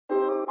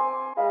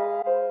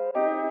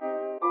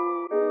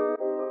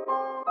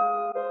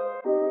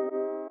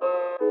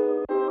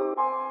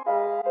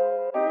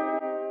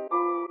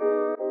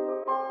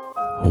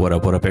What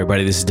up,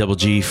 everybody? This is Double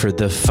G for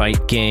the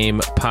Fight Game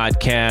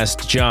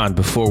Podcast. John,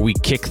 before we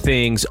kick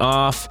things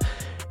off,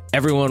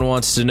 everyone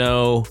wants to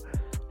know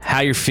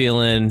how you're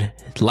feeling.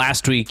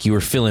 Last week, you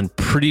were feeling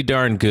pretty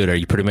darn good. Are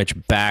you pretty much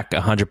back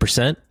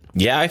 100%?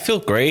 Yeah, I feel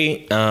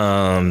great.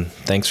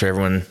 Thanks for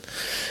everyone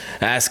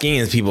asking,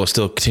 and people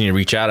still continue to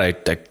reach out. I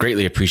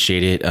greatly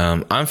appreciate it.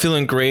 I'm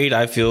feeling great.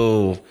 I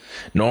feel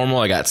normal.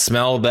 I got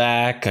smell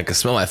back. I can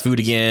smell my food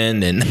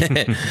again, and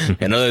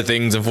and other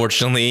things,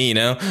 unfortunately, you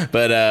know.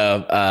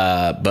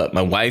 But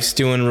my wife's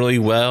doing really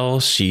well.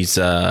 She's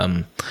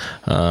had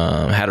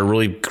a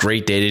really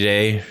great day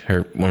today.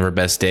 One of her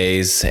best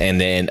days,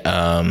 and then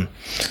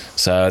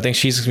so I think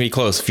she's gonna be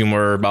close. A few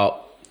more, about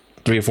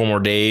 3 or 4 more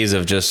days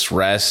of just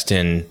rest,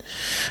 and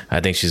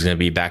I think she's going to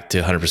be back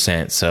to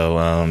 100%.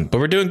 So, but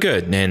we're doing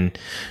good, and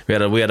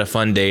we had a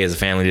fun day as a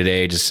family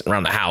today, just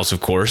around the house,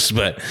 of course.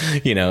 But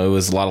you know, it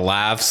was a lot of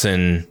laughs,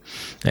 and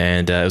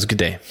it was a good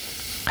day.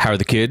 How are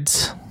the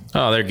kids?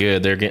 Oh, they're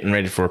good. They're getting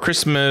ready for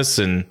Christmas,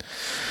 and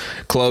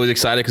Chloe's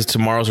excited because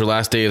tomorrow's her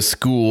last day of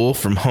school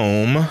from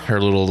home.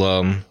 Her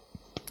little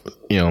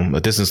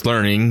distance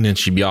learning, and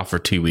she'd be off for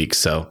 2 weeks.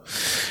 So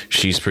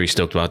she's pretty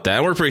stoked about that.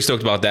 And we're pretty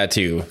stoked about that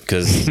too,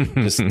 because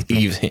just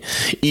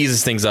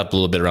eases things up a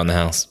little bit around the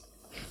house.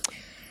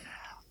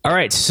 All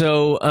right.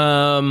 So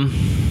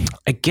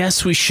I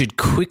guess we should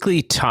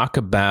quickly talk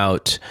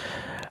about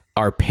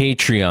our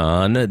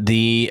Patreon.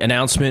 The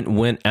announcement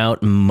went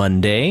out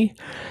Monday.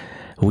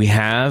 We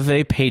have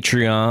a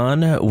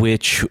Patreon,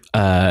 which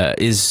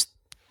is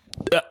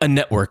a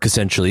network,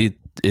 essentially.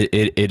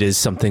 It is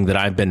something that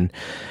I've been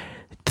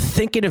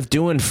thinking of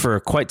doing for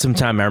quite some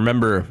time. I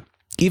remember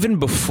even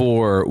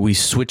before we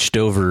switched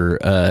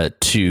over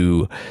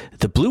to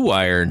the Blue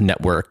Wire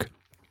network,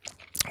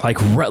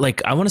 like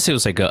I want to say it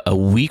was like a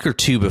week or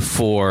two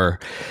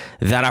before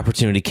that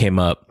opportunity came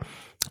up,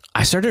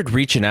 I started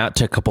reaching out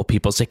to a couple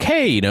people. It's like,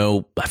 hey,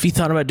 have you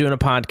thought about doing a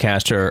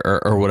podcast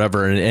or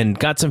whatever, and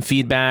got some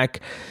feedback.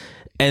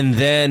 And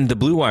then the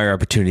Blue Wire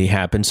opportunity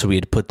happened, so we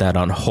had to put that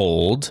on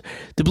hold.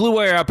 The Blue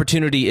Wire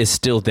opportunity is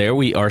still there.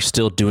 We are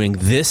still doing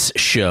this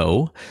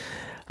show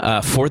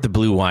for the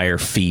Blue Wire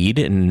feed,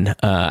 and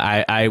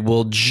I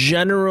will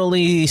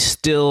generally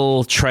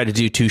still try to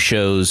do 2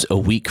 shows a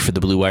week for the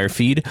Blue Wire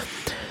feed.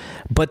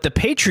 But the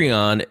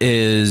Patreon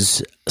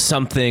is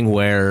something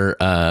where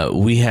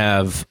we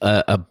have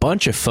a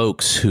bunch of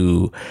folks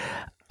who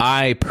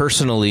I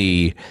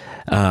personally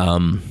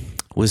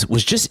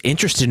was just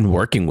interested in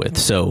working with.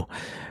 So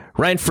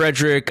Ryan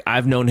Frederick,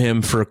 I've known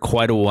him for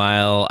quite a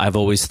while. I've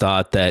always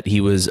thought that he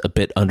was a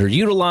bit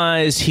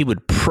underutilized. He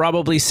would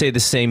probably say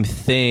the same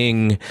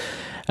thing.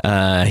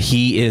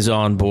 He is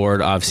on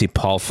board. Obviously,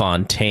 Paul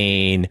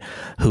Fontaine,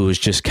 who is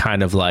just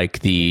kind of like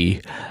the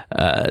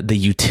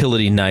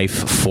utility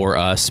knife for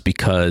us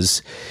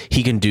because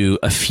he can do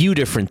a few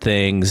different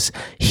things.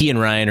 He and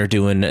Ryan are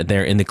doing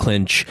there in the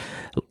clinch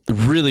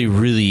really,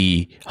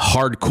 really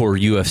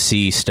hardcore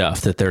UFC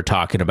stuff that they're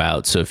talking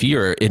about. So if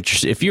you're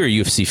interested, if you're a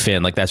UFC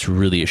fan, like, that's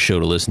really a show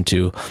to listen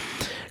to.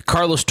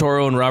 Carlos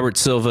Toro and Robert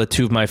Silva,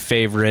 2 of my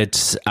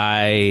favorites.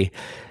 I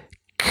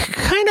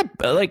kind of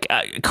like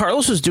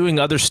Carlos was doing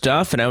other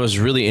stuff, and I was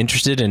really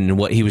interested in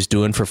what he was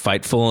doing for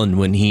Fightful, and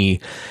when he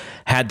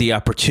had the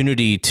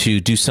opportunity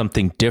to do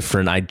something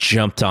different, I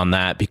jumped on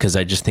that because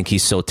I just think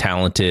he's so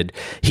talented.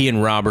 He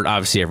and Robert,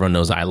 obviously everyone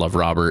knows I love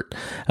Robert.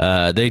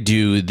 They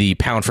do the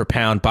Pound for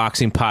Pound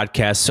boxing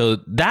podcast. So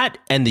that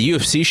and the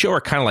UFC show are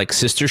kind of like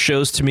sister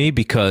shows to me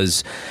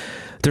because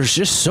there's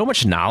just so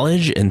much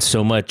knowledge and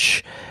so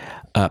much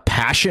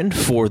passion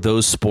for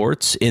those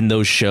sports in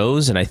those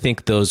shows. And I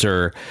think those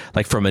are,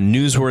 like, from a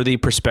newsworthy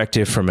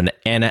perspective, from an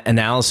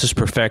analysis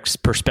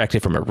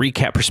perspective, from a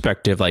recap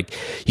perspective, like,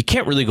 you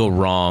can't really go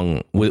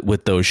wrong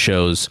with those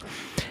shows.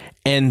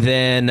 And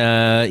then,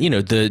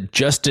 the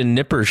Justin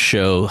Nipper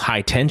show,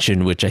 High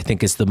Tension, which I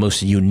think is the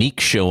most unique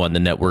show on the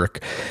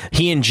network.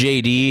 He and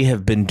JD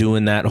have been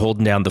doing that,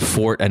 holding down the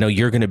fort. I know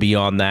you're going to be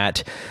on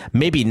that,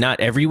 maybe not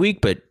every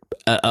week, but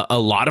a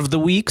lot of the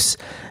weeks.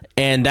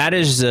 And that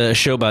is a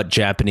show about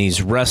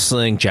Japanese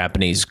wrestling,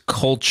 Japanese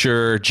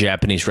culture,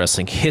 Japanese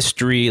wrestling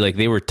history. Like,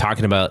 they were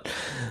talking about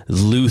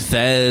Lou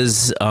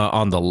Thez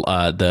on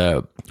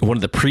the one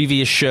of the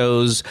previous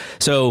shows.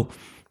 So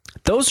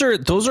those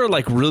are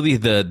like really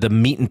the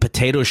meat and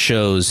potato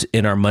shows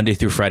in our Monday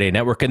through Friday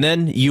network. And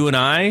then you and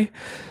I,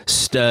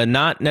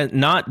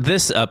 not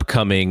this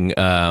upcoming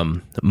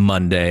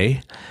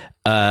Monday,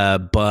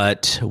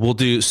 but we'll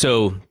do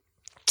so.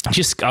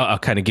 I'll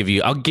kind of give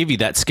you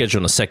that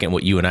schedule in a second,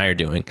 what you and I are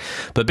doing.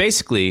 But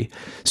basically,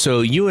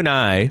 so you and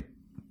I,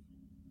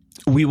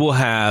 we will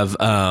have,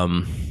 let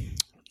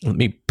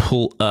me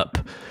pull up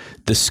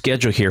the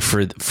schedule here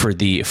for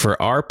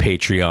our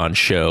Patreon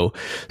show.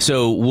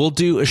 So we'll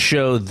do a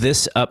show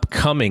this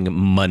upcoming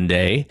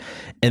Monday,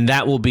 and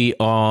that will be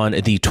on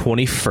the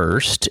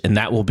 21st, and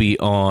that will be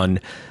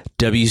on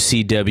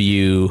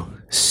WCW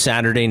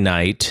Saturday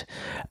night.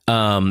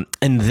 And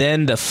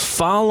then the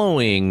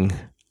following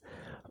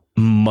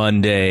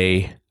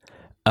Monday,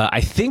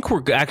 I think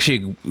we're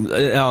actually,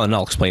 and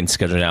I'll explain the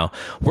schedule now.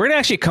 We're going to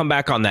actually come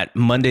back on that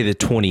Monday the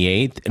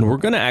 28th, and we're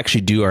going to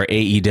actually do our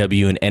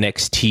AEW and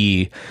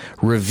NXT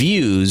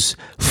reviews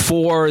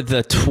for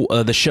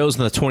the shows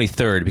on the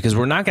 23rd, because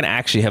we're not going to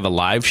actually have a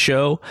live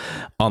show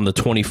on the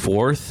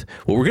 24th.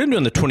 What we're going to do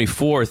on the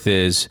 24th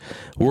is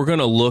we're going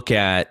to look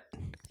at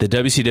the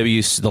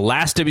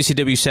last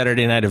WCW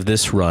Saturday night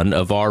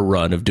of our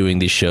run of doing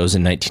these shows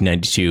in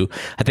 1992.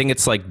 I think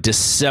it's like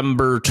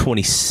December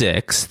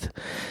 26th.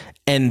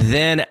 And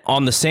then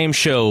on the same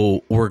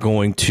show, we're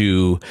going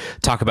to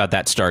talk about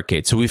that start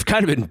gate. So we've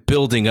kind of been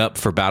building up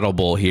for Battle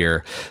Bowl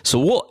here. So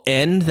we'll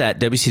end that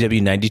WCW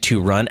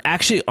 92 run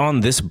actually on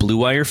this Blue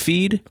Wire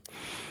feed.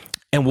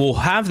 And we'll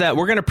have that.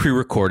 We're going to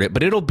pre-record it,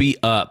 but it'll be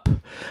up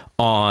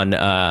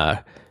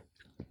on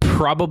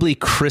probably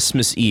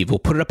Christmas Eve. We'll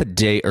put it up a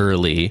day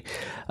early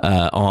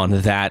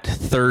on that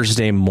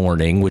Thursday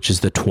morning, which is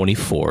the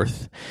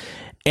 24th.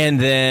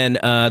 And then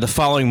the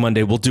following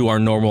Monday, we'll do our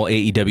normal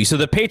AEW. So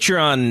the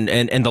Patreon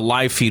and the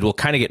live feed will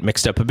kind of get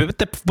mixed up a bit.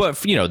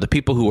 But you know, the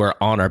people who are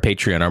on our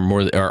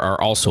Patreon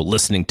are also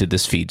listening to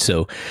this feed.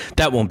 So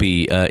that won't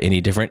be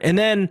any different. And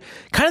then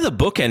kind of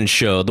the bookend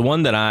show, the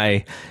one that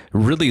I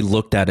really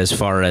looked at as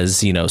far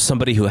as, you know,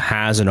 somebody who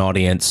has an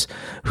audience,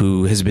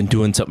 who has been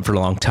doing something for a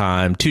long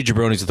time. Two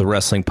Jabronis with a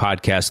Wrestling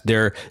Podcast.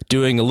 They're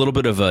doing a little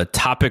bit of a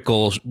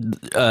topical,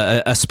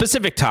 a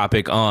specific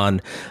topic on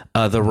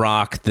The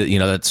Rock. That, you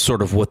know, that's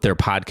sort of what their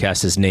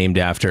podcast is named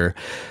after.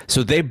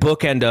 So they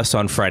bookend us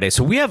on Friday.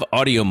 So we have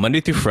audio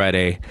Monday through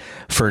Friday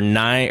for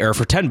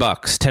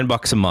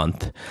 $10 a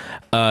month.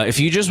 If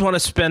you just want to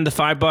spend the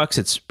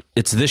 $5,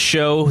 it's this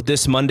show,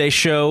 this Monday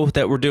show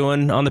that we're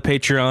doing on the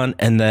Patreon,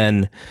 and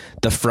then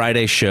the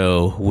Friday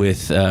show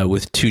with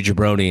Two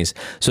Jabronis.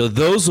 So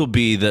those will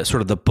be the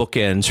sort of the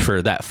bookends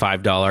for that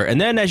 $5.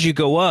 And then as you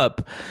go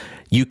up,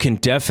 you can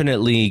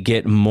definitely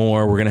get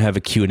more. We're going to have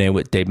a Q&A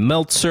with Dave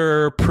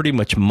Meltzer pretty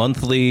much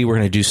monthly. We're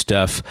going to do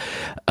stuff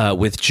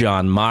with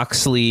John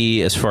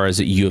Moxley as far as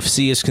the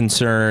UFC is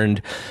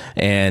concerned.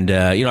 And,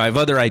 you know, I have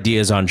other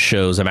ideas on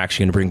shows. I'm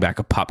actually going to bring back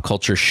a pop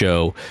culture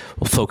show.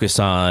 We'll focus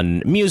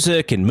on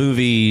music and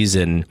movies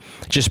and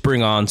just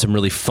bring on some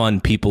really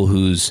fun people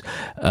whose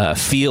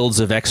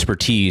fields of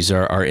expertise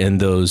are in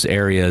those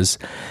areas.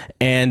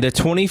 And the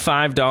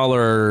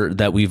 $25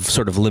 that we've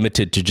sort of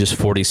limited to just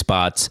 40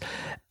 spots,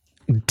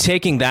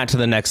 taking that to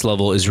the next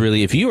level is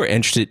really, if you are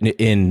interested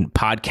in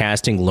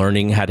podcasting,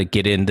 learning how to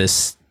get in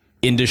this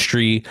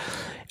industry,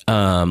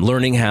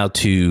 learning how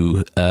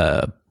to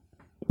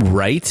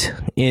write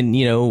in,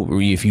 you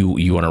know, if you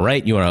want to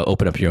write, you want to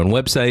open up your own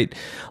website.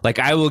 Like,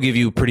 I will give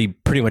you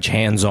pretty much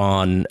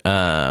hands-on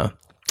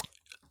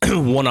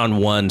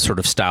one-on-one sort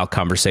of style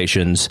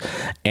conversations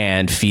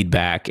and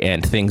feedback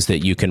and things that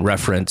you can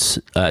reference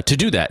to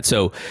do that.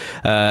 So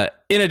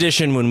in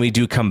addition, when we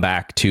do come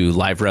back to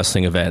live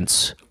wrestling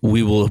events,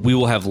 we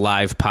will have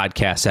live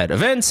podcasts at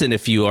events. And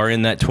if you are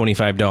in that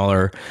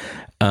 $25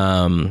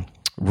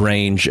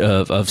 range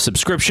of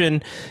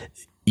subscription,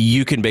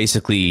 you can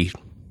basically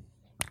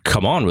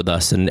come on with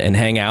us and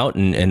hang out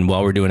and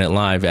while we're doing it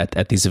live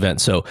at these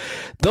events. So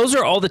those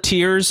are all the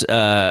tiers.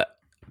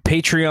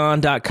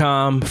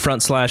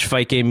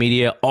 Patreon.com/Fight Game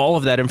Media. All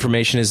of that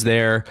information is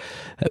there.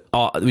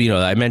 You know,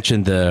 I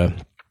mentioned the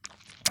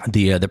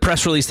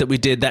press release that we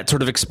did. That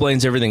sort of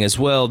explains everything as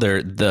well.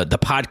 The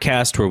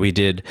podcast where we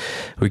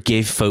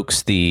gave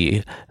folks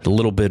the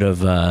little bit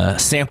of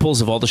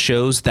samples of all the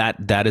shows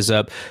that is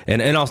up.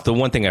 And also the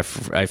one thing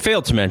I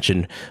failed to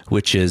mention,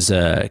 which is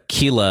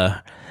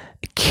Keela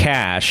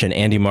Cash and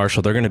Andy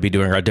Marshall, they're going to be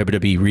doing our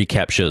WWE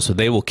recap show. So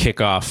they will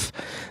kick off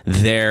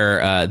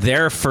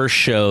their first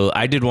show.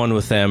 I did one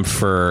with them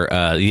for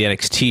the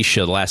NXT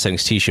show, the last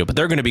NXT show, but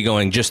they're going to be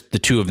going just the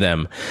two of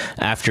them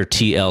after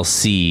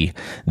TLC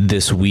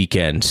this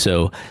weekend.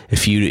 So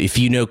if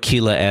you know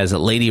Keela as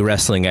Lady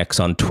Wrestling X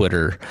on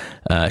Twitter,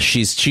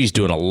 she's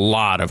doing a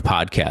lot of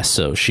podcasts.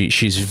 So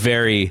she's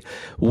very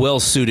well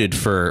suited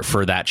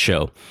for that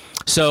show.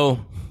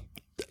 So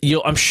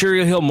I'm sure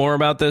you'll hear more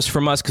about this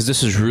from us, because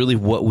this is really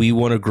what we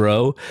want to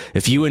grow.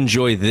 If you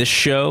enjoy this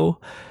show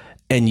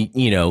and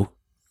you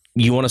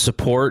want to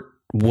support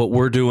what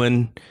we're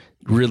doing,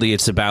 really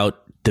it's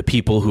about the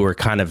people who are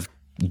kind of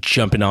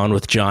jumping on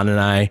with John and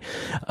I,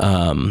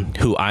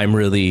 who I'm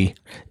really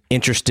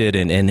interested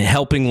in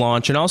helping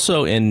launch, and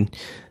also in,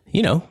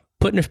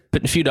 putting a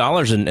few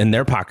dollars in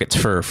their pockets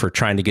for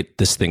trying to get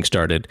this thing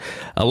started.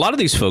 A lot of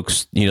these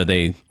folks,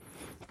 they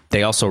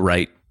also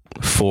write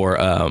for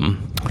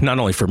not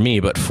only for me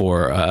but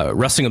for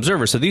Wrestling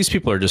Observer. So these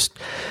people are just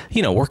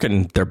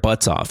working their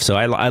butts off. So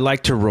I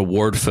like to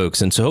reward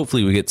folks, and so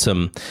hopefully we get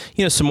some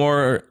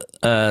more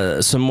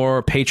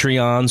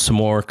Patreon, some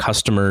more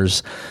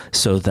customers,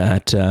 so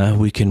that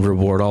we can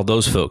reward all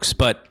those folks.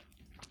 But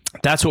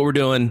that's what we're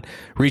doing.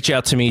 Reach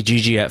out to me,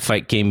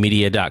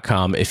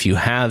 gg@fightgamemedia.com, if you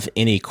have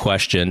any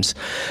questions.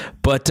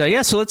 But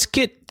so let's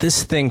get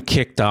this thing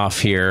kicked off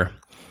here.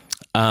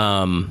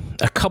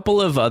 A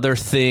couple of other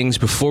things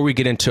before we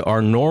get into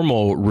our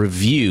normal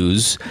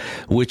reviews,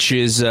 which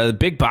is a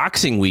big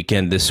boxing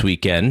weekend this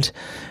weekend.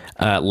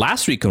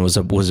 Last weekend was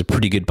a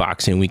pretty good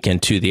boxing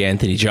weekend too. The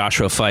Anthony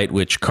Joshua fight,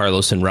 which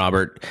Carlos and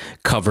Robert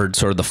covered,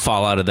 sort of the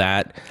fallout of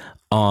that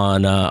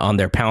on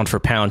their pound for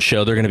pound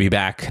show. They're going to be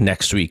back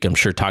next week, I'm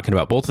sure, talking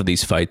about both of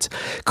these fights.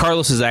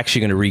 Carlos is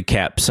actually going to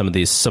recap some of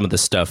the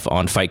stuff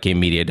on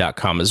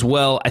fightgamemedia.com as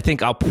well. I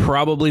think I'll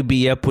probably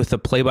be up with a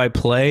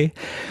play-by-play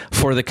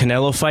for the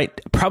Canelo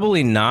fight.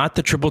 Probably not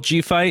the Triple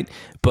G fight,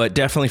 but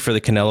definitely for the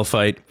Canelo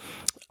fight.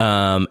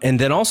 And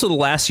then also the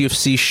last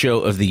UFC show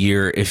of the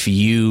year. If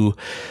you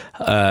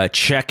want to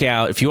check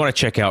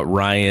out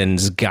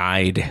Ryan's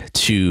guide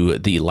to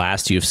the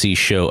last UFC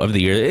show of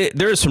the year,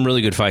 there are some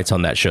really good fights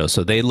on that show.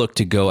 So they look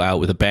to go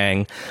out with a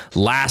bang.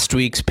 Last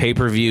week's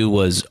pay-per-view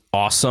was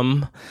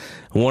awesome.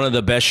 One of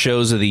the best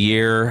shows of the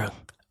year.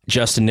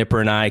 Justin Nipper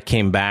and I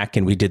came back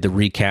and we did the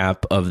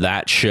recap of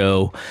that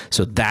show.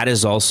 So that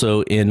is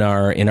also in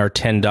our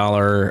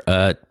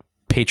 $10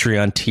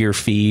 Patreon tier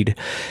feed.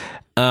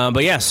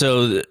 But yeah,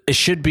 so it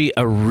should be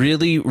a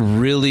really,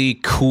 really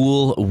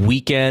cool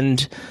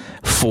weekend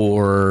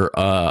for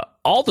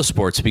all the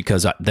sports,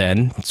 because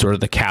then sort of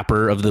the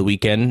capper of the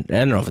weekend, I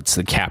don't know if it's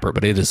the capper,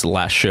 but it is the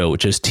last show,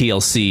 which is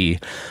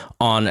TLC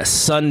on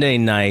Sunday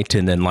night.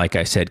 And then, like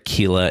I said,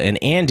 Keela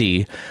and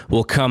Andy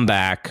will come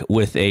back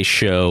with a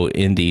show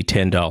in the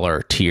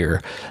 $10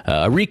 tier,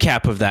 a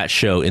recap of that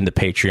show in the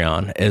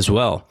Patreon as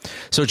well.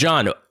 So,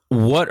 John,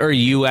 what are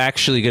you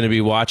actually going to be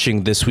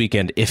watching this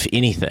weekend, if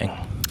anything?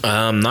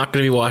 I'm not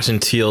going to be watching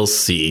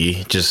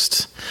TLC.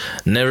 Just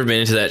never been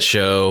into that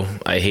show.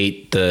 I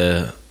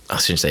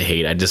shouldn't say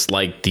hate. I just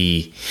like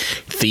the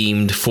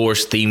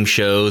forced theme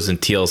shows, and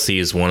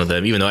TLC is one of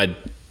them. Even though I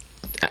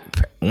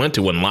went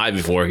to one live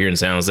before here in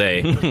San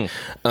Jose.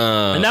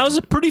 And that was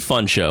a pretty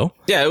fun show.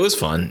 Yeah, it was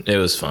fun.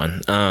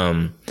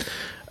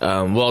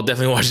 Well, I'll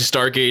definitely watch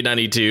Stargate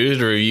 92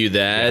 to review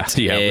that.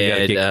 Yeah, we got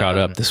to get caught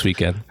up this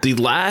weekend. The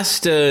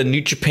last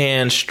New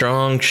Japan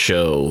Strong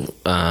show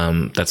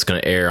that's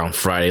going to air on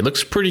Friday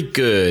looks pretty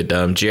good.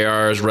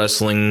 JR is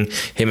wrestling.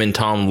 Him and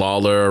Tom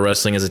Lawler are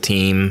wrestling as a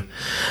team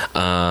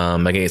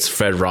against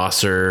Fred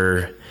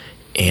Rosser.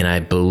 And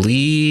I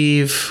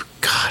believe...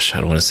 Gosh, I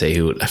don't want to say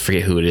who. I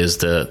forget who it is.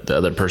 The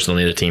other person on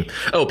the other team.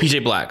 Oh,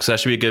 PJ Black. So that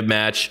should be a good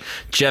match.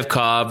 Jeff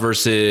Cobb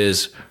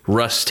versus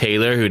Russ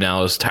Taylor, who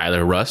now is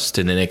Tyler Rust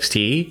in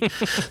NXT.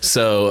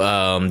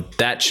 So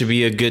that should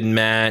be a good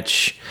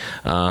match.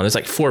 There's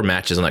like 4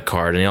 matches on that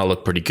card, and they all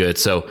look pretty good.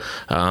 So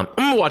I'm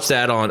gonna watch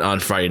that on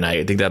Friday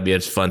night. I think that'd be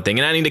a fun thing.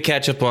 And I need to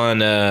catch up on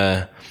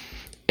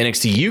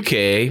NXT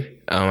UK.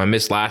 I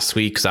missed last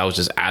week because I was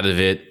just out of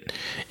it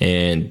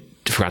and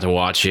forgot to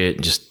watch it.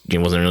 Just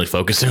wasn't really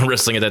focused on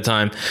wrestling at that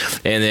time.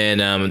 And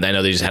then I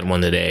know they just had one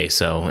today.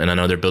 So, and I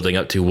know they're building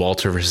up to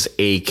Walter versus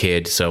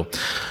A-Kid. So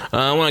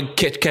I want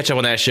to catch up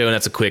on that show, and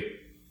that's a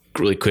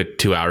really quick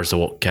 2 hours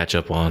to catch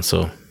up on.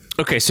 So.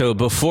 Okay, so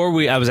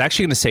I was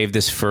actually going to save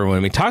this for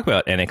when we talk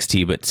about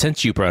NXT, but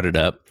since you brought it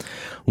up,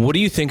 what do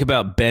you think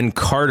about Ben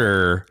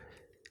Carter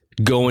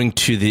going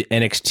to the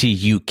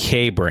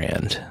NXT UK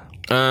brand?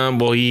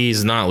 Well,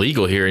 he's not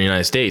legal here in the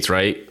United States,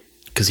 right?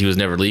 Because he was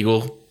never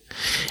legal.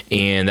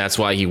 And that's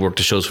why he worked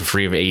the shows for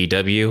free of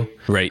AEW.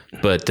 Right.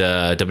 But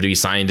WWE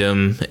signed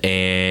him,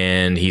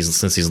 and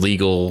since he's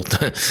legal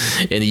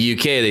in the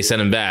UK, they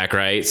sent him back,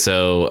 right?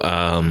 So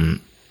I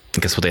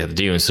guess what they have to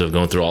do instead of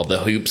going through all the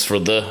hoops for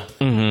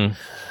the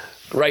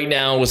right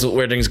now was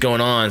where things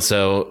going on.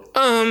 So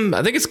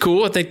I think it's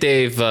cool. I think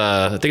I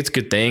think it's a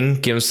good thing.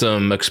 Give him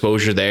some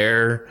exposure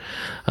there.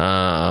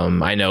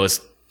 I know it's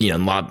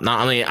not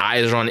only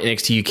eyes are on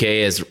NXT UK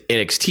as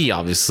NXT,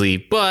 obviously,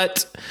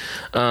 but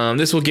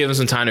this will give him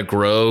some time to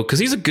grow because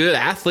he's a good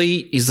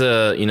athlete. He's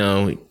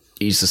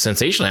a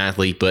sensational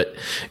athlete, but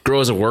grow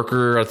as a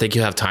worker. I think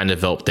he'll have time to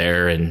develop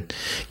there and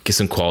get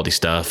some quality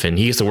stuff. And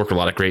he gets to work with a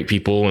lot of great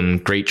people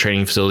and great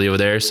training facility over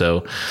there.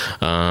 So,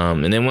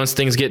 and then once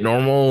things get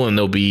normal and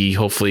there'll be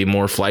hopefully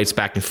more flights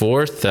back and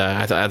forth,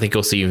 I think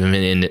you'll see him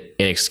in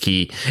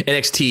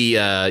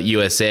NXT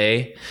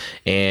USA.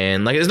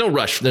 And like, there's no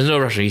rush.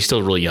 He's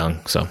still really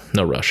young, so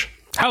no rush.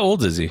 How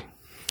old is he?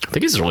 I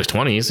think he's early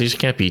 20s. He just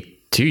can't be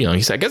too young.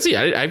 I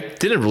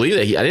didn't believe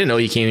that. I didn't know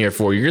he came here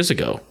 4 years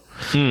ago.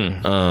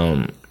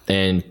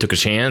 And took a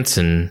chance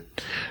and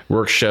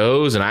worked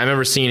shows. And I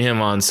remember seeing him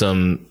on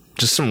some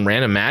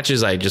random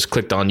matches. I just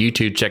clicked on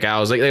YouTube, check out. I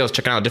was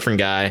checking out a different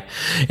guy,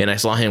 and I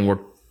saw him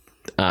work.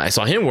 And I was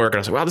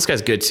like, wow, this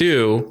guy's good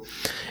too.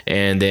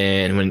 And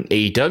then when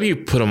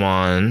AEW put him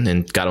on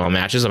and got him on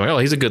matches, I'm like, oh,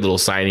 he's a good little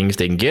signing if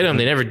they can get him.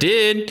 They never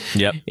did.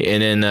 Yep.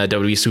 And then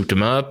WWE swooped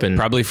him up, and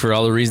probably for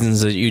all the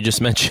reasons that you just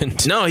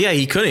mentioned. No, yeah,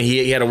 he couldn't.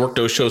 He had to work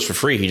those shows for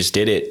free. He just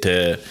did it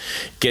to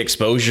get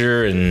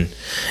exposure and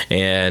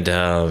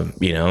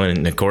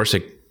of course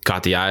it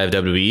caught the eye of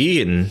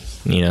WWE, and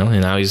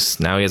and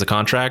now he has a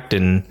contract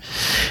and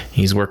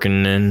he's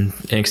working in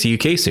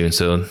NXT UK soon.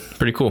 So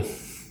pretty cool.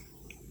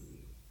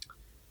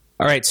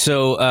 All right,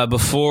 so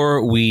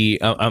before we're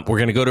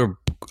going to go to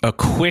a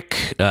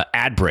quick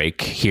ad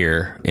break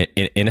here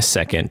in a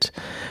second,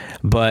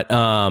 but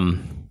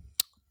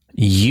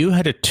you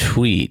had a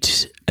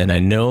tweet, and I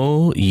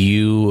know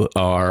you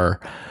are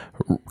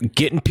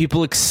getting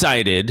people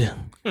excited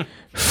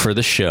for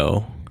the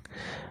show.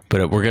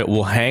 But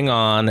we'll hang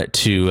on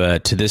to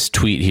this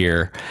tweet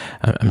here.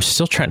 I'm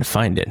still trying to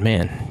find it,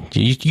 man.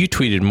 You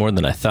tweeted more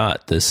than I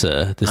thought.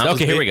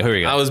 Okay, here we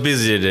go. I was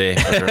busy today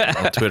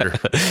on Twitter.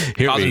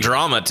 Causing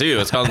drama too.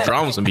 It's causing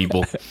drama with some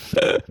people.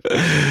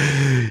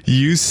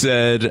 You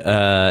said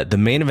the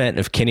main event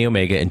of Kenny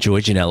Omega and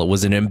Joey Janela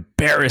was an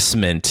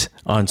embarrassment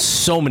on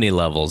so many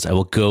levels. I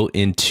will go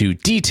into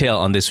detail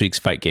on this week's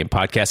Fight Game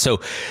podcast.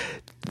 So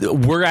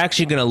we're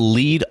actually going to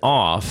lead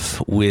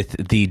off with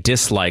the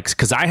dislikes,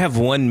 because I have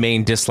one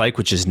main dislike,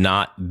 which is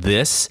not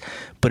this,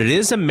 but it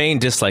is a main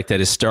dislike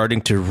that is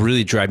starting to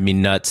really drive me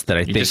nuts. That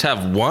I think just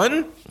have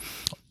one.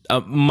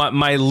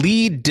 My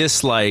lead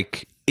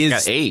dislike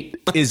is 8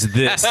 is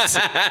this,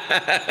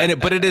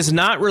 but it is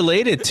not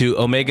related to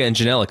Omega and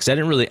Janela, because I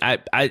didn't really.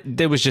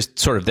 It was just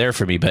sort of there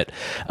for me, but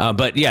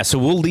yeah. So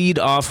we'll lead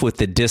off with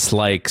the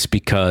dislikes,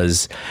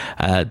 because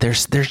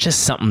there's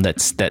just something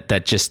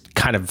that just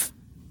kind of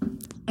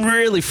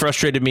really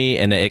frustrated me,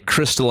 and it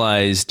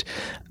crystallized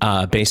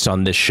based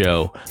on this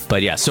show.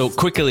 But yeah, so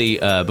quickly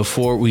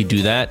before we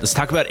do that, let's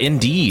talk about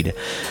Indeed.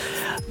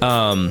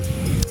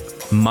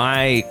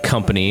 My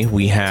company,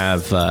 we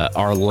have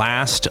our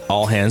last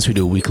all hands. We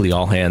do a weekly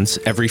all hands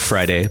every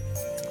Friday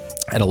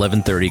at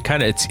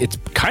 11:30. It's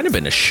kind of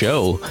been a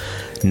show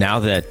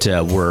now that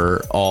we're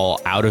all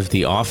out of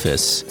the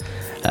office.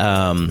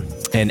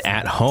 And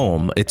at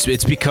home,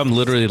 it's become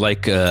literally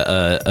like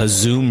a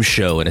Zoom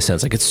show in a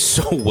sense. Like, it's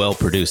so well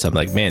produced. I'm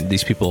like, man,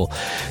 these people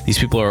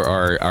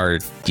are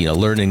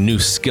learning new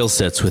skill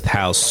sets with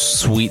how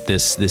sweet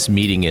this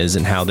meeting is,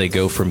 and how they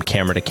go from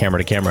camera to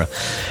camera to camera.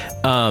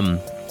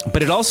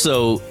 But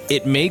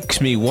it makes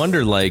me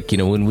wonder, like,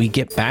 when we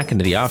get back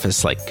into the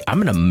office, like,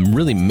 I'm gonna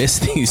really miss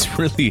these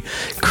really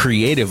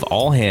creative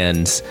all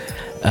hands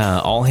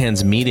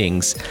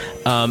meetings,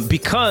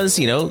 because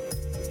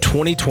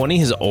 2020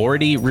 has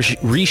already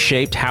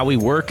reshaped how we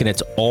work, and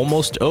it's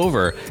almost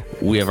over.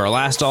 We have our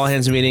last all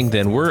hands meeting,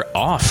 then we're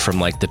off from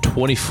like the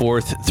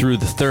 24th through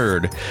the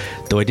 3rd,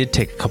 though I did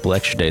take a couple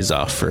extra days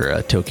off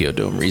for Tokyo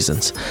Dome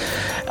reasons.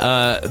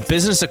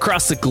 Businesses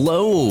across the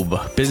globe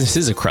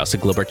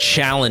are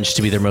challenged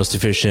to be their most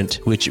efficient,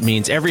 which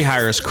means every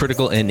hire is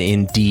critical, and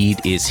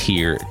Indeed is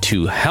here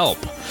to help.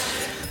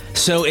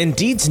 So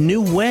Indeed's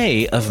new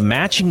way of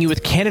matching you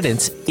with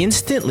candidates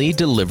instantly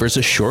delivers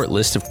a short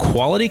list of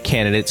quality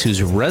candidates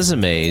whose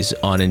resumes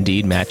on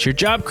Indeed match your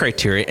job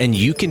criteria, and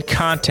you can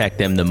contact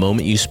them the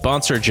moment you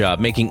sponsor a job,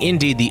 making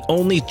Indeed the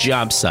only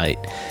job site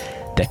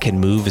that can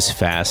move as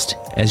fast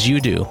as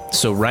you do.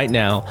 So right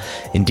now,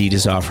 Indeed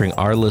is offering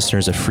our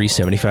listeners a free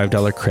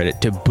 $75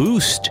 credit to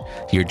boost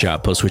your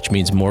job post, which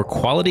means more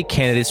quality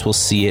candidates will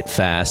see it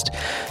fast.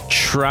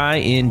 Try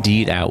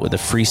Indeed out with a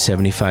free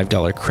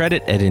 $75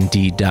 credit at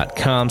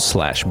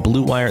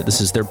Indeed.com/Blue Wire. This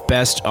is their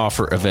best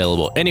offer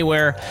available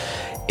anywhere.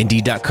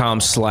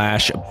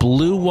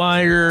 Indeed.com/Blue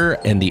Wire,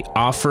 and the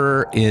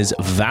offer is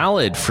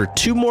valid for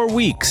 2 more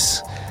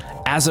weeks.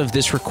 As of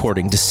this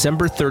recording,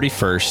 December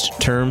 31st,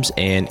 terms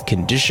and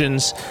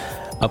conditions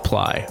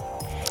apply.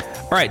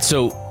 All right,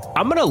 so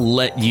I'm going to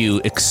let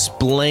you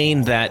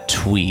explain that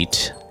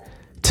tweet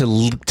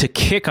to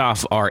kick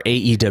off our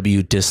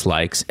AEW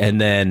dislikes,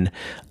 and then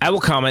I will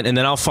comment, and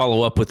then I'll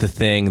follow up with the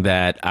thing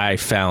that I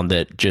found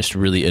that just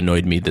really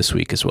annoyed me this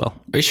week as well.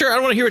 Are you sure? I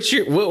don't want to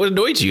hear what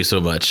annoyed you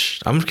so much.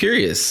 I'm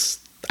curious.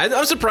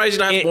 I'm surprised you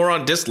don't have more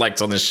on dislikes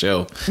on this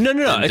show.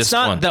 No. It's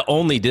not the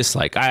only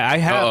dislike. I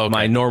have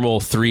my normal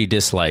 3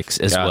 dislikes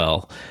as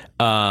well.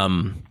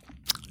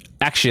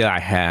 Actually, I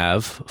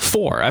have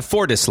 4. I have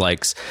 4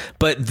 dislikes.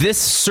 But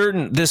this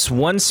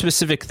one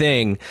specific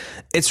thing,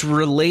 it's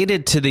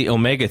related to the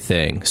Omega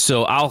thing.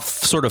 So I'll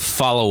sort of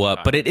follow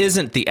up. But it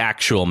isn't the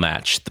actual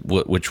match,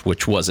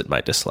 which wasn't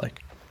my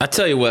dislike. I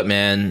tell you what,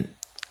 man.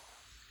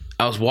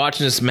 I was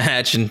watching this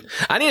match, and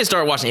I need to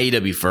start watching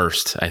AEW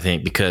first, I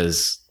think,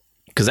 because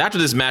after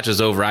this match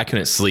was over, I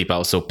couldn't sleep. I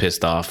was so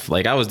pissed off.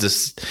 Like, I was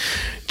just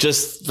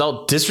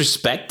felt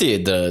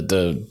disrespected.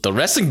 The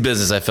wrestling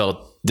business, I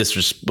felt was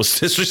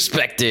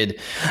disrespected.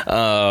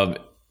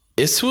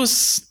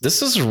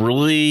 This is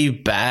really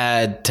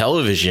bad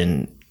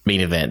television main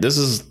event.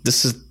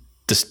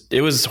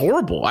 It was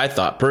horrible, I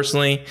thought,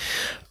 personally.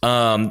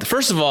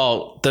 First of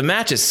all, the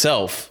match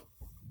itself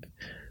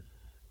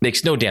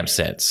makes no damn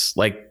sense.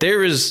 Like,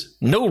 there is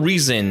no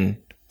reason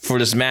for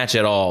this match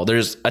at all.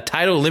 There's a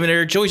title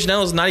eliminator. Joey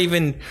Janela is not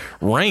even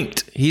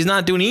ranked. He's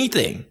not doing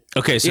anything.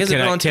 Okay, so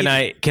can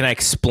I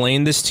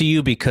explain this to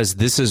you? Because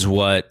this is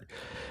what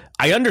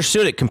I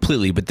understood it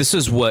completely, but this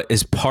is what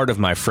is part of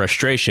my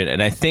frustration,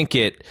 and I think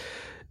it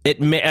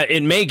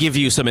may give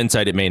you some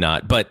insight. It may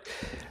not. But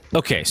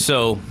okay,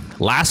 so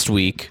last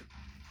week,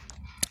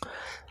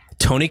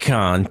 Tony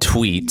Khan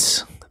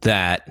tweets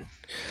that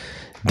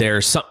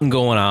there's something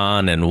going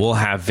on, and we'll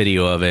have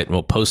video of it, and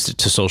we'll post it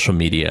to social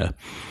media.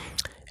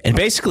 And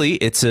basically,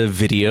 it's a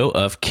video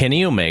of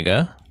Kenny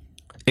Omega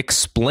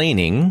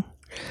explaining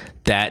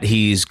that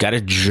he's got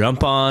to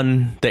jump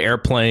on the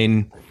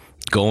airplane,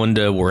 going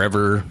to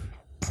wherever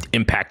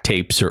Impact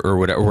tapes or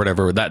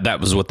whatever.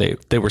 That was what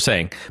they were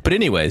saying. But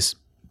anyways,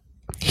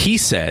 he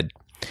said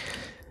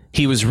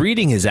he was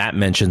reading his app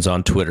mentions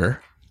on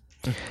Twitter,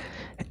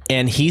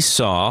 and he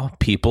saw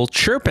people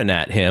chirping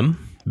at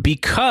him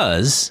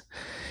because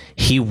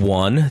he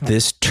won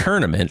this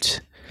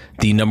tournament,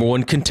 the number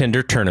one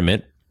contender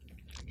tournament,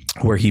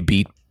 where he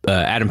beat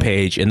Adam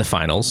Page in the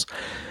finals.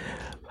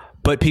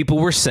 But people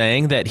were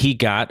saying that he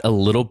got a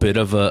little bit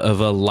of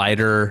a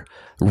lighter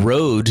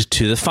road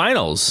to the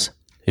finals.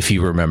 If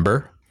you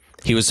remember,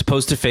 he was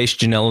supposed to face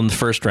Janela in the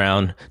first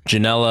round.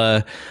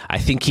 Janela, I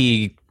think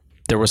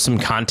there was some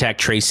contact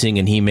tracing,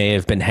 and he may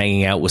have been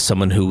hanging out with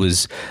someone who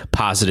was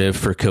positive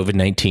for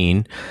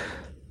COVID-19.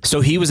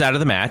 So he was out of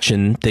the match,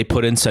 and they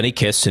put in Sonny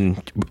Kiss,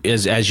 and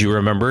as you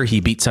remember, he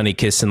beat Sonny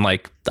Kiss in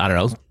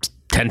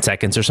 10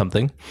 seconds or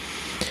something.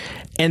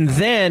 And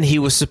then he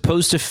was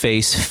supposed to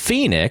face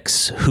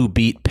Phoenix, who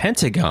beat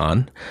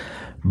Pentagon,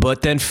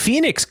 but then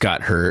Phoenix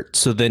got hurt,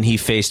 so then he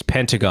faced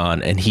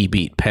Pentagon, and he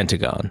beat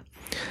Pentagon.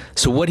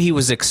 So what he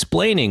was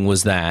explaining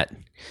was that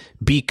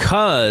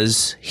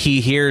because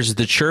he hears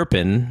the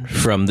chirping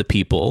from the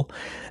people,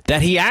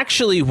 that he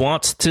actually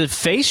wants to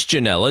face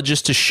Janela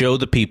just to show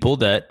the people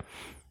that,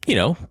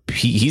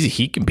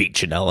 he can beat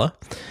Janela.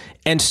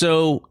 And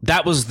so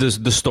that was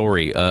the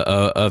story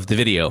of the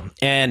video.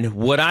 And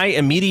what I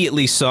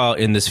immediately saw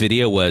in this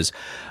video was,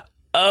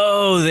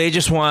 they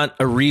just want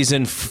a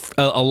reason,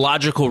 a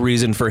logical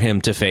reason for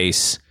him to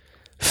face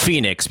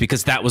Phoenix,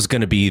 because that was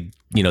going to be,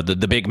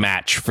 the big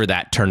match for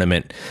that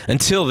tournament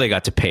until they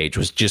got to Page.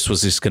 Was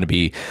just going to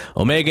be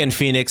Omega and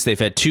Phoenix. They've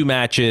had 2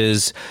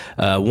 matches,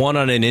 one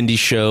on an indie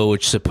show,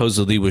 which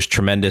supposedly was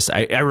tremendous.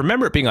 I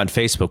remember it being on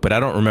Facebook, but I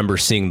don't remember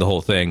seeing the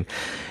whole thing.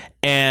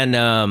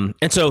 And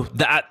so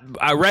that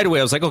right away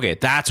I was like, okay,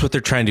 that's what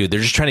they're trying to do.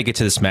 They're just trying to get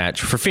to this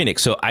match for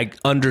Phoenix. So I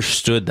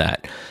understood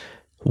that.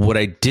 What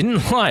I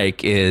didn't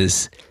like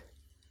is,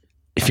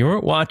 if you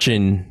weren't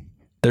watching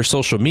their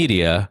social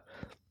media,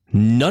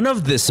 none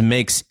of this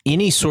makes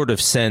any sort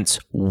of sense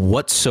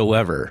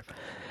whatsoever.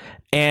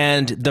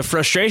 And the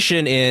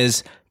frustration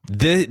is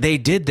they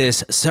did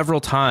this several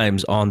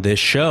times on this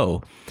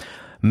show.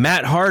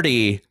 Matt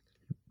Hardy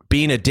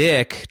being a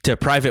dick to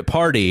Private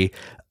Party,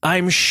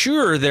 I'm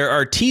sure there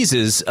are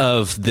teases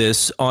of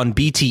this on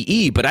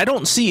BTE, but I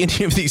don't see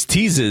any of these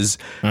teases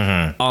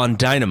on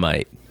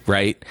Dynamite,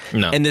 right?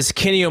 No. And this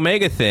Kenny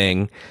Omega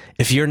thing,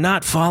 if you're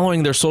not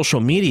following their social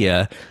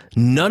media,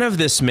 none of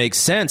this makes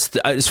sense.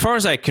 As far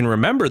as I can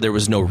remember, there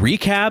was no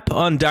recap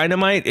on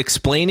Dynamite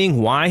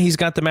explaining why he's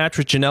got the match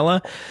with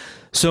Janela.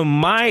 So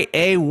my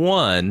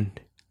A1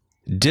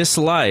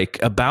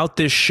 dislike about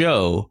this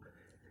show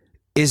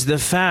is the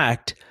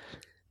fact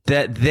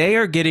that they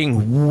are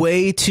getting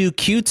way too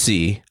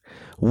cutesy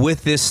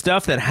with this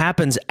stuff that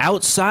happens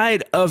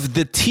outside of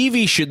the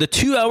TV show, the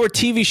 2-hour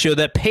TV show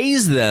that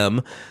pays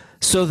them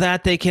so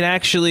that they can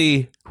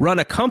actually run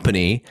a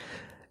company.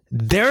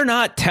 They're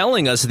not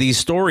telling us these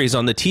stories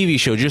on the TV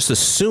show, just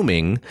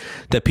assuming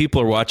that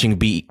people are watching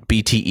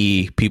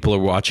BTE, people are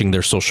watching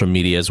their social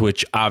medias,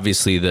 which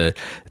obviously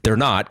they're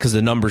not, because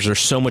the numbers are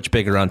so much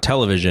bigger on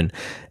television.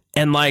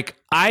 And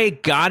I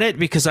got it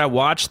because I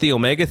watched the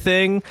Omega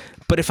thing,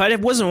 but if I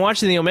wasn't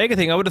watching the Omega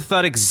thing, I would have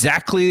thought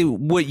exactly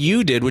what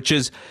you did, which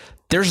is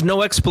there's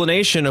no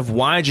explanation of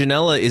why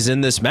Janela is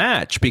in this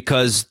match,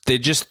 because they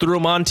just threw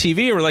him on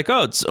TV and were like,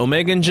 oh, it's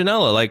Omega and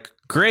Janela.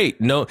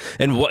 Great. No.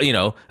 And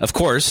of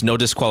course, no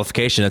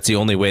disqualification. That's the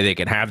only way they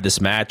can have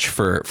this match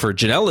for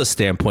Janela's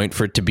standpoint,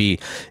 for it to be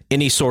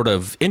any sort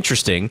of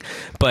interesting.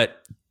 But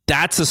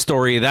that's a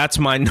story. That's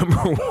my number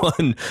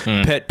one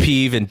pet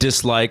peeve and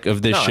dislike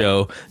of this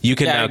show. You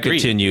can now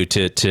continue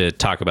to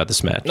talk about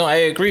this match. No, I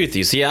agree with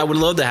you. See, I would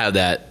love to have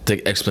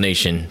the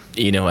explanation.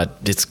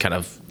 It's kind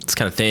of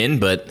thin,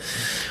 but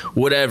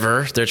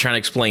whatever. They're trying to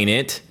explain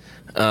it.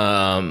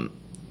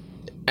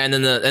 And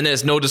then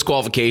there's no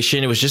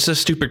disqualification. It was just a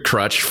stupid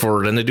crutch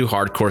for them to do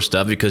hardcore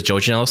stuff because Joe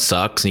Janela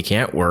sucks and he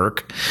can't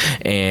work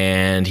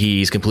and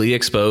he's completely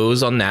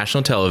exposed on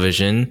national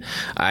television.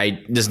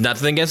 There's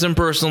nothing against him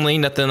personally.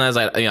 Nothing as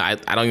I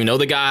don't even know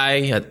the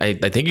guy. I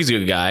think he's a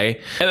good guy.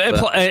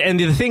 And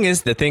the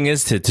thing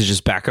is to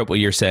just back up what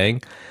you're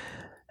saying.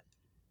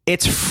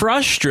 It's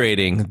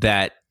frustrating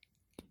that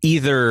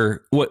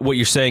either what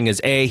you're saying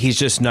is he's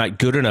just not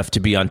good enough to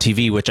be on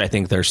TV, which I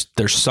think there's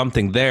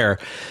something there.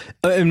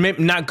 And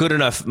not good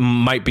enough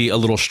might be a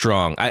little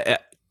strong. I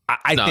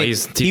think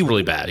he's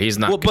really bad. He's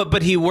not. Well,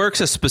 but he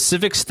works a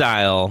specific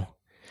style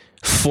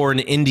for an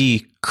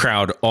indie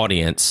crowd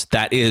audience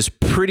that is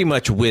pretty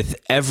much with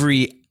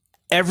every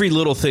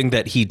little thing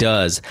that he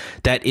does.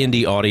 That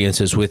indie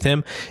audience is with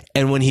him,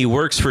 and when he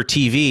works for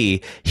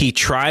TV, he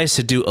tries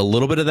to do a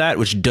little bit of that,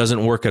 which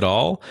doesn't work at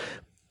all.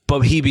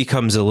 But he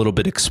becomes a little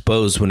bit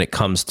exposed when it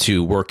comes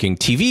to working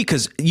TV,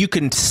 because you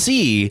can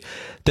see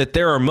that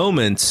there are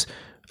moments,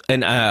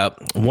 And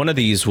one of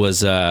these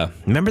was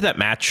remember that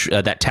match,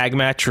 that tag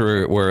match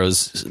where it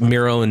was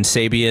Miro and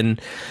Sabian,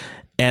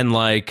 and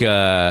like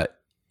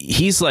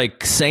he's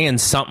like saying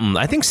something.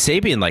 I think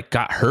Sabian like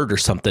got hurt or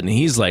something. And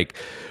he's like,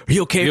 "Are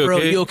you okay, bro?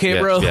 You okay,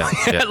 bro?"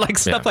 Like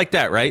stuff like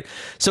that, right?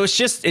 So it's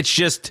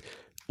just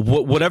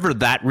whatever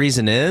that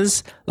reason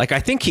is. Like I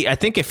think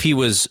if he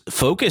was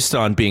focused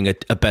on being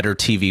a better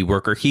TV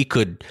worker, he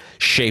could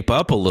shape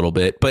up a little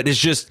bit. But it's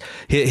just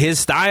his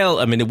style.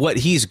 I mean, what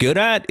he's good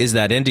at is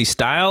that indie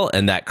style,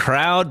 and that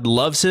crowd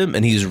loves him,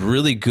 and he's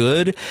really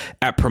good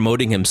at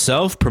promoting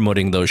himself,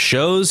 promoting those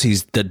shows.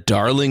 He's the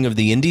darling of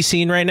the indie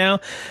scene right now.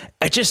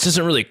 It just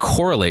doesn't really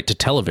correlate to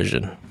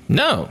television.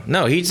 No,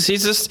 he's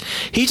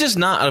just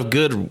not a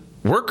good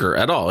worker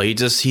at all.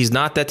 He's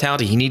not that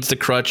talented. He needs the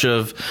crutch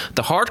of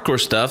the hardcore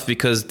stuff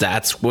because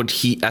that's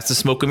the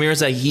smoke and mirrors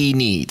that he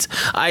needs.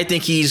 I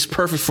think he's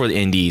perfect for the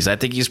indies. I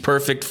think he's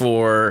perfect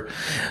for,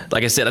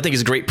 like I said, I think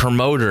he's a great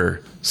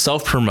promoter,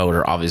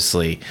 self-promoter,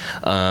 obviously.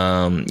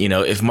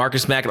 If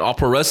Marcus Mack at All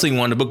Pro Wrestling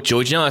wanted to book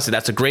Joey Janela, I said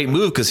that's a great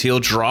move because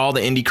he'll draw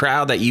the indie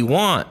crowd that you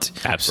want.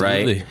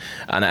 Absolutely. Right?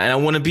 And I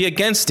wouldn't be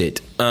against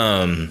it.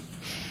 I'm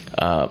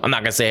not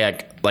gonna say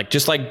at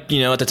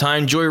the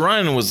time Joey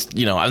Ryan was,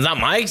 it was not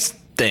my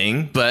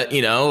thing, but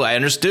I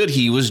understood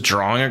he was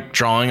drawing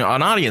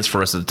an audience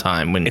for us at the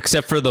time.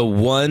 Except for the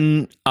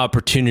one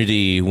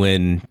opportunity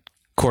when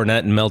Cornette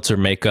and Meltzer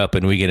make up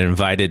and we get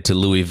invited to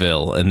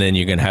Louisville, and then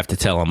you're gonna have to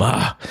tell them,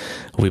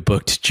 we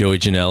booked Joey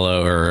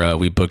Janela or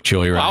we booked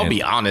Joey Ryan. I'll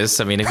be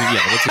honest. I mean,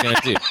 what's he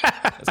gonna do?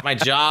 That's my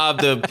job.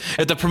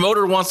 If the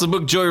promoter wants to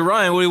book Joey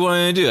Ryan, what do you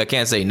want to do? I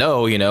can't say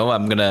no.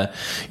 I'm gonna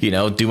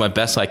do my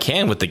best I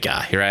can with the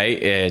guy,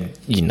 right? And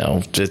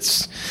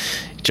it's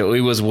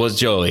Joey was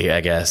Joey, I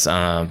guess.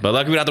 But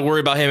luckily we don't have to worry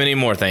about him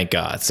anymore, thank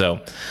God.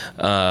 So,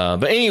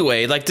 but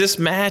anyway, like this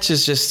match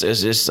is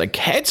just like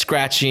head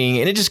scratching,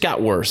 and it just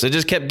got worse. It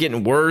just kept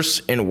getting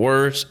worse and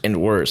worse and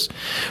worse.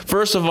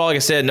 First of all, like I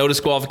said, no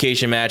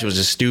disqualification match. It was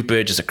just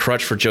stupid, just a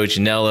crutch for Joey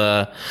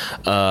Janela.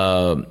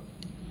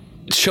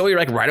 Joey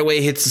right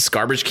away hits this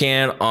garbage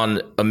can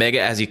on Omega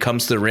as he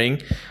comes to the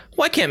ring.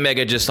 Why can't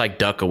Mega just like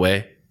duck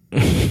away?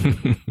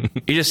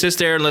 He just sits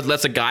there and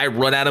lets a guy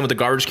run at him with a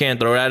garbage can,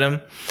 throw it at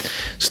him.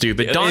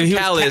 Stupid. Don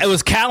Callis. It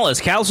was Callis.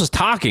 Callis was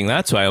talking.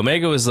 That's why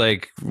Omega was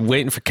like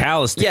waiting for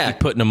Callis to keep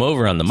putting him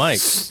over on the mic.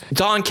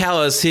 Don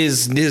Callis,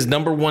 his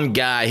number one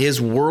guy,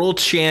 his world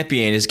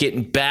champion, is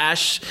getting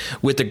bashed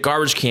with the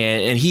garbage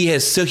can, and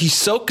he's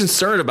so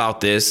concerned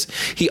about this.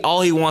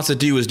 All he wants to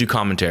do is do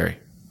commentary.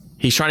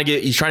 He's trying to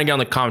get on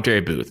the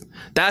commentary booth.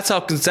 That's how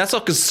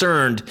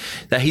concerned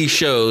that he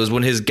shows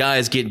when his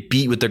guys get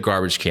beat with their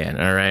garbage can.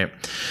 All right.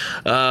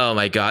 Oh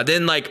my God.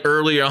 Then like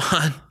earlier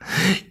on,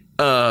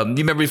 you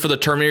remember before the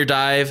Terminator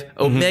dive,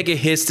 Omega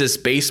hits this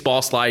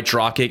baseball slide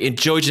dropkick, and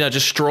Joey Janela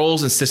just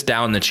strolls and sits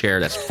down in the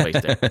chair that's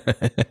placed there.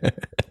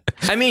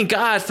 I mean,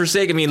 God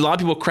forsake. I mean, a lot of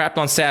people crapped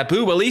on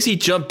Sabu, but at least he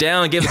jumped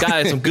down and gave the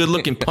guy some good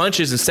looking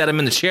punches and set him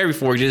in the chair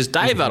before he just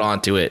dive out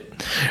onto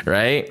it.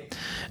 Right.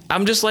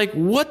 I'm just like,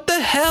 what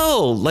the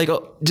hell? Like,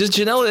 just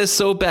Janela is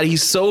so bad.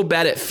 He's so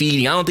bad at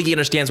feeding. I don't think he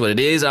understands what it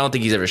is. I don't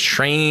think he's ever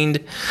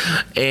trained.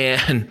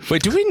 And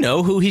wait, do we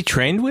know who he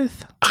trained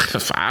with?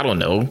 I don't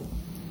know.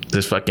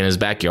 This fucking his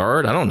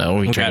backyard. I don't know.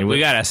 We got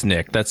to ask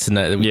Nick. That's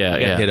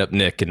hit up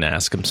Nick and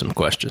ask him some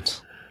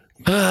questions.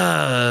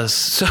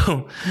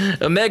 So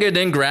Omega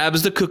then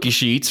grabs the cookie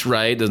sheets,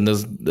 right?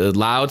 The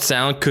loud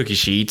sound cookie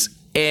sheets.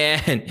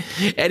 And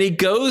he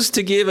goes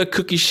to give a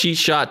cookie sheet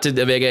shot to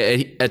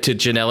Omega to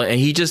Janela, and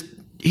he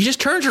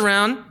just turns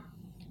around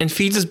and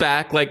feeds his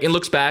back, like, and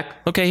looks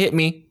back. Okay, hit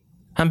me.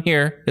 I'm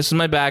here. This is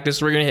my back. This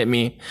is where you're gonna hit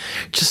me.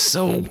 Just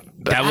so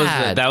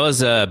bad. That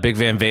was Big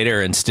Van Vader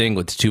and Sting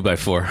with the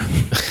 2x4.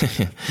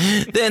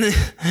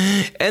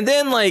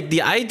 then like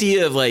the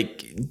idea of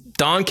like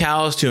Don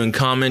Callis doing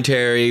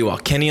commentary while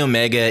Kenny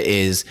Omega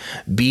is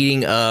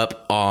beating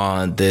up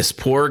on this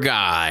poor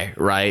guy,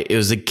 right? It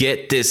was to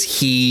get this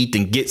heat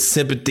and get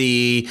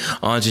sympathy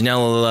on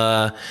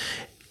Janela.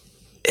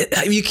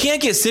 You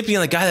can't get sympathy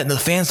on the guy that the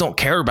fans don't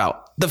care about.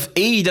 The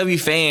AEW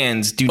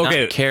fans do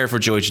not care for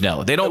Joey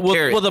Janela. They don't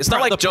care. Well, it's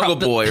not like Jungle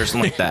Boy or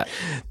something like that.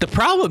 The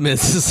problem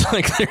is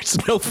like there's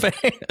no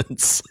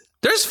fans.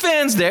 There's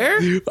fans there.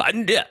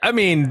 I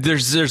mean,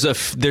 there's a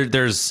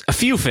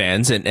few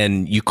fans,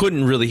 and you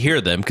couldn't really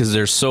hear them because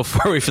they're so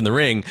far away from the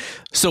ring.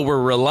 So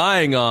we're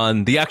relying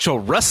on the actual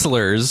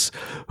wrestlers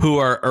who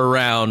are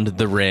around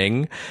the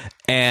ring.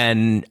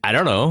 And I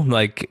don't know,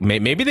 like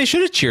maybe they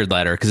should have cheered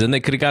louder because then they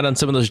could have got on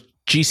some of those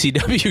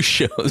GCW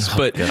shows.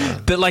 But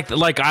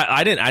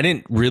I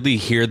didn't really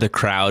hear the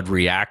crowd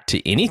react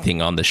to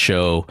anything on the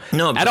show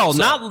at all.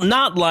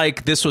 Not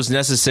like this was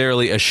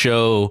necessarily a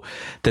show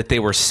that they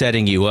were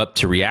setting you up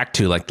to react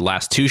to like the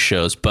last two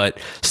shows, but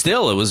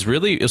still it was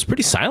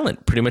pretty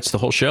silent pretty much the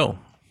whole show.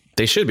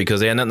 They should, because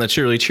they had nothing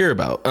to really cheer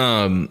about.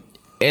 And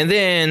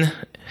then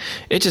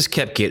it just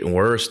kept getting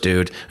worse,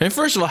 dude. I mean,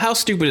 first of all, how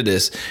stupid it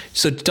is.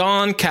 So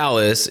Don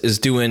Callis is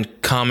doing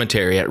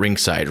commentary at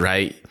ringside,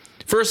 right?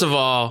 First of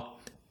all,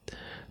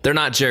 they're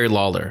not Jerry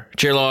Lawler.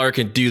 Jerry Lawler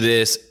can do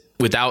this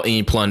without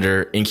any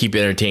plunder and keep it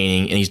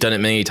entertaining, and he's done it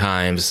many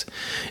times.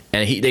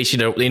 And they need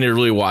to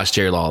really watch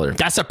Jerry Lawler.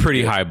 That's a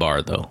pretty high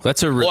bar, though.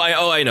 That's a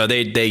I know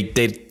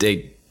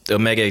they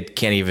Omega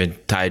can't even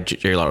tie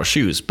Jerry Lawler's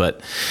shoes,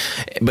 but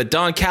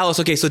Don Callis.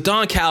 Okay, so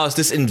Don Callis,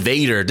 this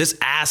invader, this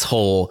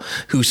asshole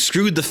who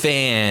screwed the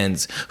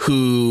fans,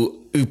 who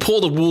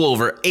pulled the wool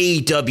over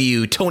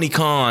AEW, Tony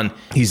Khan.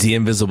 He's the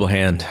invisible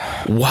hand.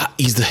 What?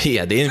 He's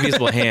the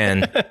invisible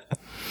hand.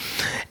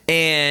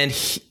 And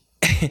he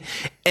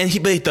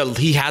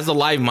has a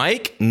live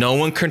mic. No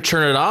one can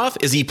turn it off.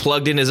 Is he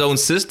plugged in his own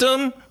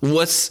system?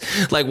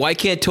 Why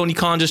can't Tony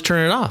Khan just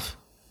turn it off?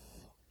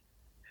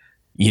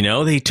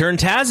 They turned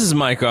Taz's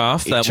mic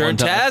off. He turned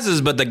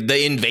Taz's, but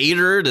the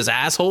invader, this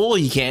asshole,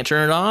 he can't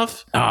turn it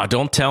off. Oh,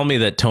 don't tell me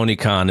that Tony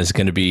Khan is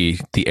going to be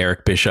the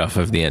Eric Bischoff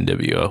of the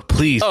NWO.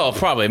 Please. Oh,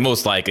 probably,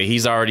 most likely.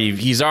 He's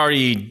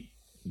already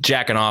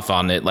jacking off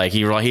on it. Like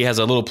he has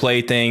a little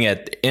play thing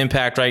at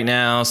Impact right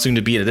now, soon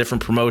to be at a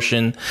different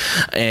promotion.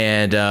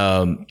 And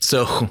and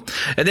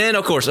then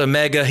of course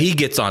Omega, he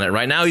gets on it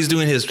right now. He's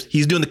doing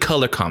the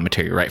color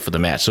commentary right for the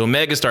match. So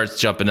Omega starts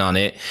jumping on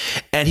it,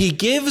 and he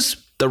gives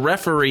the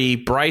referee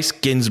Bryce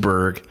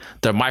Ginsburg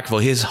the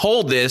microphone.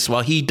 Hold this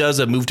while he does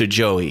a move to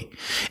Joey.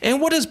 And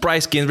what does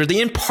Bryce Ginsburg,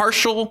 the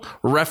impartial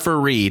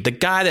referee, the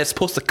guy that's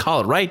supposed to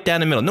call it right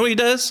down the middle, know what he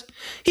does?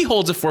 He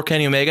holds it for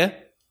Kenny Omega.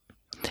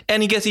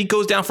 And he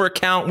goes down for a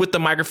count with the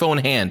microphone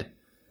in hand.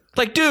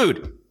 Like,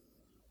 dude,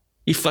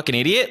 you fucking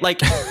idiot. Like,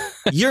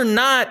 you're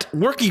not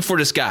working for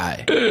this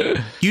guy.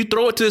 You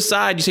throw it to the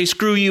side. You say,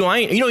 screw you.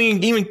 You don't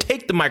even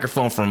take the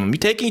microphone from him. You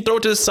throw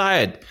it to the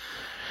side.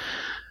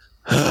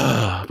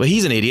 But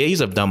he's an idiot.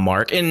 He's a dumb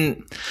mark.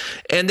 And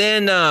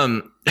then,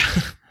 oh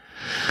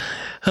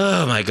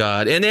my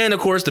God. And then,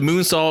 of course, the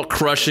moonsault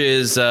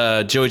crushes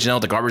Joey Janela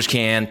with the garbage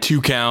can,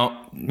 2 count.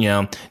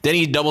 Then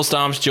he double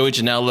stomps Joey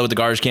Janela with the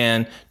garbage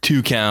can,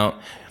 2 count.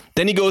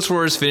 Then he goes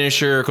for his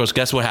finisher. Of course,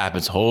 guess what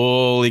happens?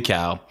 Holy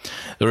cow.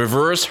 The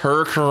reverse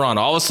Hurricane Run.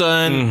 All of a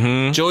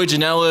sudden, Joey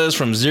Janela is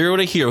from 0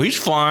 to hero. He's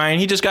fine.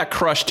 He just got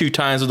crushed 2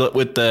 times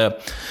with the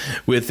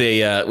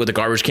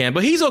garbage can,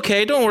 but he's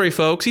okay. Don't worry,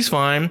 folks. He's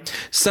fine.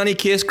 Sunny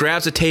Kiss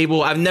grabs a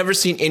table. I've never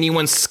seen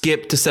anyone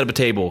skip to set up a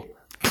table.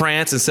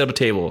 Prance and set up a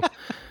table.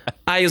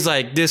 I was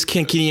like, this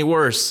can't get any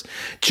worse.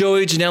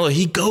 Joey Janela,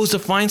 he goes to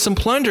find some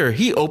plunder.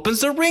 He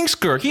opens the ring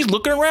skirt. He's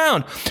looking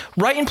around.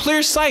 Right in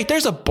clear sight,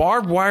 there's a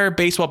barbed wire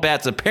baseball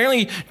bat.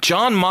 Apparently,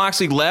 John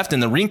Moxley left,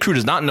 and the ring crew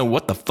does not know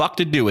what the fuck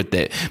to do with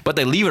it. But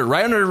they leave it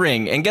right under the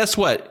ring. And guess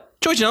what?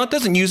 Joey Janela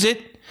doesn't use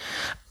it.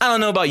 I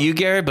don't know about you,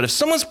 Garrett, but if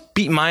someone's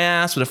beating my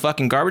ass with a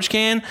fucking garbage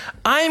can,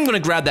 I'm going to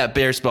grab that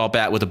baseball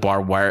bat with a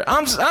barbed wire.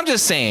 I'm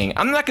just saying.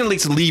 I'm not going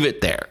to leave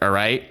it there, all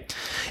right?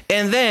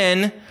 And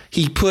then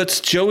he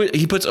puts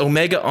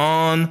Omega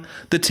on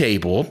the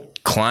table,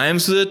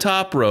 climbs to the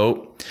top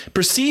rope,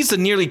 proceeds to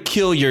nearly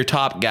kill your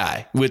top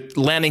guy with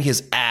landing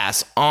his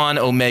ass on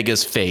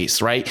Omega's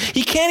face, right?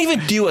 He can't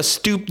even do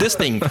this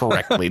thing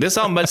correctly. This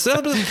how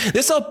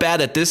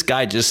bad that this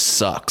guy just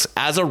sucks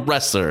as a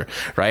wrestler,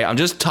 right? I'm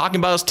just talking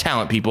about his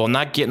talent, people. I'm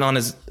not getting on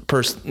his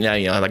person.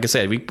 Yeah, like I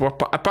said, I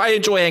probably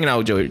enjoy hanging out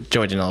with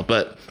Joey Janela,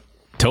 but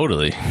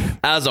totally.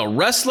 As a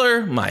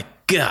wrestler, my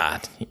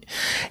God.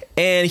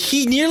 And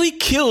he nearly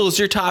kills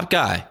your top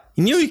guy.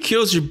 He nearly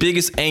kills your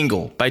biggest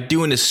angle by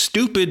doing this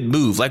stupid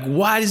move. Like,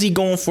 why is he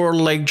going for a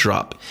leg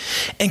drop?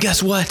 And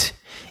guess what?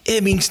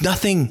 It means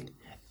nothing.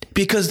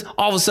 Because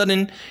all of a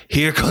sudden,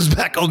 here comes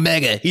back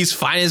Omega. He's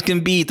fine as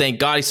can be. Thank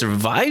God he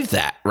survived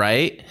that,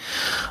 right?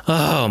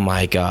 Oh,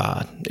 my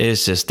God.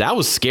 It's just, that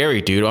was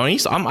scary, dude. I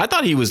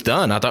thought he was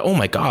done. I thought, oh,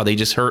 my God, they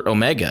just hurt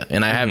Omega.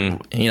 And I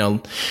haven't,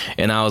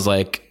 and I was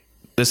like,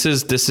 this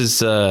is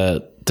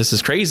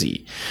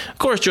crazy. Of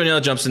course, Joey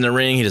Janela jumps in the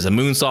ring. He does a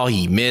moonsault.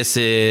 He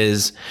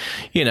misses,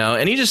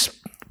 and he just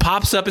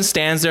pops up and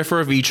stands there for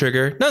a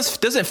V-trigger.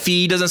 Doesn't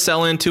feed, doesn't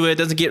sell into it,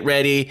 doesn't get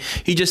ready.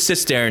 He just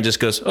sits there and just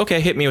goes,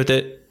 okay, hit me with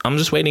it. I'm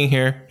just waiting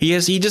here.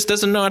 He just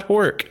doesn't know how to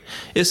work.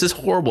 It's just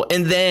horrible.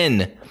 And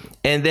then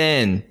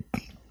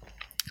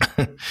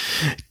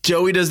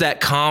Joey does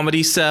that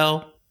comedy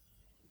sell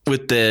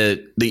with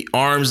the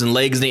arms and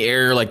legs in the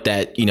air like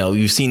that.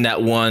 You've seen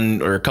that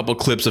one or a couple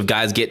clips of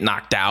guys get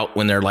knocked out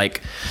when they're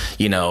like,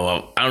 I don't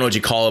know what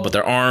you call it, but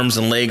their arms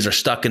and legs are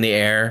stuck in the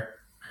air.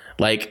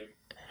 Like,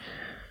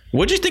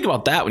 what'd you think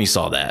about that when you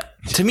saw that?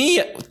 To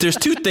me, there's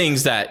 2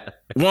 things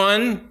that,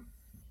 1,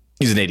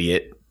 he's an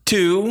idiot.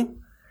 2,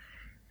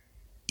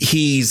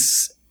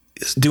 he's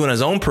doing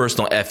his own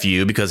personal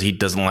FU because he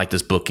doesn't like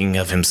this booking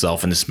of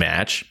himself in this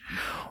match.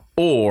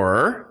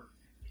 Or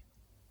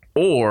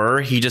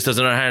he just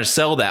doesn't know how to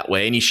sell that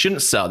way, and he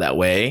shouldn't sell that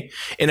way.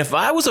 And if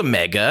I was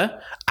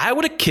Omega, I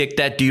would have kicked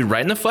that dude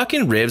right in the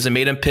fucking ribs and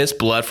made him piss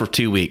blood for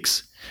 2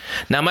 weeks.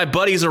 Now, my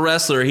buddy's a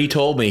wrestler. He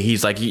told me,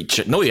 he's like,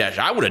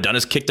 I would have done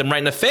is kicked him right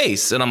in the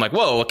face. And I'm like,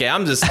 whoa, okay,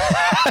 I'm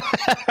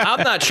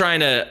not trying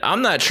to,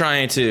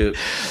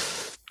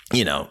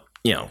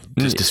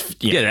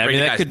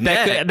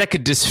 that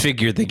could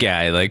disfigure the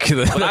guy. Like,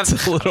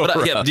 that's a little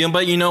rough.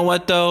 But you know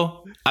what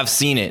though? I've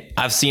seen it.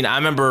 I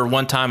remember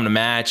one time in a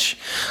match,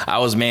 I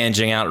was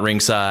managing out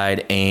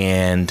ringside,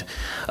 and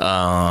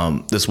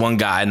this one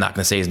guy, I'm not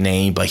going to say his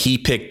name, but he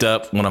picked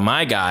up one of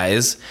my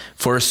guys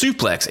for a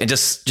suplex,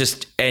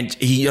 and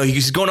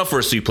he's going up for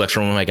a suplex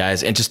from one of my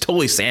guys, and just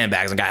totally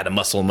sandbags. The guy had to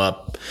muscle him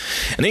up,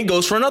 and then he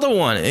goes for another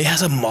one, and he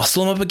has to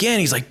muscle him up again.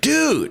 He's like,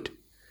 dude,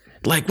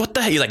 like, what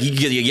the hell?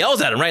 He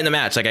yells at him right in the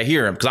match. Like, I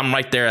hear him because I'm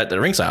right there at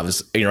the ringside. I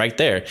was right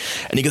there,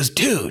 and he goes,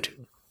 dude,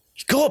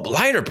 go up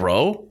lighter,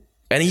 bro.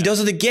 And he does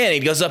it again. He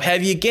goes up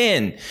heavy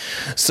again.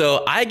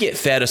 So I get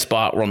fed a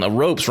spot where on the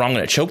ropes where I'm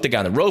going to choke the guy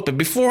on the rope. And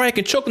before I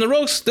can choke on the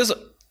ropes,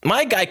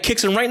 my guy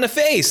kicks him right in the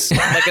face.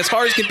 Like as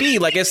hard as could be.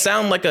 Like it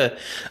sounded like a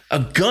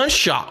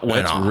gunshot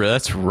went off.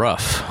 That's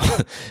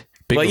rough.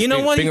 But you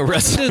know what? He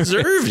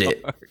deserved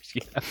it.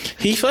 Yeah.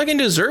 He fucking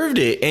deserved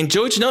it. And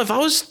Joey Janela, if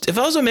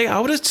I was Omega, I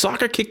would have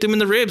soccer kicked him in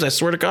the ribs. I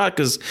swear to God,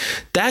 because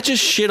that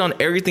just shit on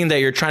everything that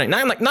you're trying.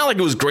 Not like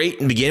it was great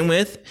to begin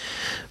with,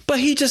 but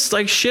he just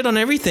like shit on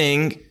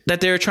everything that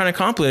they were trying to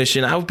accomplish,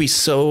 and I would be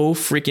so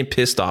freaking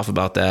pissed off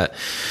about that.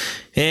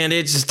 And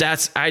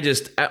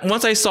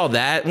once I saw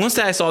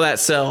that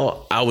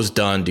sell, I was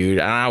done, dude.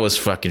 And I was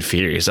fucking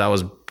furious. I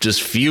was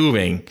just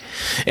fuming,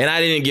 and I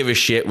didn't give a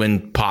shit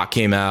when Pac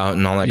came out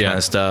and all that kind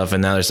of stuff.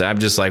 And now I'm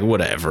just like,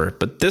 whatever.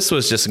 But this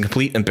was just a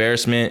complete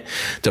embarrassment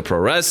to pro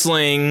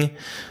wrestling.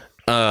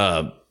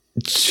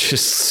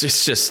 It's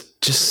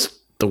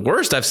just the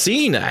worst I've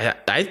seen. I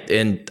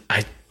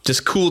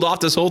just cooled off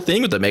this whole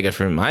thing with Omega,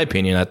 from my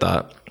opinion, I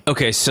thought.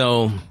 Okay,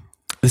 so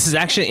this is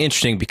actually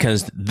interesting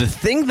because the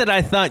thing that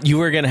I thought you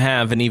were going to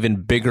have an even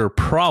bigger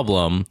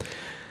problem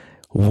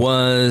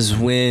was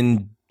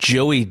when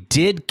Joey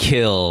did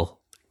kill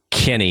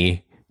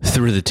Kenny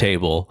through the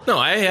table. No,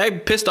 I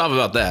pissed off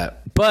about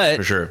that. But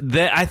for sure.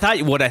 What I thought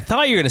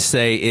you were going to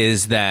say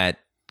is that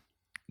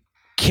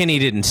Kenny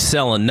didn't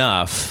sell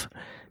enough.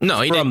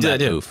 No, he didn't do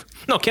that move.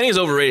 No, Kenny's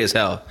overrated as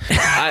hell.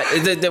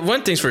 The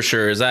one thing's for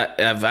sure is that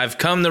I've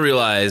come to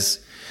realize,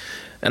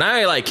 and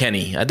I like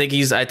Kenny. I think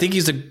he's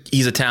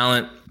a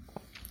talent,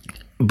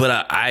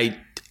 but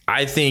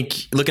I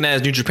think looking at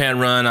his New Japan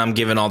run, I'm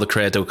giving all the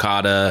credit to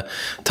Okada,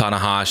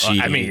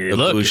 Tanahashi. I mean,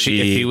 look, if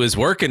he was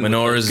working with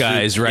those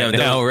guys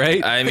now,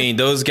 right? I mean,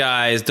 those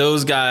guys.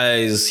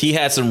 He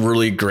had some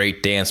really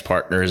great dance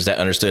partners that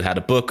understood how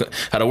to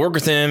work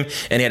with him,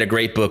 and he had a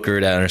great booker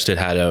that understood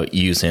how to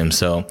use him.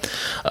 So,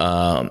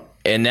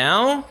 and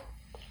now,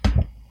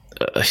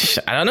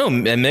 I don't know.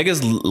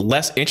 Omega's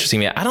less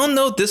interesting. I don't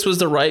know if this was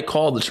the right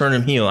call to turn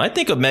him heel. I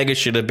think Omega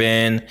should have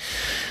been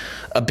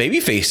a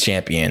babyface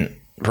champion.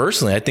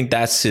 Personally, I think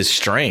that's his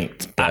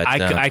strength. But,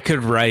 I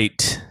could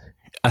write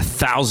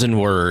 1,000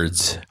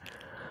 words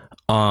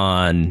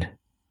on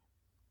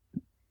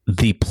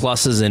the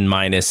pluses and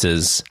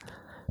minuses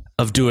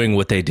of doing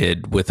what they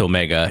did with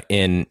Omega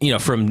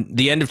from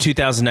the end of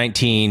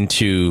 2019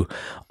 to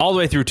all the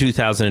way through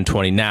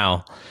 2020.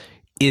 Now,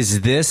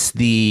 is this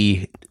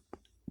in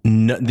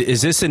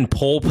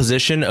pole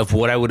position of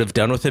what I would have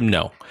done with him?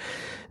 No.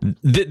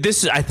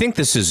 I think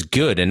this is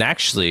good, and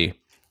actually,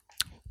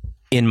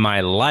 in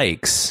my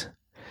likes,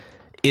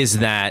 is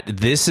that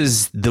this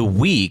is the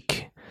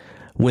week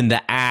when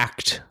the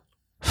act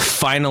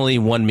finally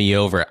won me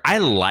over. I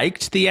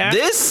liked the act.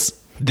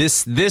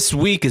 This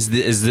week is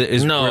where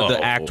the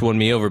act won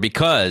me over,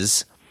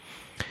 because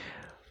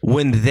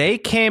when they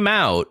came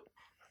out,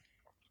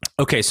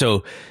 okay,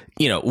 so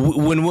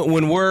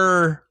when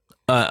we're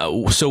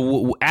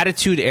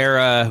Attitude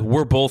Era,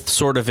 we're both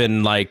sort of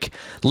in like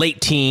late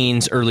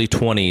teens, early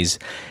 20s.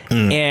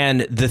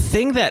 And the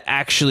thing that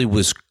actually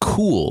was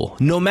cool,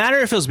 no matter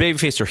if it was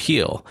babyface or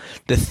heel,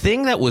 the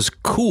thing that was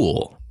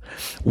cool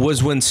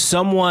was when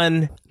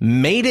someone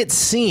made it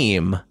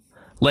seem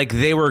like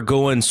they were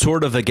going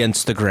sort of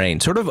against the grain,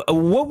 sort of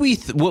what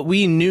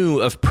we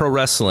knew of pro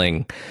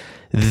wrestling.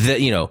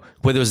 That,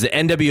 whether it was the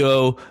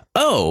NWO,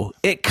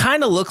 it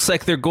kind of looks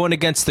like they're going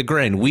against the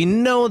grain. We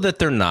know that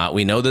they're not.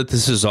 We know that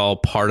this is all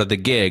part of the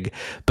gig,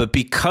 but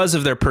because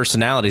of their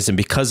personalities and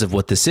because of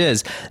what this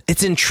is,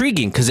 it's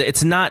intriguing because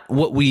it's not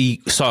what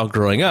we saw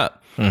growing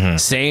up. Mm-hmm.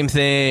 Same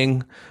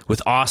thing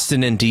with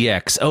Austin and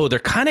DX. They're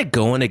kind of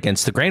going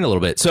against the grain a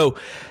little bit. So,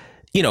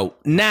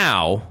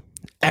 now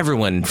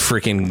everyone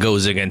freaking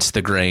goes against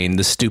the grain.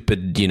 The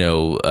stupid,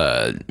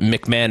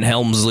 McMahon,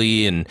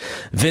 Helmsley, and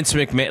Vince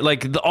McMahon,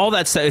 like all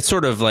that stuff. It's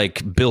sort of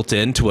like built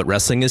into what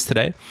wrestling is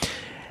today.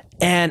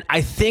 And I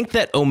think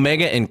that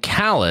Omega and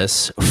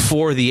Callis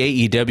for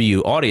the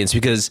AEW audience,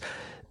 because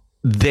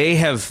they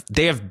have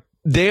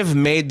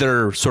made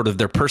their sort of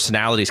their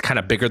personalities kind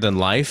of bigger than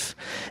life.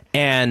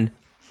 And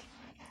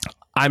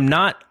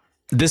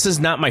this is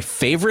not my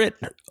favorite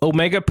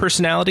Omega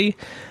personality,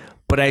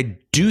 but I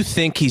do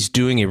think he's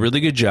doing a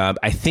really good job.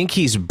 I think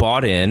he's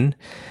bought in.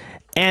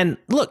 And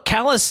look,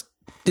 Callis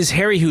is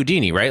Harry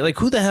Houdini, right? Like,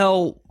 who the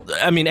hell?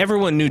 I mean,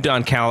 everyone knew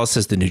Don Callis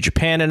as the New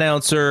Japan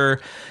announcer.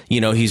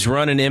 He's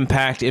running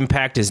Impact.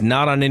 Impact is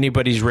not on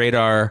anybody's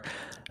radar.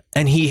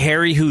 And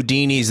Harry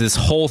Houdini's this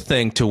whole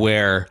thing to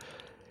where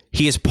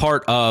he is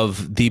part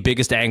of the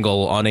biggest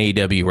angle on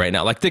AEW right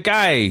now. Like, the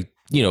guy,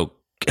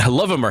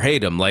 love him or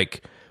hate him,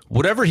 like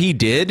whatever he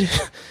did,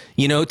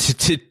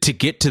 to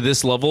get to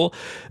this level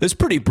is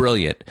pretty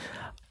brilliant.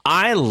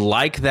 I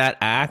like that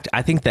act.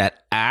 I think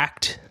that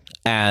act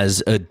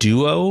as a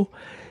duo,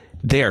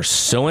 they are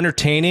so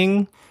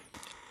entertaining.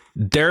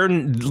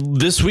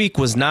 This week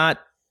was not,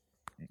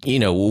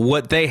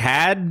 what they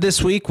had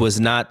this week was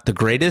not the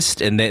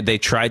greatest, and they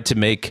tried to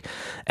make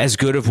as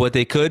good of what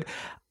they could.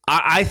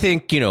 I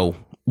think,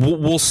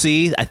 we'll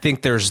see. I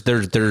think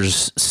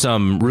there's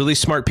some really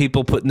smart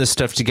people putting this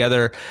stuff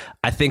together.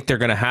 I think they're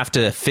going to have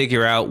to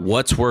figure out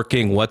what's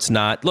working, what's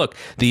not. Look,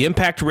 the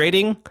Impact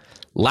rating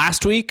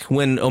last week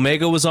when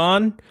Omega was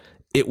on,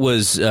 it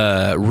was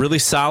really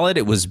solid.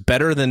 It was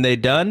better than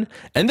they'd done.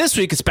 And this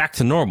week it's back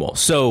to normal.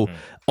 So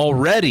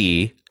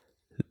already,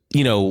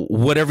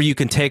 whatever you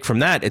can take from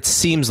that, it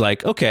seems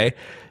like, okay,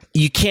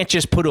 you can't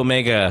just put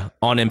Omega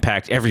on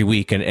Impact every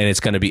week and it's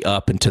going to be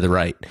up and to the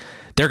right.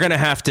 They're going to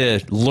have to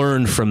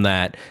learn from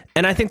that.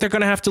 And I think they're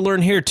going to have to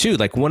learn here too.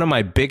 Like one of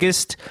my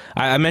biggest,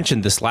 I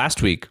mentioned this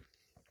last week,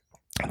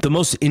 the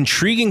most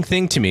intriguing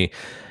thing to me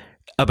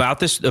about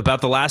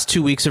the last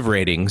 2 weeks of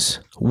ratings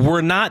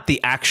were not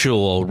the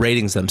actual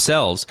ratings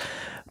themselves,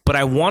 but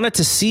I wanted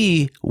to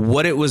see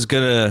what it was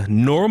going to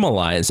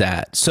normalize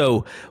at.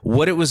 So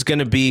what it was going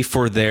to be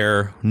for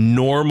their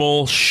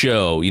normal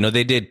show.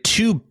 They did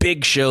 2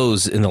 big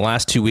shows in the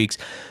last 2 weeks.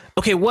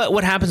 Okay,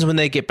 what happens when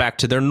they get back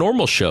to their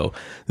normal show?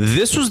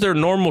 This was their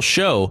normal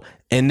show,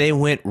 and they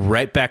went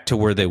right back to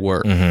where they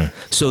were. Mm-hmm.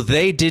 So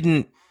they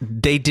didn't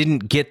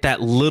get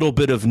that little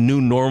bit of new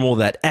normal,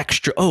 that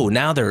extra,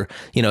 now they're,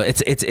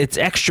 it's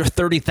extra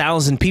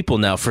 30,000 people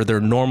now for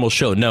their normal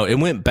show. No, it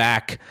went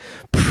back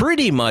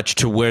pretty much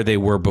to where they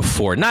were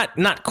before.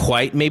 Not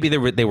quite. Maybe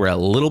they were a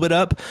little bit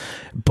up,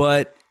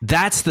 but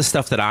that's the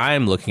stuff that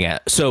I'm looking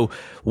at. So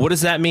what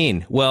does that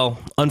mean? Well,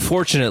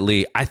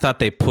 unfortunately, I thought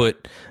they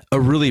put a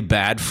really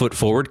bad foot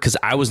forward because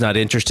I was not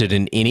interested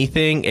in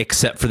anything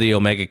except for the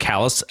Omega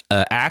Callis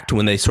act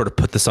when they sort of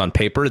put this on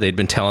paper. They'd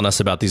been telling us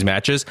about these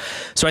matches.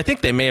 So I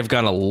think they may have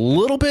gone a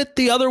little bit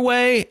the other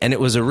way, and it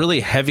was a really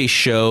heavy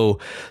show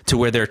to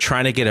where they're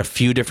trying to get a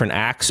few different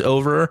acts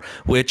over,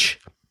 which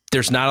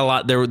there's not a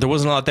lot. There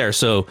wasn't a lot there.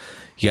 So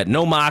you got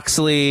no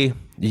Moxley.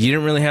 You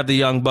didn't really have the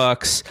Young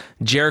Bucks.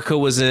 Jericho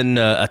was in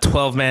a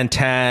 12-man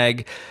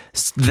tag.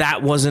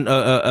 That wasn't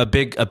a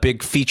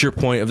big feature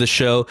point of the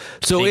show.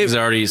 So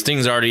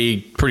Sting's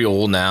already pretty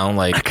old now.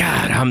 Like,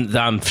 God,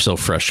 I'm so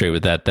frustrated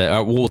with that.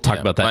 We'll talk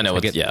about that. I know.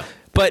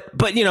 But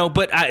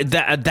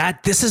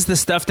this is the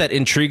stuff that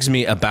intrigues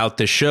me about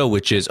this show,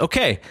 which is,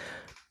 okay,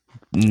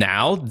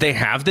 now they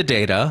have the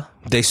data.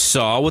 They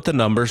saw what the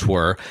numbers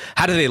were.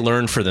 How do they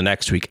learn for the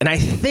next week? And I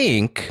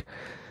think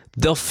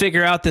they'll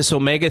figure out this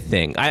Omega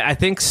thing. I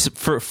think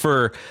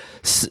for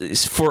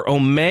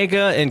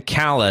Omega and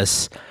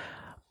Callis,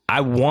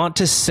 I want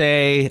to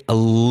say a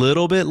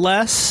little bit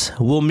less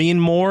will mean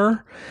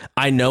more.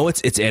 I know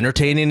it's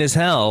entertaining as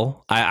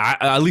hell. I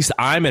at least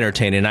I'm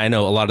entertained. I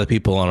know a lot of the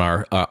people on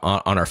our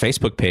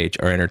Facebook page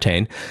are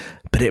entertained,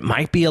 but it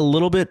might be a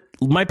little bit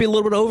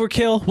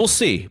overkill. We'll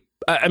see.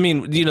 I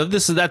mean,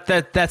 that's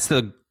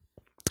the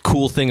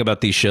cool thing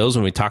about these shows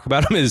when we talk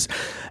about them is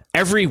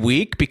every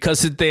week,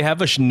 because they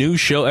have a new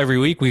show every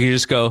week, we can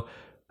just go,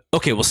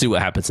 okay, we'll see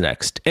what happens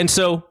next. And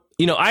so,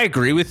 I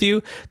agree with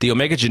you. The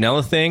Omega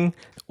Janela thing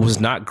was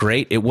not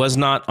great. It was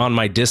not on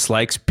my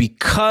dislikes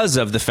because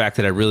of the fact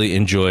that I really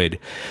enjoyed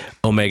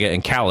Omega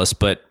and Callis.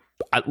 But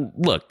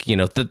look,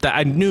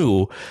 I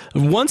knew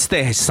once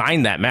they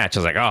signed that match,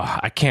 I was like, oh,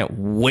 I can't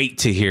wait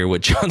to hear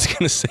what John's going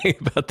to say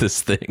about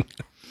this thing.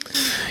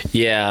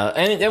 Yeah,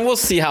 and we'll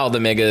see how the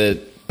Mega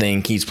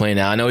thing keeps playing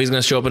out. I know he's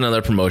going to show up in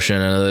another promotion.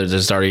 I know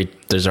there's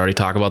already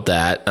talk about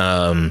that.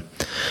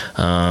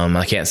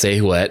 I can't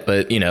say what,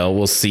 but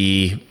we'll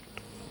see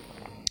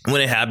when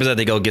it happens. I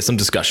think I'll get some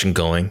discussion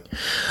going.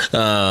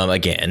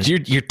 Again,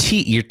 you're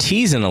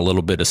teasing a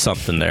little bit of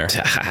something there.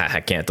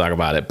 I can't talk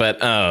about it, but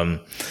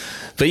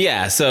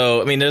yeah.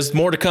 So I mean, there's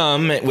more to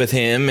come with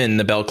him and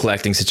the belt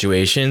collecting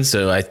situation.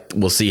 So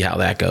we'll see how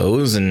that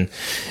goes, and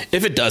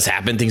if it does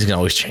happen, things can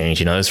always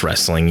change. It's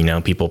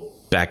wrestling. People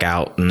back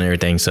out and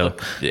everything. So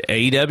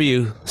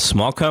AEW,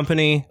 small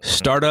company,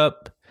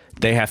 startup,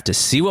 they have to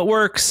see what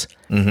works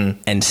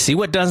and see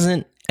what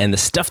doesn't. And the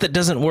stuff that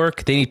doesn't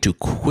work, they need to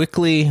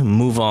quickly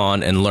move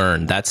on and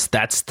learn. That's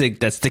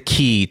the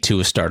key to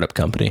a startup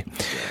company.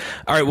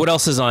 All right, what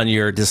else is on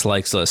your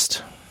dislikes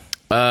list?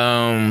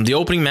 The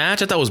opening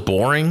match I thought was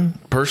boring,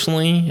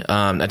 personally.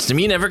 To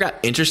me, it never got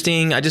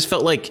interesting. I just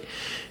felt like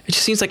it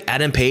just seems like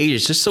Adam Page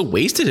is just so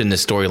wasted in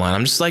this storyline.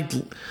 I'm just like,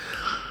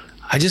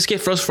 I just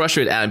get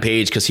frustrated with Adam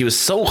Page because he was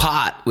so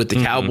hot with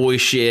the cowboy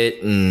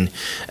shit and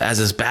as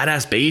this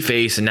badass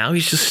babyface, and now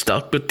he's just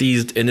stuck with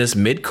in this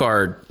mid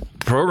card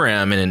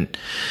program, and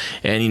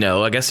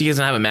I guess he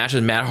doesn't have a match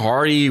with Matt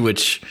Hardy,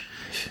 which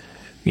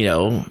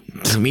to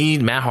me,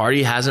 Matt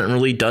Hardy hasn't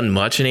really done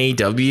much in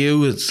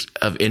AEW. It's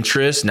of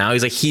interest. Now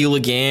he's like heel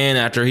again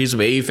after he's a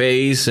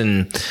babyface,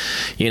 and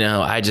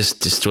I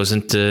just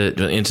wasn't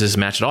into this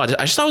match at all.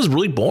 I just thought it was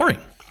really boring.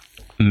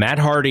 Matt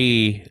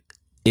Hardy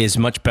is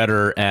much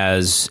better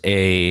as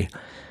a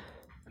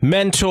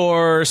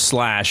mentor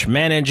 /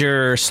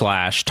 manager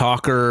 /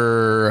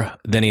 talker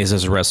than he is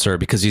as a wrestler,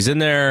 because he's in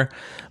there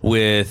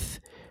with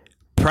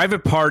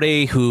Private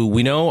Party, who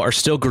we know are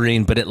still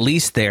green, but at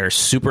least they're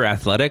super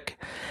athletic.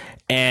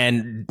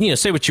 And,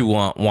 say what you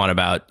want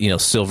about,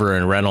 Silver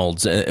and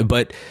Reynolds,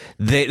 but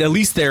at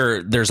least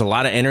there's a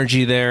lot of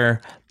energy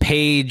there.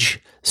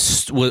 Paige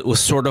was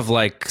sort of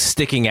like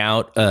sticking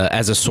out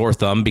as a sore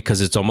thumb,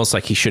 because it's almost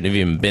like he shouldn't have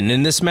even been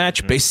in this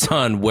match based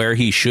on where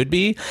he should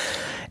be.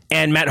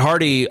 And Matt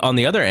Hardy on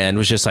the other end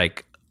was just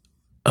like,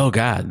 oh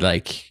God,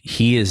 like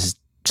he is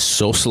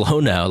so slow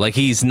now. Like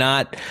he's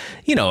not,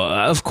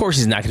 of course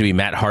he's not going to be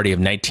Matt Hardy of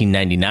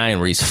 1999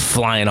 where he's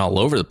flying all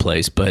over the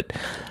place, but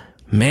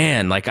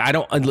man, like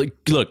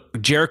look,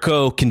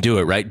 Jericho can do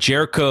it, right?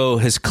 Jericho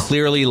has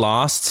clearly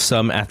lost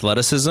some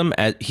athleticism.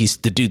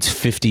 The dude's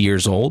 50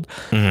 years old,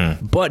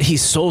 but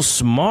he's so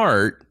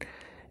smart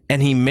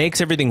and he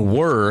makes everything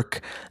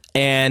work.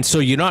 And so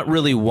you're not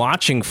really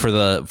watching for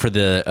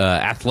the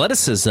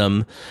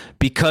athleticism,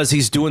 because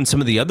he's doing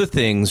some of the other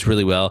things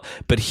really well.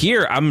 But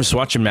here I'm just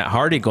watching Matt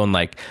Hardy going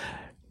like,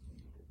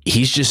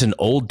 he's just an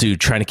old dude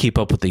trying to keep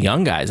up with the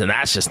young guys, and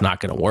that's just not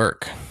going to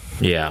work.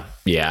 Yeah.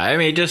 I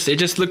mean, it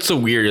just looked so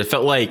weird. It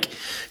felt like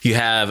you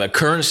have a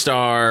current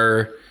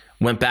star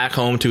went back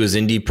home to his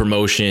indie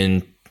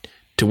promotion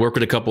to work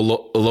with a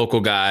couple local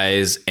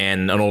guys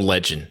and an old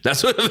legend.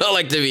 That's what it felt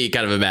like to be,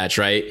 kind of a match,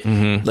 right?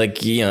 Mm-hmm.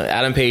 Like,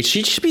 Adam Page,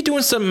 he should be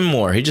doing something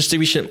more. He just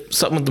should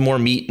something with more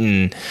meat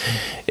and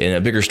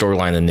a bigger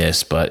storyline than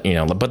this. But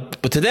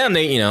but to them,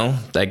 they,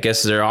 I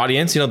guess their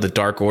audience, the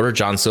Dark Order,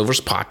 John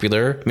Silver's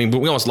popular. I mean,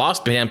 we almost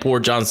lost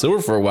poor John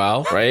Silver for a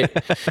while, right?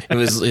 It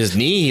was his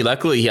knee.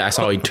 Luckily, I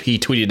saw he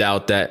tweeted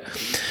out that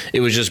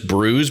it was just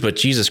bruised, but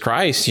Jesus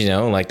Christ,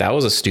 like that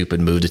was a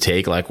stupid move to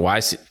take. Like,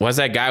 why's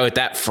that guy with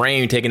that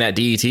frame taking that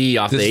DDT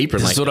off the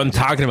apron? This is what I'm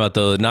talking about,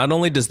 though. Not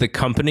only does the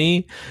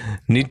company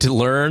need to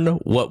learn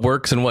what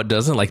works and what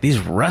doesn't, like these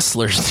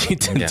wrestlers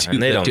need to do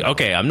that too.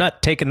 Okay, I'm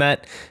not taking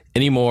that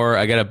anymore.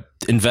 I got to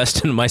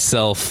invest in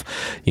myself.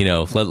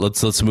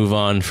 Let's move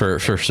on for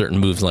certain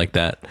moves like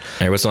that. All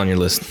right, what's on your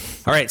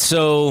list? All right,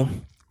 so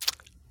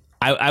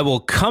I will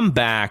come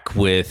back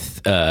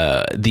with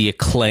the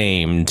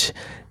Acclaimed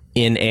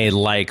in a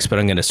likes, but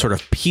I'm going to sort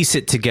of piece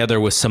it together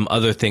with some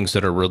other things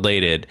that are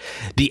related.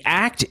 The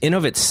act in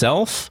of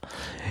itself,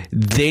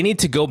 they need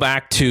to go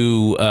back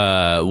to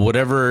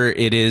whatever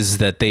it is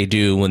that they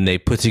do when they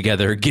put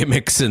together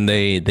gimmicks, and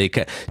they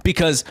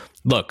because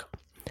look,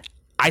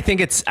 I think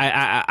it's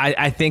kind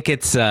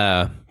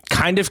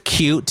of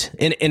cute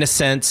in a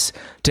sense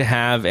to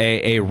have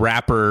a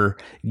rapper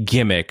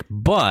gimmick,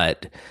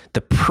 but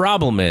the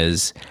problem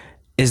is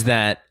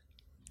that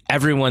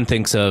everyone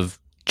thinks of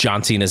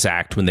John Cena's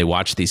act when they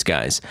watch these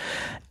guys,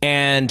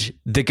 and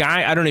the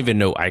guy, I don't even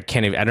know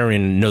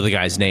the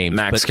guy's name.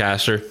 Max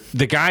Caster,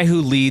 the guy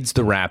who leads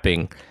the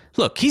rapping.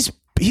 Look, he's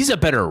a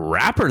better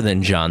rapper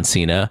than John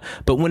Cena,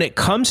 but when it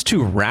comes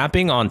to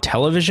rapping on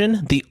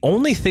television, the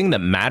only thing that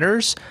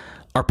matters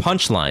are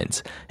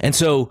punchlines. And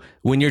so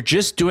when you're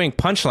just doing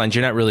punchlines,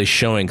 you're not really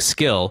showing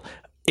skill.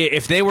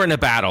 If they were in a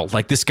battle,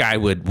 like this guy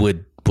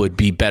would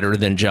be better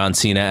than John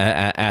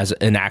Cena as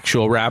an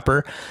actual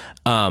rapper,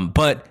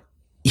 but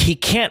he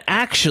can't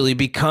actually,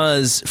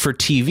 because for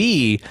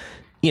TV,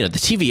 the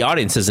TV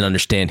audience doesn't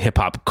understand hip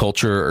hop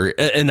culture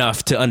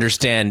enough to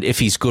understand if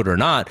he's good or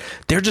not.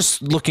 They're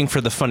just looking for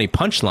the funny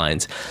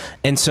punchlines.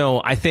 And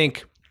so I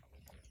think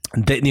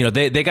that,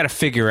 they got to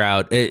figure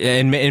out,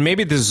 and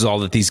maybe this is all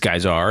that these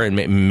guys are, and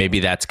maybe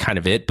that's kind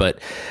of it, but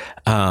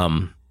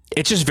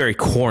it's just very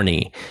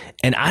corny.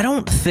 And I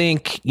don't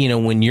think,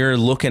 when you're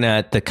looking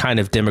at the kind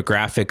of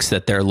demographics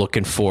that they're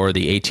looking for,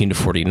 the 18 to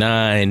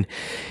 49,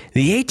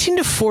 the 18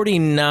 to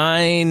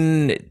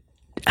 49,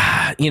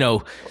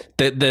 the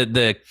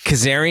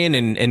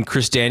Kazarian and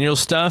Chris Daniels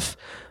stuff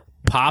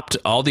popped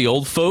all the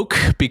old folk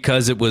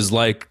because it was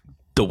like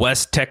the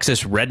West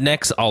Texas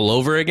rednecks all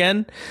over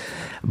again.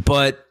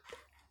 But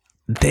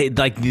they,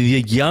 like,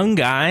 the young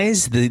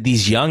guys,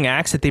 these young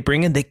acts that they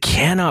bring in, they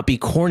cannot be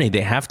corny. They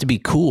have to be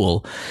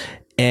cool.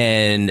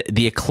 And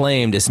the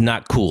Acclaimed is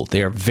not cool.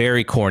 They are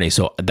very corny.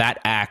 So that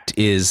act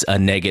is a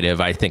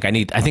negative. I think they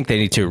need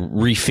to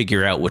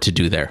refigure out what to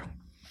do there.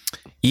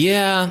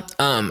 Yeah,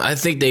 I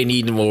think they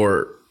need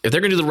more. If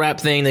they're gonna do the rap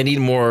thing, they need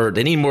more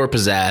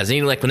pizzazz. They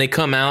need, like, when they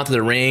come out to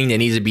the ring, they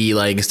need to be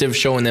like, instead of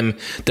showing them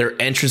their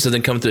entrance and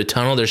then come through the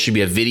tunnel, there should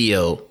be a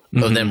video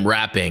of them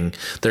rapping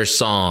their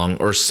song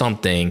or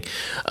something.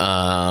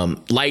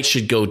 Lights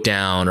should go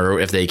down, or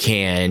if they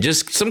can,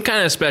 just some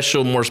kind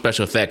of more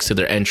special effects to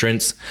their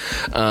entrance.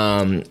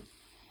 I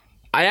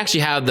actually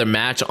have the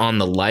match on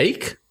the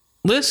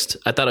list.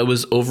 I thought it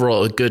was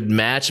overall a good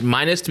match,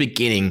 minus the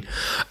beginning.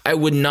 I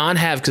would not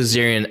have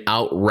Kazarian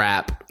out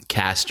rap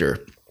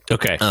Caster.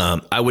 Okay.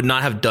 I would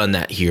not have done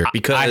that here,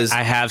 because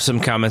I have some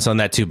comments on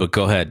that too, but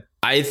go ahead.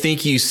 I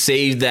think you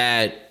save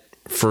that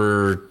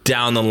for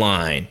down the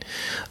line.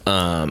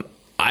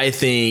 I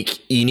think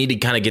you need to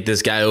kind of get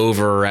this guy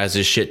over as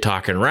a shit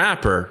talking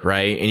rapper,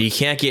 right? And you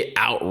can't get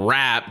out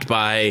rapped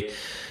by,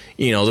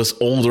 this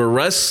older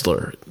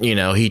wrestler.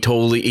 He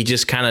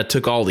just kind of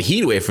took all the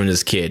heat away from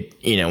this kid,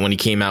 when he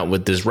came out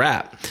with this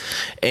rap.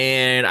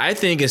 And I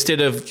think instead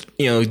of,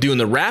 doing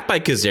the rap by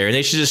Kazarian,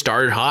 they should just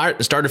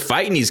started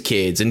fighting these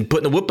kids and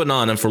putting the whipping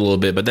on them for a little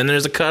bit. But then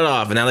there's a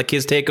cutoff and now the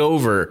kids take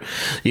over,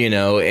 and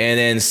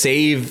then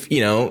save,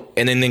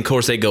 and then of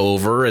course they go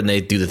over and they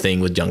do the thing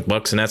with Young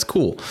Bucks, and that's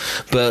cool.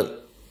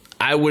 But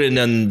I would have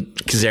done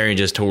Kazarian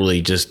just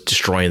totally just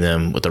destroying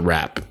them with the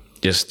rap.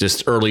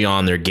 Just early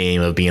on their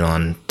game of being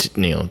on,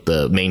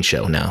 the main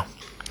show now.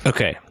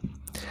 Okay.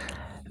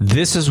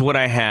 This is what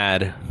I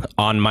had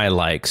on my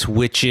likes,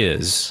 which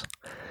is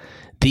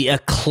the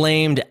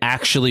Acclaimed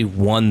actually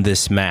won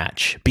this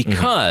match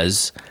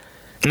because...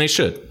 And they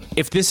should.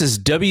 If this is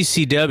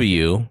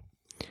WCW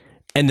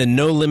and the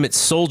No Limit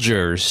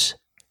Soldiers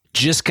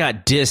just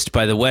got dissed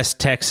by the West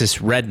Texas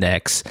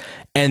Rednecks,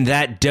 and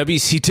that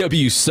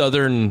WCW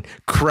Southern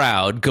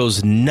crowd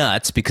goes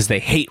nuts because they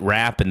hate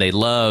rap and they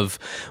love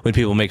when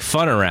people make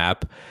fun of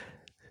rap,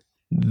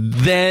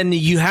 then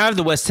you have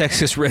the West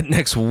Texas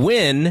Rednecks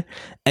win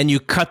and you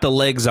cut the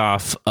legs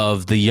off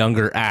of the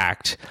younger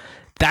act.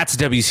 That's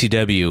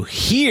WCW.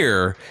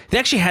 Here, they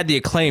actually had the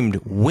Acclaimed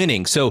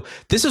winning. So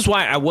this is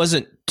why I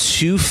wasn't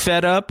too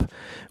fed up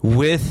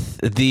with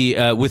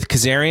with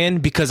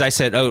Kazarian, because I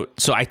said,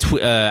 I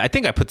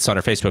think I put this on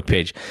our Facebook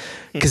page.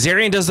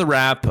 Kazarian does the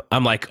rap.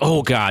 I'm like,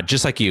 oh God,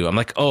 just like you. I'm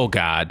like, oh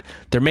God,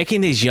 they're making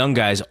these young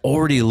guys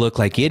already look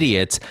like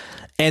idiots.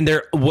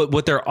 And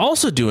what they're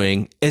also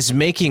doing is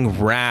making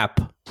rap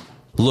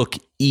look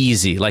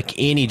easy, like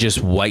any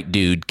just white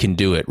dude can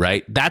do it,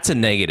 right? That's a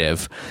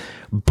negative.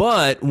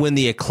 But when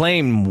the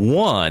Acclaim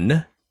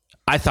won,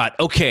 I thought,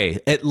 okay,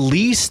 at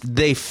least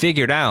they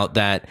figured out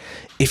that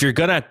if you're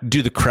going to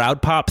do the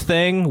crowd pop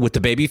thing with the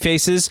baby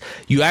faces,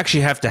 you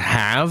actually have to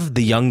have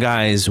the young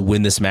guys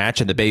win this match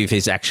and the baby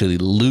face actually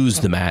lose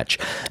the match.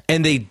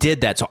 And they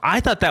did that. So I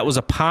thought that was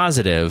a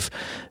positive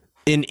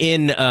in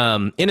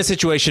a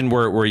situation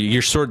where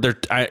you're sort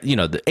of,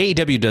 the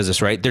AEW does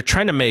this, right? They're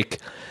trying to make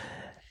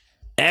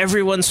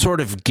everyone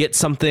sort of get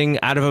something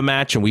out of a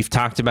match. And we've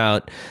talked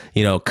about,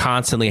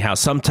 constantly how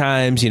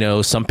sometimes,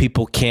 some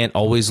people can't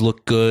always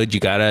look good. You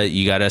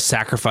gotta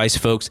sacrifice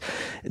folks.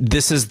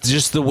 This is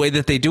just the way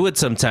that they do it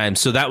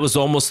sometimes. So that was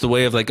almost the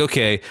way of like,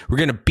 okay, we're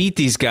going to beat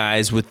these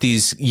guys with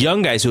these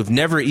young guys who have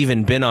never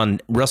even been on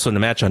wrestling a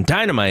match on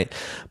Dynamite,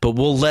 but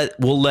we'll let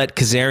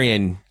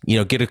Kazarian,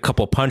 get a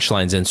couple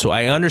punchlines in. So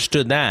I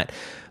understood that,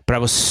 but I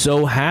was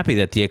so happy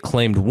that the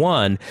Acclaimed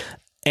won.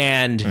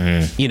 And,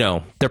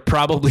 they're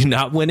probably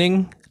not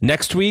winning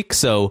next week.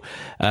 So,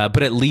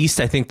 but at least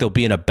I think they'll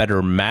be in a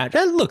better match.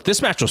 And look,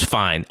 this match was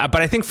fine. But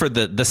I think for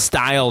the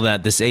style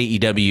that this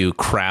AEW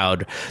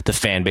crowd, the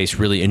fan base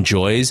really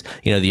enjoys,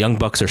 the Young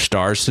Bucks are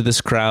stars to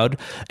this crowd.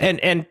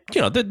 And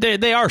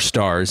they are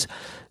stars.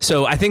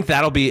 So I think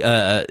that'll be,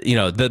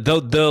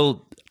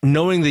 they'll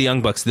knowing the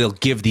Young Bucks, they'll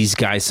give these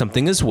guys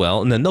something as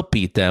well, and then they'll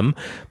beat them.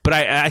 But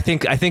I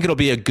think it'll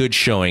be a good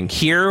showing.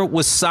 Here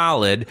was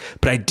solid,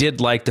 but I did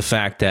like the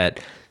fact that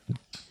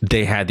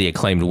they had the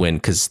Acclaimed win,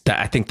 because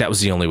I think that was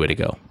the only way to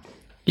go.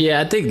 Yeah,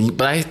 I think,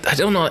 but I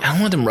don't know. I don't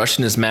want them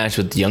rushing this match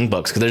with the Young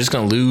Bucks because they're just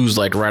going to lose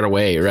like right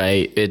away,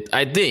 right?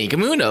 I think.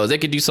 Who knows? They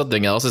could do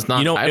something else. It's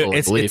not title,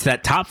 it's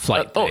that Top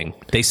Flight thing.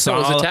 They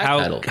saw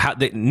how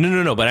they,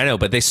 no, but I know.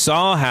 But they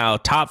saw how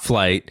Top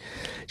Flight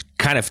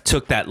kind of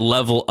took that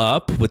level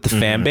up with the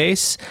fan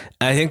base.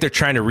 I think they're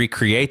trying to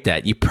recreate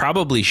that. You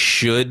probably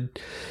should,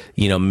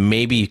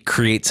 maybe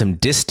create some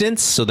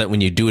distance so that when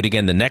you do it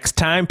again the next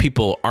time,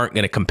 people aren't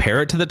going to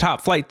compare it to the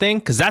Top Flight thing.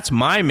 Because that's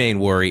my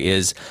main worry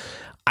is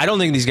I don't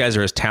think these guys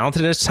are as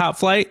talented as Top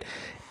Flight.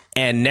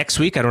 And next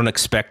week, I don't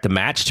expect the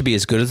match to be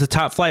as good as the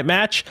Top Flight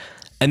match.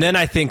 And then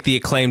I think the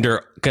Acclaimed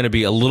are going to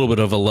be a little bit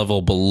of a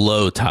level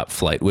below Top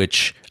Flight,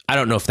 which I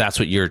don't know if that's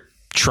what you're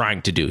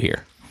trying to do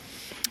here.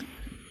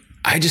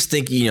 I just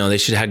think, they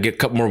should get a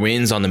couple more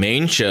wins on the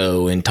main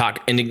show and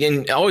talk. And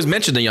again, always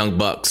mention the Young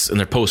Bucks in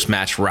their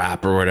post-match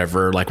rap or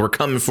whatever. Like, we're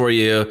coming for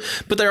you.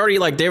 But they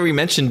already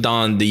mentioned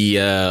on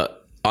the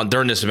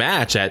during this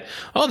match that,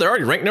 they're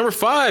already ranked number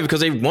 5 because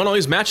they won all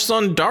these matches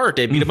on Dark.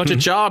 They beat a bunch of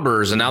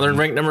jobbers and now they're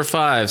ranked number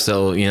 5.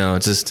 So,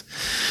 it's just,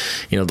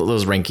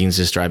 those rankings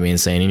just drive me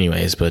insane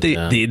anyways. But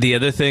the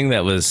other thing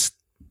that was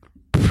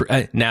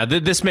now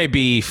this may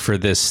be for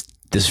this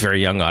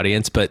very young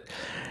audience, but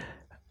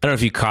I don't know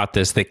if you caught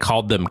this. They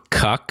called them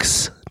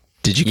cucks.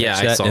 Did you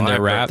catch that in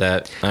their rap?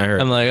 I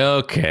heard. I'm like,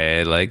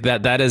 okay, like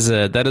that is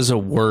a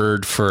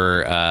word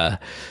for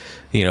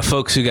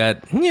folks who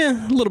got a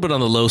little bit on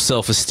the low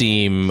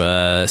self-esteem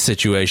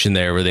situation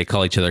there where they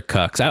call each other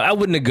cucks. I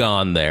wouldn't have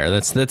gone there.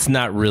 That's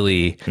not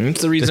really.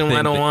 It's the reason why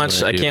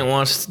I can't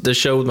watch the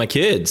show with my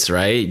kids.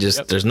 Right?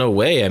 Just there's no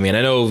way. I mean,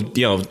 I know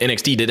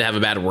NXT did have a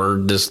bad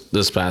word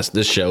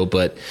this show,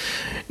 but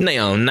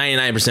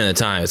 99% of the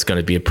time it's going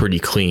to be a pretty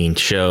clean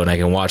show, and I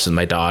can watch with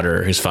my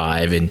daughter who's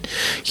 5, and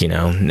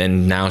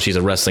and now she's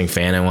a wrestling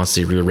fan and wants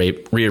to see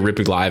Rhea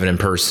Ripley live and in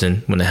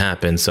person when it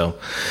happens. So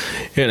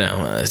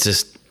it's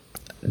just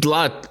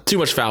too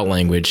much foul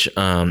language.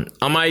 On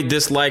my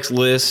dislikes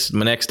list,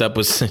 my next up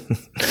was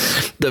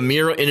the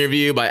Miro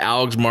interview by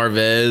Alex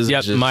Marvez.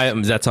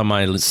 Yep, that's on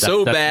my list.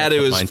 So bad it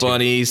was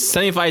funny.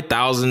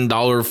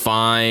 $75,000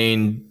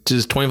 fine,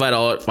 just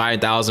 $25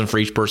 $5,000 for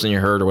each person you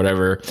heard or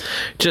whatever.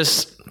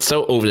 Just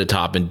so over the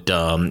top and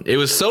dumb. It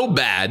was so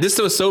bad. This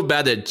was so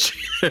bad that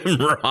Jim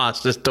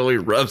Ross just totally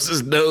rubs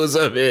his nose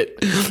of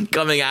it,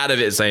 coming out of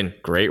it saying,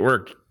 "Great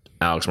work,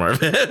 Alex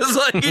Marvez."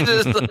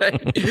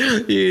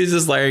 He's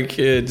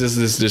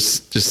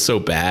just so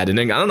bad. And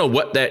then I don't know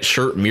what that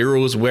shirt Miro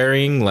was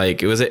wearing.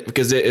 Like, was it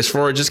because it's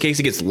for just in case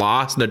he gets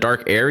lost in a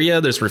dark area?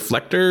 There's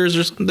reflectors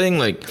or something.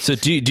 Like, so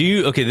do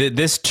you? Okay,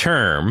 this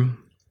term.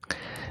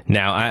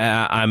 Now,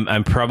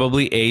 I'm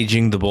probably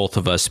aging the both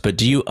of us, but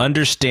do you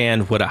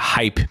understand what a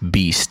hype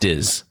beast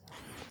is?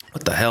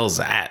 What the hell's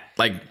that?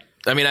 Like,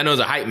 I mean, I know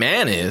what a hype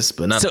man is,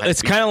 but not. So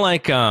it's kind of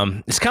like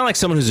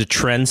someone who's a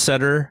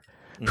trendsetter,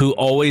 who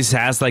always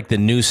has like the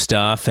new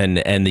stuff, and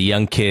the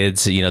young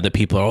kids, the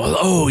people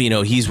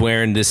are, he's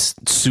wearing this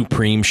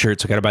Supreme shirt,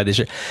 so I gotta buy this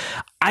shirt.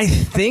 I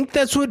think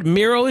that's what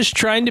Miro is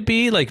trying to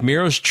be. Like,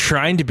 Miro's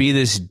trying to be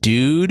this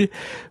dude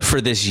for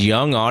this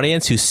young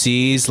audience who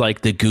sees like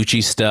the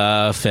Gucci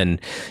stuff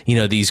and,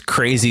 these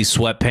crazy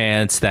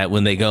sweatpants that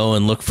when they go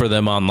and look for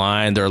them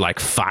online, they're like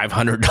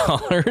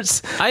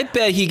 $500. I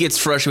bet he gets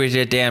frustrated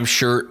with that damn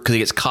shirt because he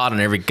gets caught on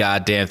every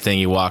goddamn thing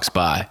he walks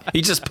by.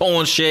 He's just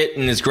pulling shit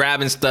and is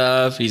grabbing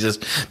stuff. He's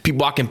just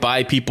walking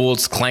by people.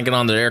 It's clanking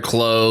on their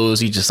clothes.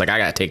 He's just like, I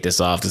got to take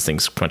this off. This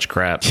thing's a bunch of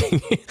crap.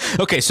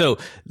 Okay, so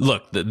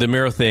look, the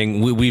Miro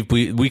thing,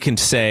 we can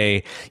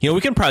say,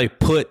 we can probably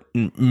put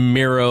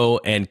Miro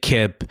and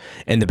Kip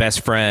and the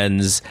best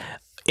friends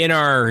in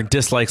our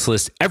dislikes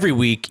list every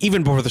week,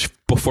 even before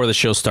the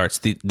show starts.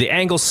 The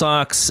angle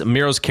sucks.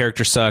 Miro's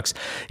character sucks.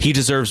 He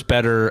deserves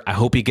better. I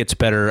hope he gets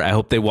better. I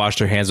hope they wash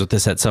their hands with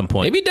this at some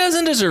point. Maybe he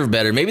doesn't deserve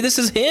better. Maybe this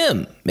is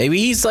him. Maybe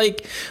he's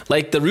like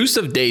the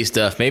Rusev Day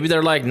stuff. Maybe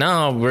they're like,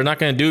 no, we're not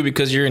going to do it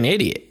because you're an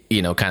idiot.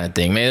 Kind of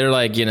thing. Maybe they're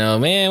like,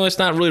 man, let's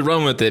not really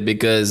run with it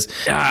because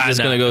it's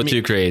going to go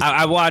too crazy.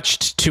 I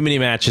watched too many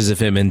matches of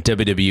him in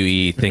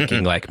WWE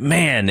thinking like,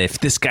 man, if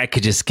this guy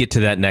could just get to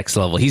that next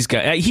level, he's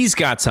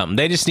got something.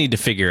 They just need to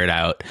figure it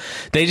out.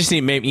 They just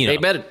need maybe,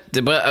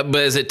 but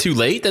is it too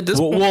late at this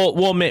point?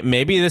 Well,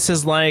 maybe this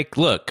is like,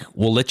 look,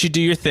 we'll let you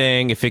do your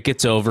thing. If it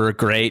gets over,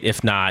 great.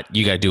 If not,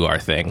 you got to do our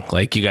thing.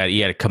 Like, you got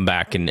to come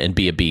back and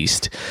be a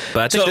beast.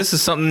 But I think this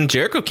is something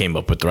Jericho came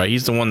up with, right?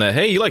 He's the one that,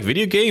 hey, you like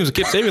video games?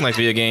 Kip Sabian likes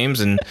video games.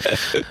 And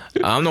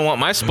I don't want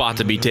my spot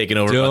to be taken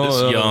over by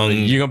this young.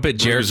 You're gonna put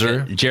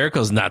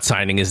Jericho's not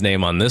signing his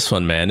name on this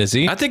one, man, is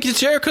he? I think it's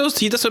Jericho's.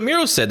 That's what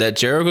Miro said. That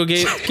Jericho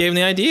gave him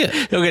the idea.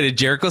 Okay, did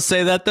Jericho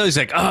say that though? He's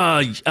like,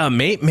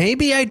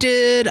 maybe I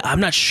did.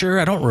 I'm not sure.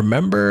 I don't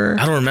remember.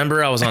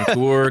 I was on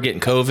tour getting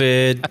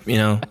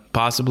COVID.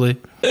 Possibly.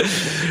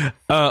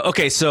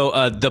 Okay,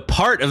 so the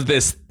part of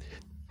this,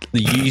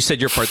 you said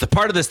your part. The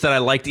part of this that I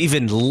liked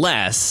even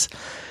less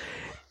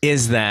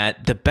is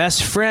that the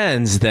best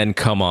friends then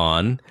come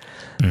on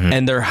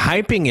and they're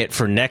hyping it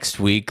for next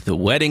week, the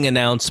wedding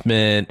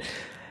announcement,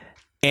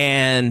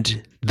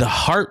 and the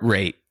heart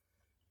rate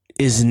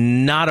is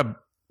not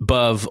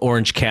above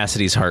Orange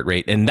Cassidy's heart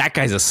rate, and that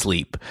guy's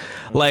asleep.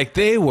 Like,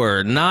 they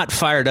were not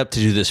fired up to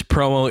do this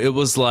promo. It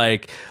was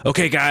like,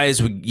 okay, guys,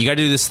 you got to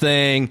do this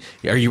thing.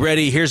 Are you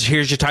ready? Here's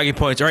your talking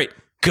points. All right,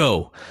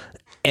 go.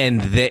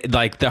 And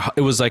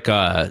it was like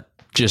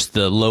just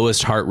the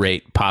lowest heart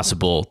rate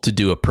possible to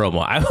do a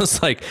promo. I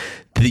was like,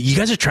 you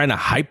guys are trying to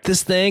hype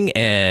this thing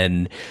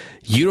and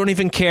you don't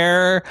even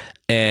care.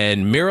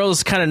 And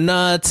Miro's kind of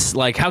nuts.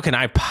 Like, how can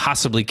I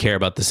possibly care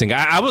about this thing?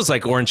 I was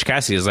like Orange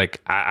Cassidy. I was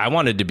like, I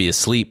wanted to be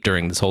asleep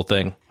during this whole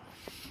thing.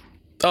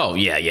 Oh,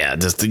 yeah.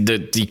 Just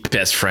the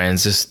best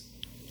friends. Just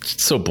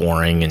so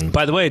boring. And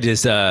by the way,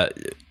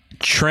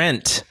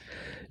 Trent,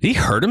 did he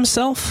hurt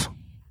himself?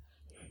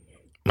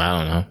 I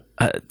don't know.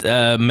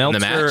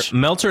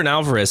 Meltzer and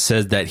Alvarez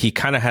says that he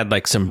kind of had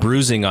like some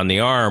bruising on the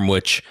arm,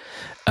 which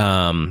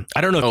I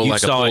don't know if you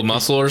like saw a pulled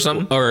muscle or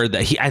something, or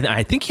that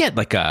I think he had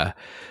like a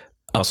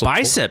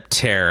bicep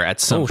tear at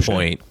some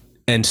point.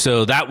 And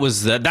so that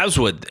was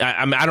what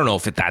I mean. I don't know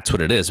if that's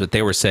what it is, but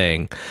they were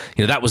saying,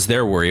 that was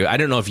their worry. I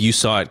don't know if you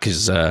saw it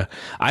because I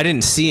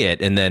didn't see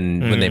it, and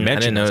then when they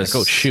mentioned it, I was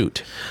like, oh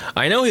shoot!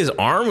 I know his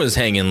arm was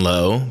hanging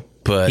low,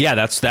 but yeah,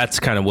 that's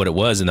kind of what it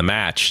was in the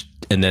match.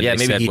 And then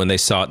they said when they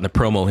saw it in the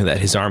promo that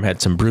his arm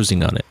had some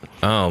bruising on it.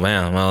 Oh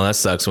man, well that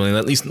sucks. Well,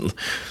 at least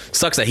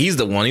sucks that he's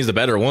the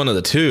better one of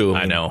the two.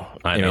 I know.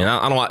 I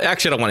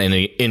don't want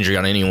any injury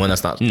on anyone.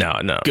 That's not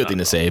good thing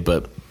to say.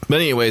 But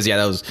anyways, yeah,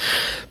 that was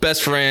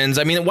best friends.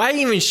 I mean, why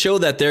even show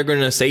that they're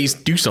going to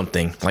do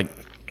something like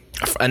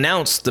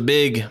announce the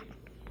big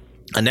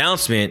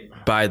announcement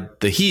by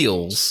the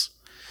heels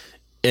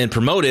and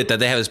promote it that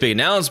they have this big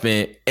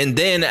announcement, and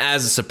then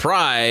as a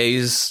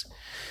surprise,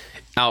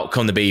 out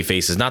come the baby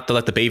faces. Not to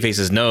let the baby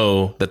faces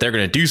know that they're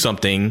going to do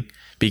something,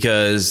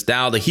 because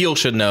now the heel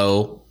should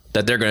know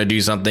that they're going to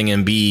do something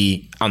and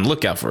be on the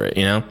lookout for it.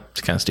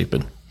 It's kind of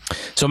stupid.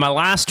 So my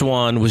last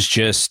one was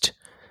just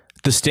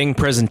the Sting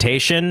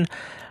presentation.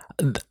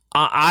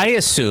 I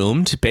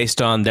assumed,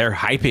 based on their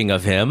hyping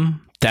of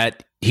him,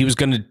 that he was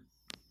going to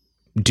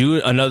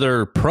do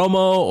another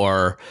promo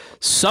or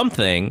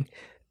something.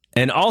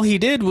 And all he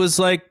did was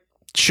like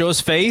show his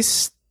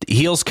face,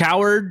 heels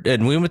cowered,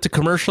 and we went to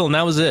commercial, and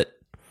that was it.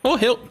 Well,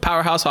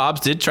 Powerhouse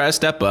Hobbs did try to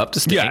step up to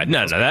Sting. Yeah,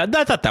 no, I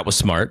thought that was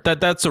smart.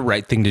 That's the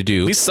right thing to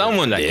do. At least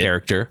someone that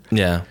character.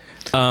 Yeah.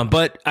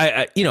 But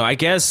I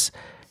guess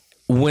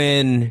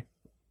when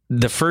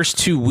the first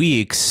 2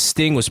 weeks,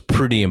 Sting was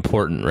pretty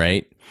important,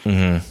 right?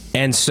 Mm-hmm.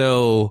 And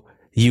so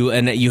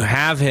you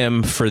have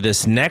him for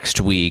this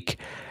next week.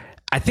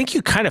 I think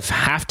you kind of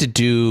have to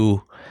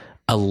do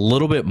a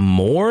little bit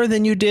more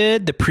than you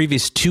did the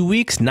previous 2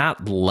 weeks,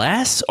 not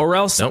less, or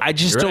else I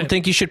just don't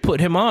think you should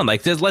put him on.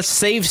 Like, let's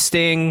save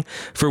Sting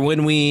for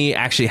when we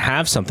actually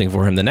have something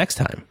for him the next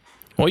time.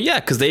 Well, yeah,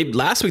 because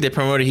last week they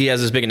promoted he has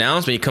this big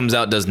announcement. He comes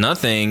out, does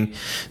nothing.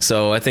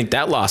 So I think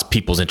that lost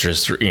people's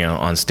interest,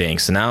 on Sting.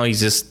 So now he's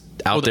just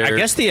out there. I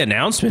guess the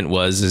announcement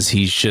is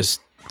he's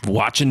just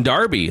watching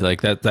Darby. Like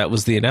that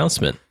was the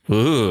announcement.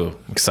 Ooh,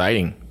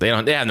 exciting. They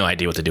have no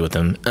idea what to do with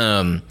him.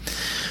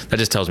 That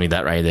just tells me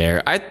that right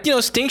there.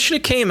 Sting should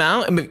have came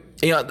out. I mean,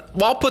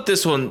 I'll put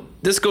this one.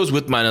 This goes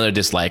with my another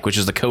dislike, which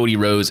is the Cody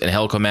Rhodes and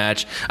Angelico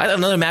match.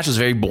 Another match was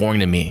very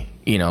boring to me,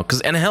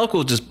 because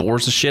Angelico just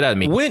bores the shit out of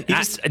me. Did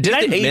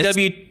I miss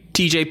AEW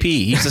TJP?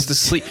 He's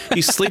just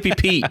he's Sleepy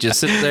Pete. Just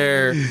sit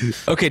there.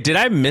 Okay, did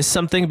I miss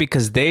something?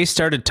 Because they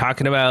started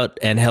talking about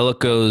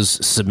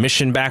Angelico's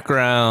submission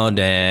background,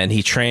 and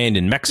he trained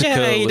in Mexico.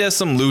 Yeah, he does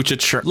some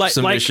lucha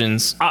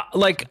submissions.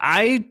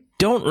 I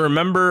don't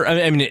remember.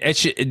 I mean,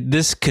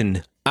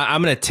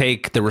 I'm going to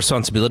take the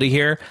responsibility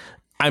here.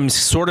 I'm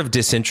sort of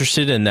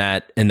disinterested in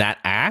that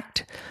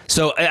act.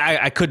 So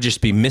I could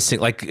just be missing.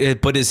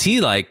 But is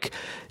he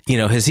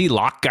has he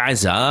locked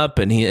guys up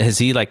and has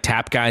he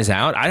tapped guys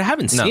out? I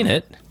haven't seen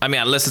it. I mean,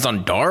 unless it's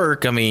on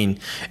Dark. I mean,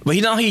 but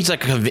he's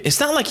like, it's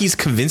not like he's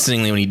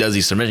convincingly when he does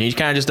these submissions. He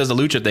kind of just does a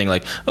lucha thing.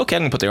 Like, okay,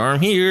 I'm gonna put the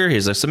arm here.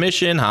 Here's a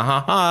submission. Ha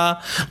ha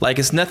ha. Like,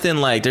 it's nothing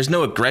there's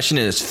no aggression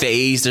in his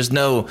face. There's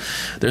no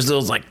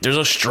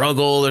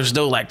struggle. There's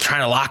no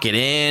trying to lock it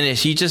in.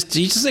 He's just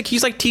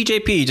like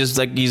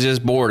TJP. He's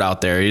just bored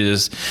out there. He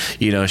just,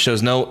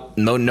 shows no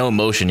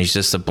emotion. He's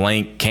just a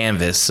blank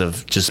canvas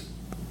of just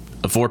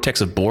a vortex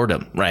of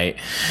boredom, right?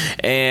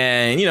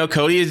 And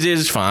Cody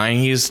is fine.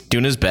 He's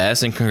doing his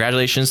best, and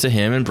congratulations to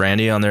him and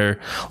Brandy on their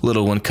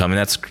little one coming.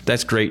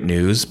 That's great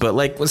news. But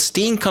when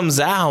Sting comes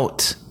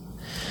out,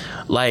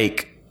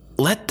 let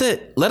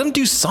him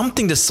do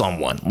something to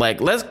someone.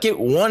 Let's get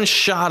one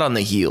shot on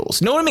the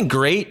heels. Know what I mean?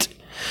 Great.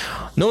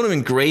 Know what I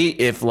mean? Great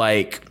if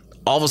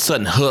all of a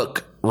sudden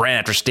Hook ran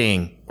after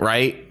Sting,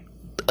 right?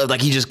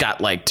 He just got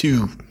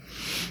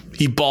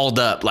he balled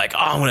up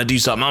I'm gonna do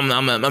something.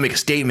 I'm gonna make a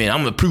statement.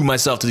 I'm gonna prove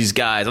myself to these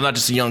guys. I'm not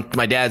just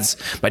my dad's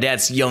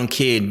young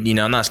kid.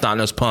 I'm not a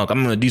snot-nosed punk.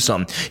 I'm gonna do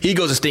something. He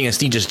goes to Sting, and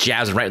Sting just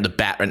jabs him right in the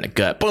bat, right in the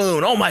gut.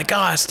 Boom! Oh my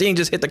God! Sting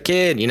just hit the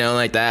kid.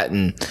 Like that.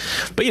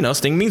 But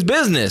Sting means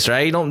business,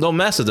 right? Don't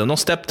mess with him. Don't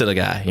step to the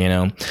guy.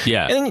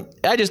 Yeah. And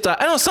I just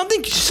thought,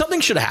 something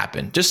should have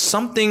happened. Just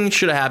something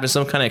should have happened.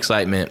 Some kind of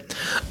excitement.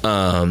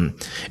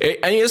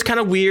 It's kind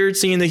of weird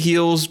seeing the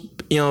heels,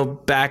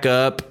 back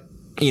up.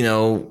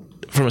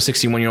 From a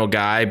 61-year-old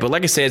guy, but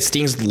like I said,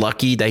 Sting's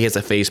lucky that he has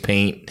a face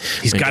paint.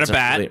 He's got a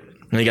bat.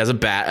 He has a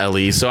bat at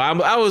least. So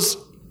I was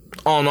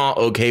all in all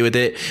okay with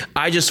it.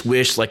 I just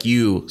wish,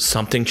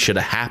 something should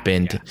have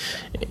happened.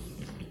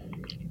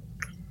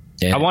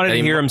 Yeah. I wanted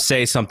to hear him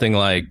say something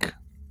like,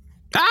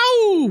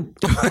 "Ow!"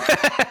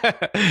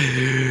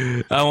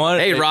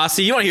 Hey,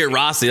 Rossi, you want to hear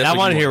Rossi? That's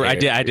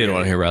I did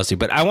want to hear Rossi,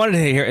 but I wanted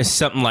to hear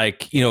something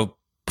like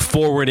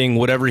forwarding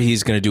whatever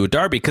he's going to do with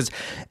Darby, because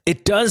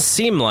it does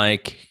seem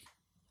like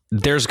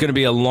there's going to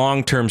be a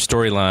long-term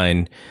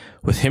storyline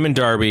with him and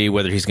Darby,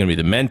 whether he's going to be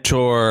the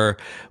mentor,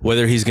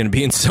 whether he's going to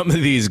be in some of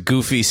these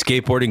goofy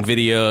skateboarding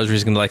videos where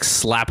he's going to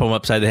slap him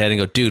upside the head and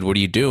go, dude, what are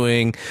you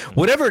doing?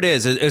 Whatever it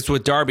is, it's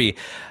with Darby.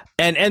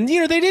 And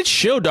they did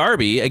show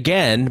Darby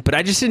again, but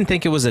I just didn't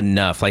think it was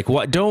enough.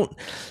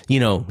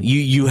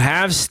 You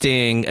have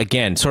Sting,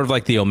 again, sort of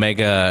like the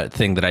Omega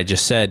thing that I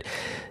just said.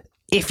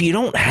 If you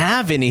don't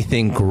have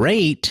anything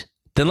great,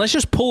 then let's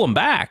just pull them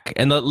back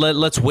and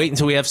let's wait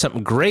until we have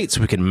something great so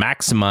we can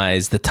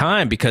maximize the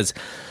time, because,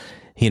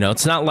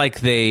 it's not like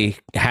they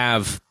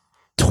have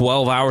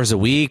 12 hours a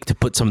week to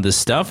put some of this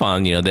stuff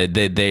on. You know,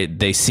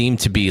 they seem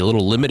to be a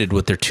little limited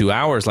with their 2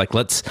 hours. Like,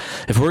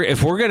 if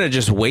we're gonna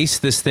just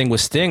waste this thing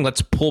with Sting,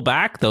 let's pull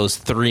back those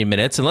 3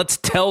 minutes and let's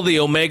tell the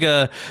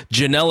Omega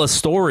Janela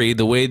story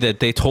the way that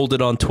they told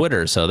it on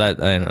Twitter. So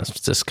that, I know, it's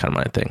just kind of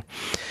my thing.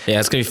 Yeah,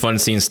 it's gonna be fun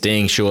seeing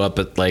Sting show up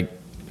at like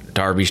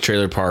Darby's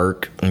trailer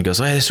park and goes,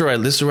 "Hey, this is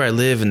where I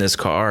live in this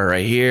car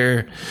right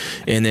here,"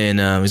 and then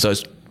he's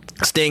always.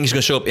 Sting's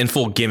gonna show up in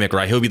full gimmick,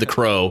 right? He'll be the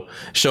Crow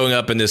showing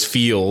up in this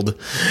field,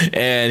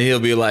 and he'll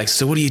be like,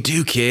 "So what do you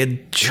do,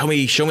 kid? Show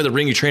me the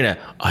ring you train at."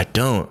 "I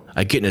don't.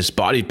 I get in this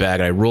body bag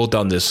and I roll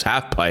down this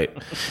half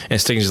pipe."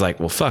 And Sting's just like,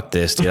 "Well, fuck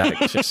this, dude.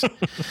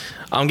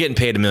 I'm getting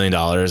paid $1 million.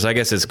 I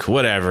guess it's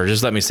whatever.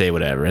 Just let me say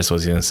whatever." That's what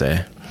he's gonna say.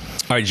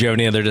 All right, do you have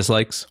any other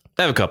dislikes?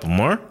 I have a couple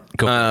more.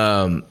 Cool.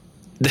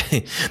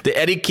 The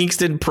Eddie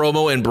Kingston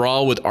promo and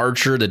brawl with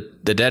Archer, the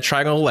Death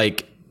Triangle,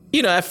 like.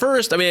 You know, at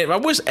first, I mean, I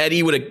wish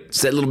Eddie would have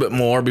said a little bit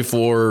more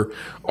before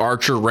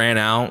Archer ran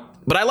out.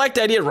 But I like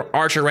the idea of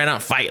Archer ran out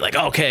and fight. Like,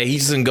 okay,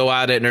 he's going to go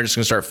at it and they're just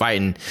going to start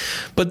fighting.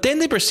 But then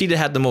they proceeded to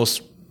have the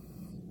most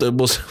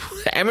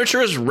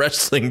amateurish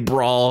wrestling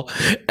brawl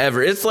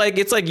ever. It's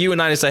like you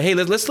and I say, hey,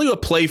 let's do a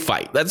play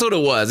fight. That's what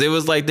it was. It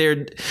was like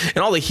and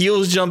all the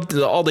heels jumped,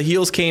 all the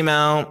heels came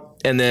out.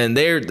 And then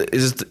and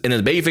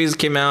the baby faces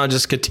came out and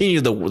just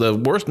continued the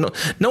worst. No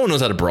one knows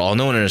how to brawl.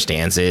 No one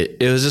understands it.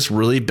 It was just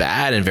really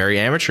bad and very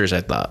amateurish,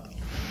 I thought.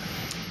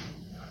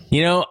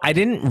 You know, I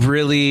didn't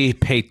really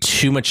pay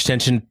too much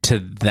attention to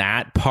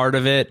that part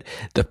of it.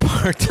 The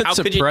part that how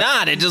could you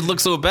not? It just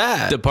looked so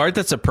bad. The part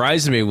that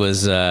surprised me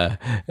was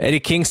Eddie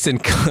Kingston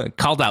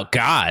called out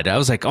God. I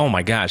was like, oh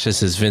my gosh,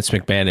 this is Vince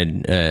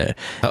McMahon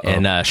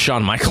and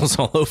Shawn Michaels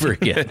all over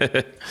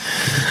again.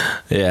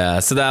 Yeah,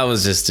 so that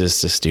was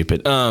just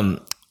stupid.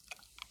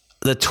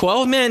 The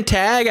 12-man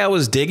tag I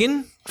was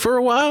digging for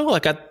a while.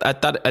 Like I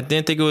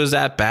didn't think it was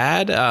that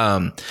bad.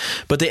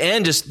 But the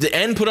end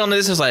put on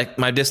this is like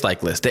my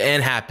dislike list. The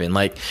end happened.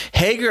 Like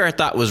Hager, I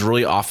thought was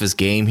really off his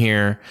game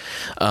here.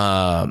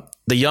 The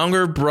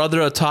younger brother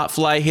of Top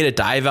Flight hit a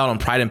dive out on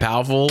Pride and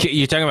Powerful.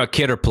 You're talking about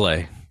Kid or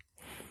Play?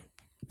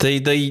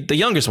 The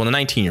youngest one, the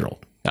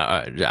 19-year-old.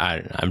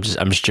 I'm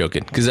just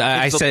joking because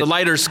I said the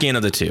lighter skin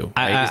of the two.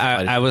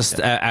 Right?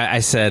 I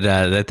said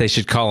that they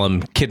should call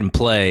him Kid and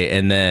Play,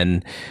 and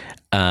then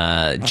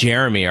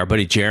Jeremy, our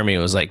buddy Jeremy,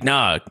 was like,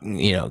 "No,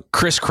 you know,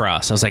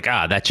 crisscross." I was like,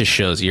 that just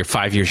shows you're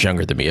 5 years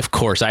younger than me. Of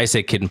course, I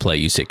say Kid and Play,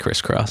 you say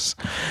crisscross.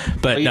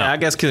 But yeah, no. I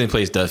guess Kid and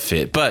Play does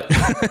fit. But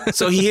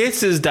so he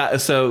hits his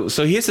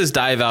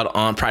dive out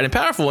on Pride and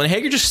Powerful, and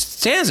Hager just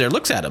stands there,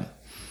 looks at him,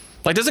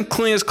 like doesn't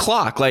clean his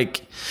clock,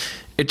 like.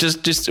 It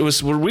it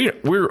was a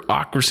weird,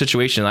 awkward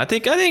situation. I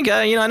think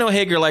you know, I know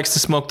Hager likes to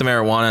smoke the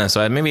marijuana, so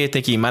I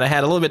think he might have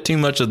had a little bit too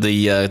much of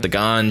the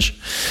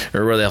ganj,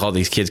 or what the hell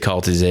these kids call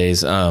it these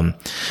days. And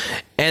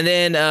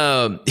then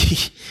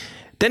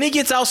then he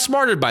gets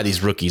outsmarted by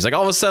these rookies. Like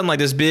all of a sudden, like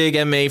this big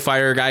MMA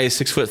fighter guy is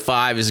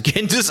 6'5" is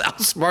getting just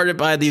outsmarted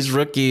by these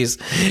rookies,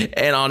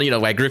 and on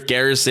like Griff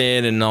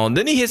Garrison and all. And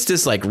then he hits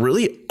this like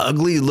really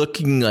ugly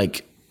looking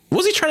like. What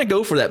was he trying to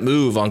go for that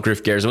move on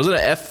Griff Garrison? Was it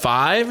an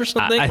F5 or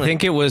something? I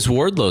think it was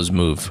Wardlow's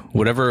move.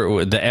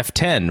 Whatever, the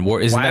F10.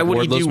 Why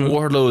would he do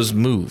Wardlow's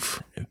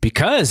move?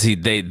 Because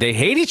they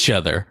hate each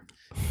other.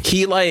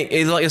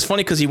 It's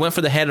funny because he went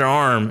for the head and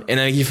arm and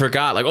then he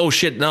forgot, like, oh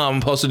shit, no,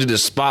 I'm supposed to do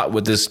this spot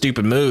with this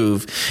stupid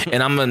move,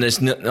 and I'm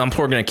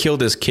probably gonna kill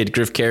this kid,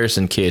 Griff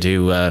Garrison kid,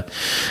 who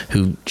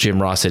Jim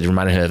Ross said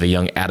reminded him of a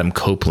young Adam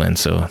Copeland.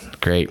 So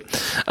great.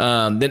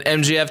 Then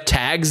MJF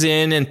tags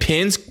in and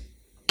pins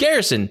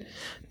Garrison.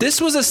 This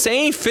was the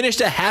same finish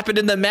that happened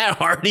in the Matt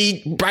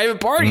Hardy Private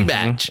Party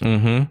match.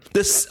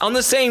 This on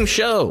the same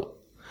show.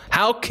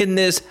 How can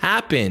this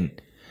happen?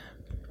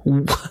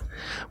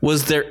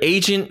 Was their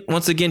agent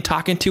once again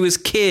talking to his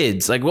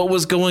kids? Like, what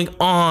was going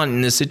on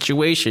in this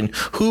situation?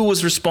 Who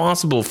was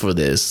responsible for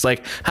this?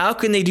 Like, how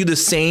can they do the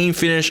same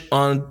finish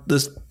on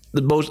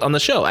the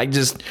show?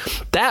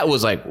 That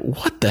was like,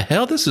 what the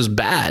hell? This is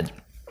bad.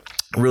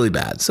 Really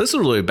bad. So this is a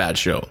really bad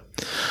show.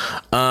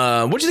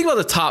 What do you think about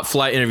the Top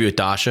Flight interview with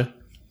Dasha?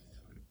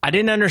 I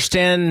didn't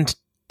understand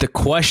the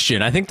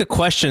question. I think the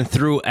question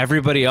threw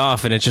everybody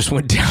off, and it just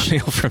went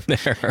downhill from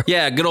there.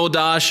 Yeah, good old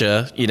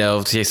Dasha. You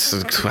know,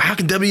 how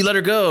can W let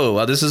her go?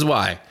 Well, this is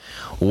why.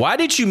 Why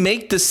did you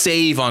make the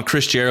save on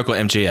Chris Jericho,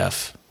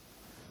 MJF?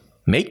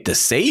 Make the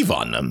save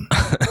on them.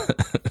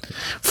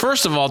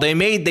 First of all,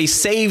 they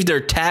saved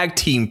their tag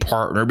team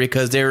partner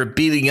because they were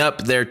beating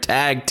up their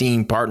tag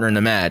team partner in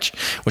the match,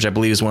 which I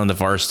believe is one of the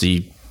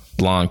varsity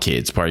blonde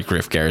kids, probably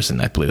Griff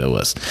Garrison, I believe that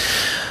was.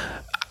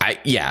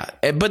 But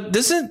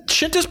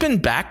shouldn't this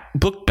been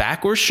booked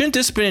backwards? Shouldn't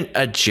this been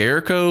a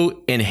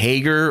Jericho and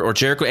Hager or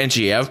Jericho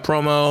NGF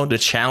promo to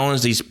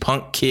challenge these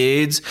punk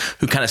kids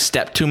who kind of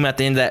stepped to him at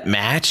the end of that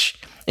match?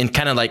 and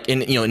kind of like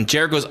in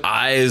Jericho's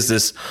eyes,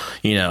 this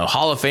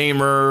Hall of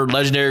Famer,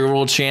 legendary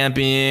world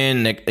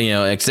champion,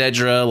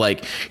 etc.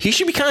 Like he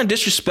should be kind of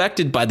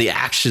disrespected by the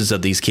actions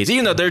of these kids,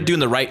 even though they're doing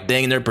the right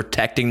thing and they're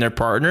protecting their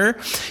partner.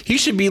 He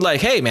should be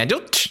like, hey man,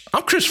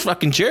 I'm Chris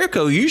fucking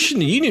Jericho. You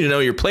need to know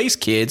your place,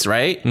 kids,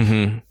 right?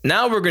 Mm-hmm.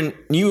 Now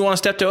you want to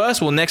step to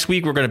us? Well, next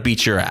week we're gonna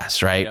beat your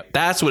ass, right? Yep.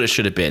 That's what it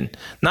should have been,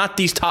 not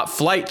these top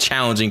flight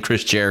challenging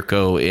Chris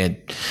Jericho, and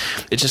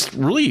it's just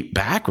really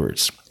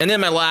backwards. And then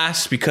my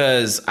last,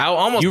 because I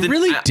almost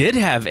did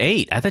have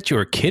 8. I thought you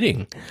were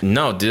kidding.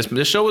 No, this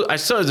show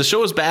the show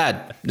was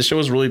bad. The show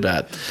was really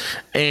bad,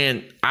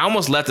 and I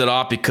almost left it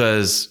off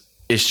because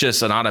it's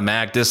just an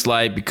automatic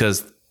dislike,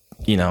 because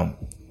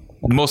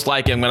most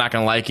likely I'm not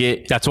going to like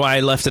it. That's why I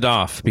left it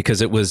off,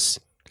 because it was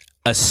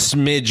a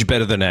smidge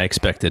better than I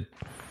expected.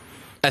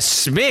 A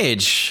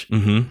smidge?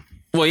 Mm-hmm.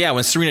 Well, yeah,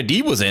 when Serena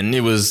Deeb was in,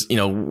 it was,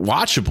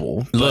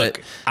 watchable. Look,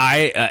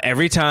 I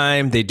every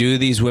time they do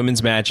these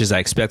women's matches, I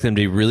expect them to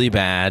be really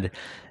bad.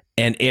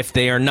 And if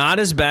they are not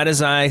as bad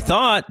as I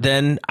thought,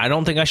 then I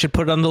don't think I should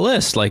put it on the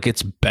list. Like,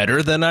 it's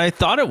better than I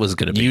thought it was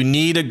going to be. You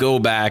need to go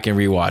back and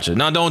rewatch it.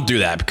 No, don't do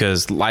that,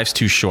 because life's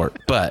too short.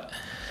 But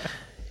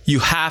you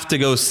have to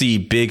go see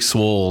Big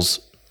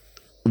Swole's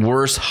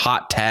worst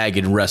hot tag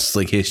in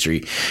wrestling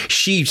history.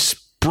 She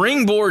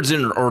springboards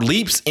in or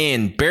leaps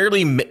in,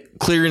 barely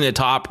clearing the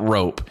top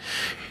rope.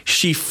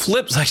 She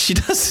flips like she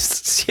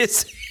does.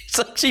 It's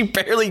like she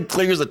barely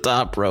clears the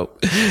top rope.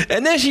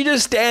 And then she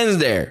just stands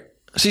there.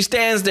 She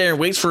stands there and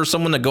waits for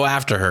someone to go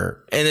after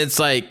her. And it's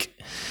like,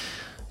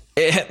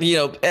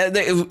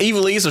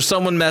 Evilise or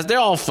someone they're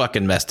all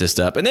fucking messed this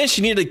up. And then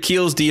she nearly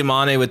kills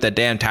Diamante with that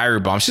damn Tiger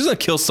Bomb. She's going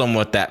to kill someone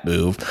with that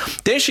move.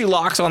 Then she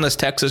locks on this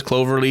Texas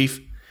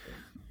Cloverleaf,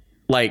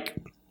 like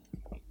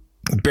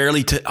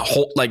barely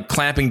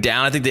clamping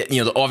down. I think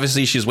that,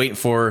 obviously she's waiting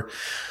for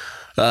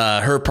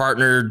her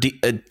partner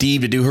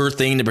Deeb to do her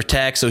thing to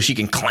protect, so she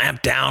can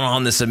clamp down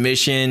on the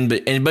submission.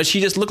 But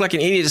she just looked like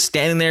an idiot just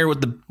standing there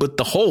with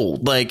the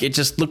hold. Like, it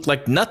just looked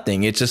like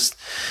nothing. It just.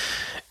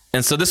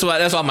 And so that's why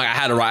I'm like, I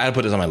had to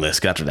put this on my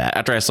list after that.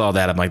 After I saw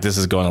that, I'm like, this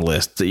is going on a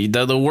list.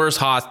 The worst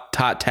hot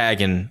tag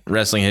in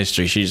wrestling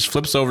history. She just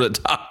flips over the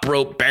top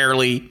rope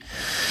barely.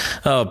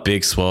 Oh,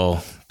 Big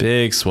Swole.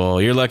 Big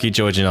Swole. You're lucky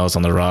Joey Janela's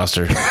on the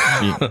roster.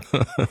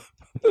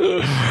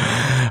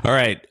 All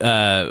right.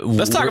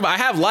 Let's talk about. I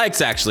have likes,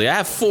 actually. I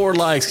have 4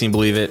 likes. Can you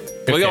believe it?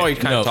 Okay. We already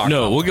kind of talked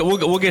about.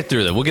 We'll get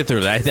through that. We'll get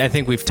through that. I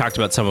think we've talked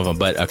about some of them,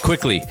 but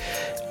quickly,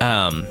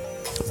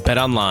 Bet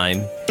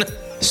Online.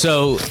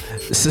 So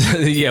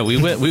yeah, we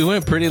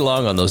went pretty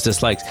long on those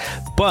dislikes,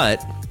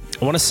 but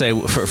I want to say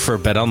for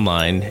Bet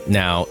Online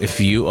now, if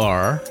you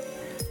are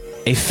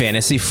a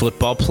fantasy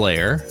football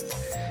player,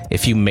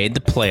 if you made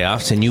the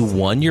playoffs and you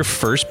won your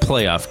first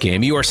playoff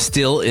game, you are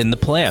still in the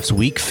playoffs.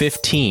 Week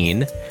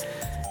 15,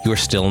 you are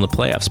still in the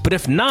playoffs. But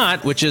if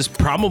not, which is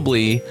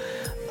probably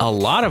a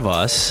lot of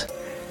us,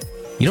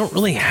 you don't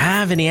really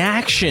have any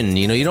action.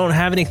 You don't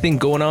have anything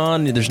going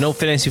on. There's no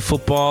fantasy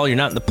football. You're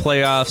not in the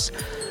playoffs.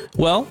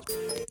 Well,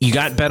 you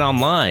got Bet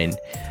Online.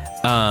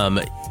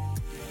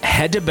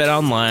 Head to Bet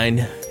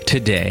Online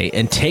today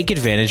and take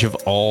advantage of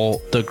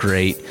all the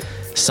great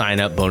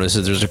sign-up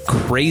bonuses. There's a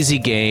crazy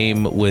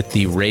game with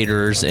the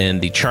Raiders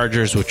and the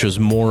Chargers, which was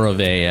more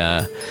of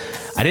a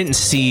I didn't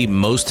see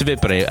most of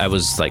it, but I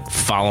was like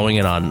following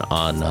it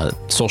on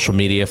social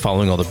media,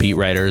 following all the beat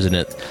writers, and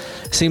it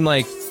seemed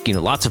like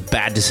lots of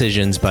bad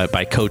decisions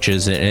by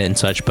coaches and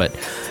such. But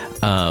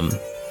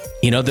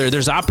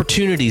there's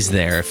opportunities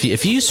there.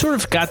 If you sort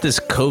of got this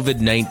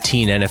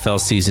COVID-19 NFL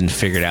season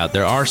figured out,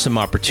 there are some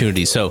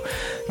opportunities. So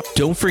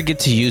don't forget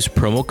to use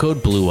promo code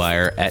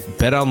BlueWire at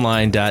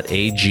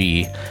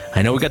betonline.ag.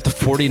 I know we got the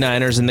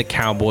 49ers and the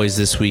Cowboys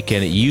this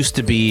weekend. It used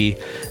to be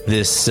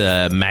this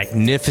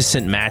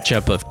magnificent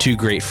matchup of 2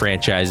 great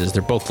franchises.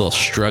 They're both a little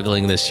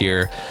struggling this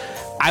year.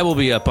 I will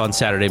be up on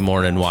Saturday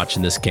morning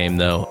watching this game,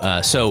 though.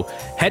 So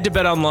head to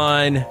Bet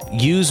Online,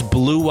 use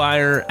Blue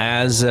Wire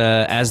as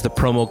the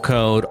promo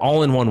code,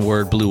 all in one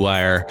word, Blue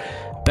Wire.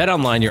 Bet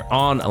Online, your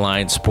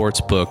online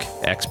sportsbook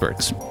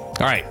experts.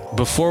 All right,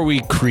 before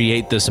we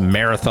create this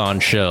marathon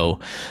show,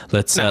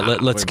 let's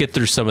get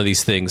through some of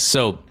these things.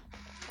 So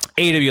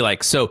AEW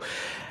likes. So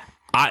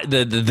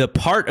the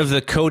part of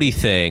the Cody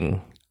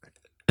thing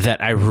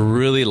that I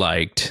really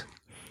liked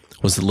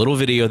was the little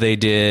video they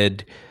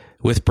did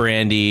with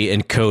Brandy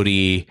and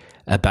Cody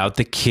about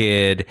the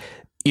kid.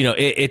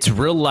 It's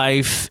real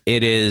life.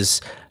 It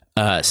is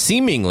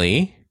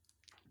seemingly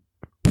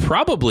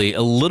probably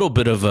a little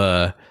bit of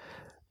a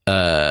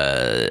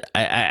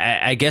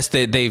I guess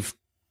they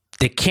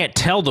can't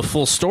tell the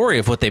full story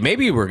of what they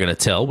maybe were going to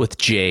tell with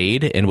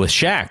Jade and with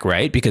Shaq,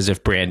 right? Because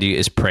if Brandy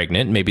is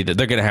pregnant, maybe they're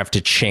going to have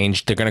to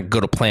change. They're going to go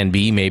to plan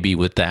B maybe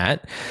with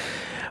that.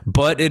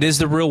 But it is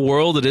the real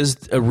world. It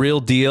is a real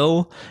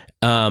deal.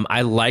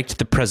 I liked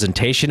the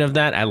presentation of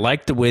that. I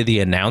liked the way the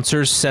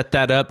announcers set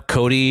that up.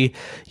 Cody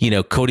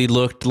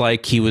looked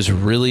like he was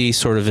really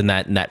sort of in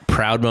that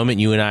proud moment.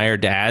 You and I are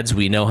dads.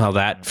 We know how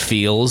that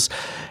feels.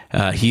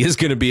 He is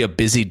going to be a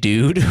busy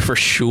dude for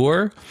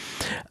sure.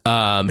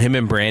 Him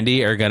and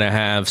Brandy are going to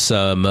have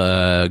some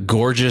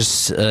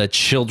gorgeous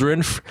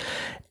children.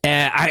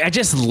 And I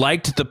just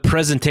liked the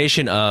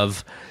presentation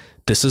of,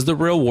 this is the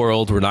real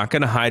world. We're not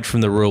going to hide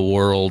from the real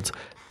world.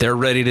 They're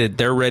ready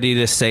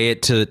to say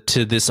it to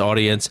this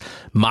audience.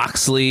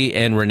 Moxley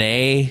and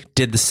Renee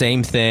did the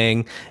same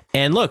thing.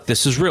 And look,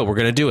 this is real. We're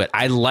going to do it.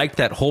 I liked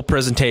that whole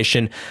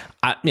presentation.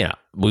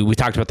 We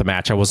talked about the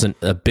match. I wasn't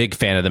a big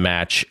fan of the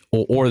match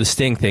or the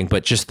Sting thing,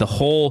 but just the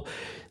whole,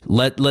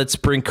 let's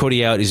bring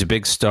Cody out. He's a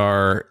big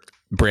star.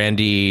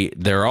 Brandy,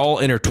 they're all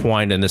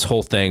intertwined in this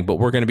whole thing, but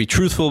we're going to be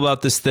truthful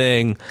about this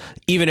thing.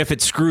 Even if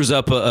it screws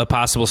up a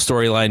possible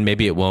storyline,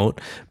 maybe it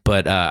won't.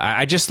 But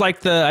I just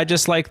like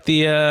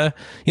the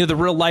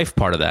real life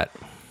part of that.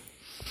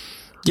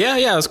 Yeah,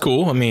 it was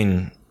cool. I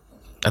mean,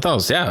 I thought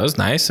it was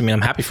nice. I mean,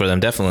 I'm happy for them,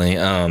 definitely.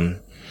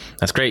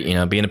 That's great.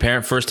 Being a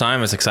parent first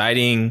time is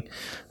exciting.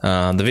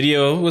 The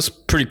video was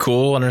pretty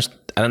cool. I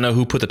don't know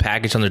who put the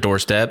package on their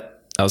doorstep.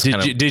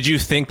 Did you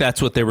think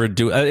that's what they were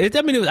doing?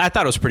 I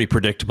thought it was pretty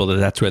predictable that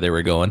that's where they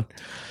were going.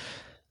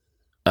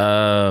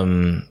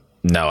 No,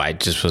 I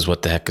just was,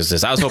 what the heck is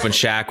this? I was hoping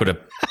Shaq would have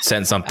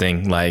sent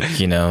something like,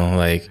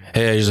 hey,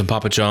 here's some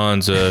Papa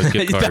John's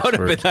gift cards.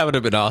 That would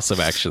have been awesome,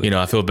 actually.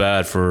 I feel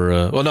bad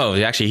for. Well, no,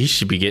 actually, he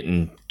should be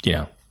getting.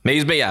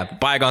 Maybe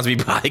bygones be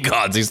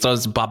bygones. He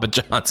starts some Papa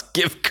John's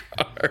gift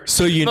card.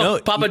 So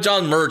Papa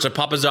John merch, a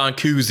Papa John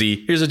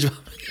koozie. Here's a.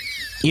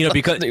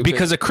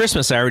 Because of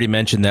Christmas, I already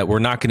mentioned that we're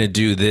not going to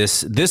do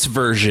this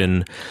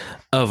version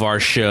of our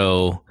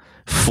show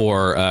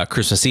for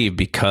Christmas Eve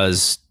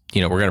because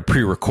we're going to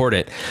pre-record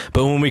it.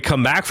 But when we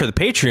come back for the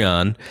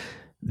Patreon,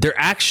 they're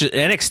actually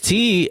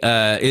NXT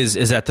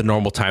is at the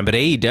normal time, but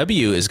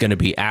AEW is going to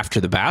be after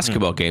the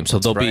basketball game, so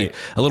they'll be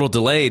a little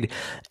delayed.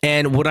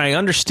 And what I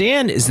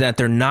understand is that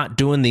they're not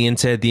doing the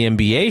Inside the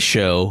NBA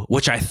show,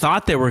 which I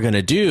thought they were going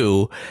to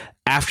do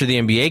after the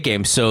NBA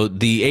game. So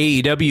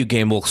the AEW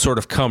game will sort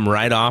of come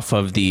right off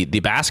of the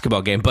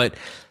basketball game, but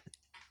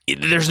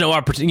there's no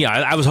opportunity.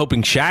 I was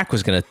hoping Shaq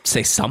was going to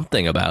say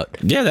something about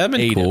that'd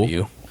been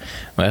AEW. Cool.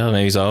 Well,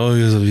 maybe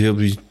he'll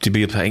be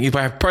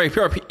probably,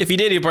 if he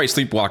did, he'd probably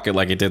sleepwalk it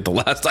like he did the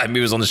last time he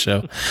was on the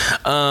show.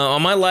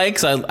 On my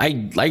likes,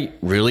 I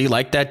really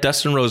like that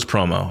Dustin Rhodes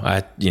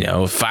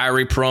promo.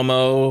 Fiery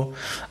promo.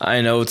 I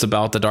know it's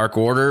about the Dark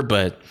Order,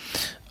 but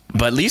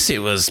at least it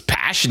was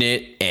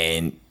passionate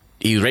and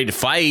he was ready to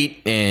fight,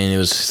 and it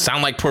was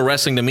sound like pro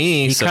wrestling to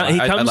me.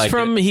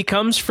 He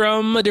comes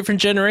from a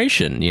different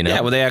generation, Yeah,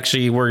 well, they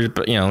actually were,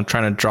 trying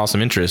to draw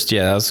some interest.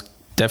 Yeah, that was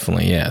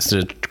definitely,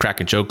 instead of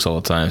cracking jokes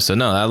all the time. So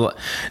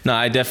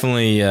I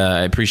definitely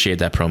appreciate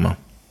that promo.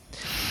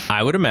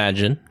 I would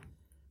imagine,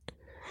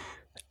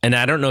 and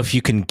I don't know if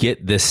you can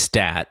get this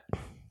stat,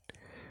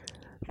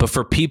 but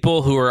for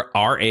people who are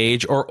our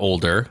age or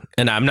older,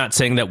 and I'm not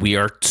saying that we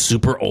are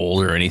super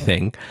old or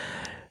anything,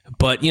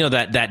 but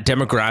that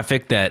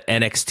demographic that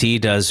NXT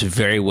does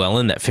very well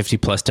in, that 50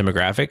 plus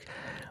demographic,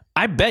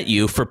 I bet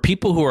you for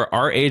people who are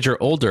our age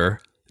or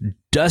older,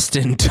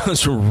 Dustin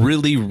does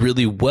really,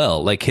 really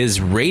well. Like,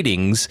 his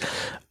ratings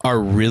are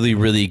really,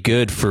 really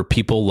good for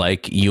people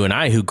like you and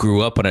I who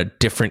grew up on a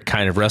different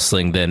kind of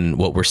wrestling than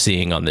what we're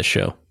seeing on this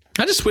show.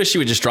 I just wish he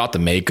would just drop the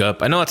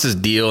makeup. I know that's his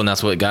deal, and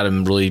that's what got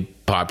him really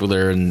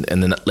popular in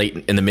the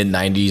mid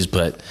 90s,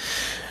 but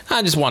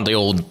I just want the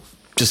old,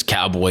 just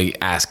cowboy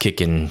ass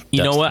kicking.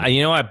 You know what?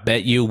 I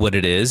bet you what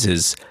it is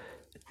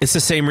it's the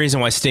same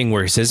reason why Sting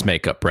wears his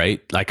makeup,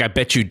 right? Like, I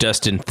bet you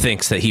Dustin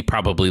thinks that he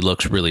probably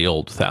looks really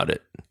old without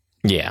it.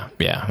 Yeah.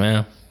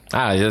 Well,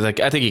 I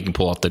think he can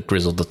pull off the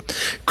grizzled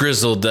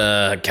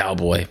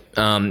cowboy.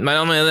 Go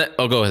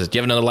ahead. Do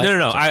you have another line?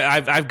 No.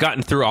 I've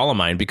gotten through all of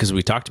mine because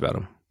we talked about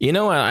them.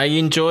 I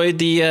enjoyed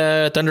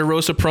the Thunder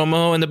Rosa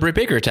promo and the Britt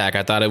Baker attack.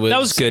 I thought that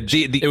was good.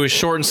 It was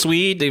short and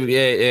sweet.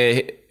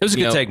 It was a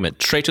good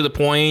segment, straight to the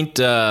point.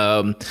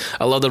 I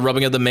love the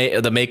rubbing of the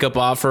makeup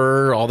off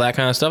her, all that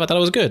kind of stuff. I thought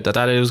it was good. I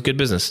thought it was good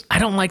business. I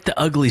don't like the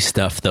ugly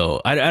stuff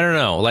though. I don't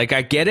know. Like,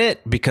 I get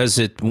it because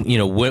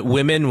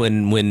women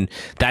when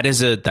that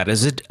is a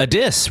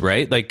diss,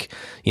 right? Like,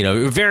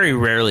 very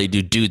rarely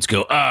do dudes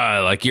go,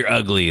 like, you're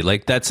ugly.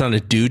 Like, that's not a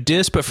dude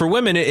diss, but for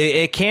women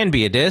it can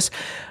be a diss.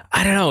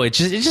 I don't know. It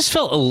just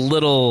felt a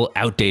little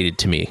outdated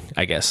to me,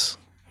 I guess.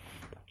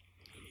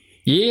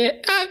 Yeah,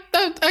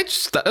 I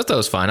just thought that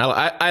was fine.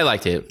 I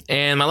liked it.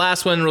 And my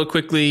last one, real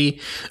quickly,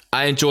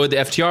 I enjoyed the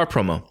FTR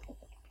promo.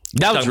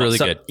 That was really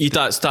good. You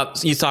talk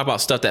about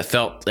stuff that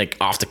felt like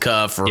off the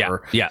cuff,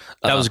 or yeah,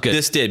 that was good.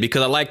 This did,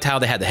 because I liked how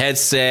they had the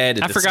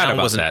headset. I forgot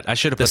about that. I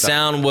should have. The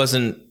sound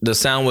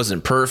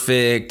wasn't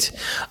perfect.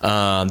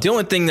 The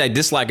only thing that I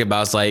dislike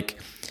about is, like,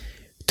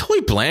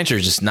 Tully Blanchard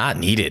is just not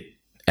needed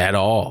at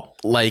all.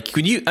 Like,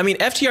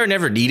 FTR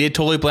never needed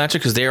Tully Blanchard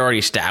because they're already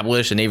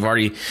established and they've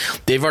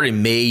already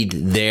made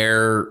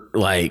their,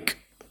 like,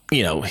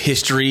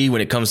 history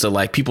when it comes to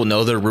like people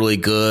know they're really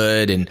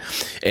good,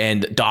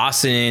 and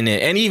Dawson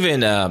and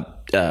even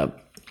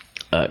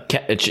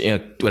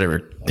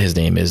whatever his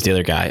name is, the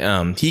other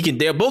guy,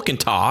 they both can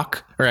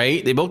talk,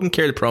 right? They both can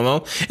carry the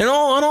promo, and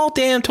all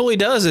Dan totally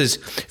does is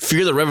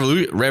fear the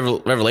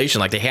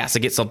revelation. Like, they has to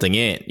get something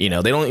in, they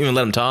don't even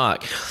let him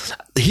talk.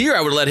 Here,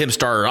 I would let him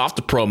start off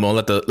the promo,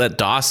 and let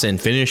Dawson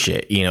finish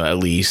it, at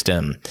least.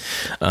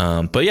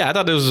 But yeah, I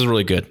thought this was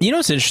really good.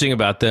 What's interesting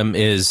about them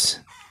is,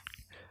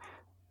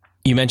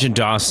 you mentioned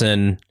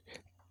Dawson,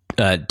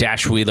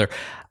 Dash Wheeler.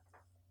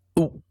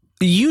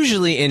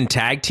 Usually in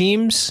tag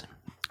teams,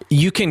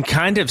 you can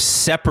kind of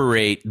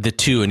separate the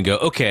two and go,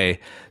 okay,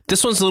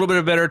 this one's a little bit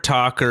of a better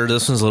talker,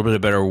 this one's a little bit of a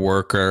better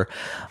worker.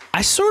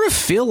 I sort of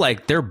feel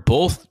like they're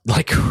both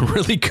like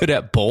really good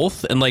at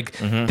both, and like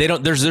they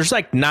don't. There's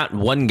like not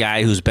one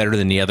guy who's better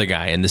than the other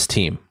guy in this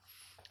team.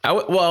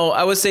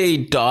 I would say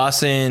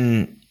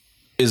Dawson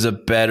is a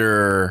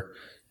better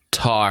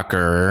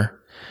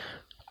talker.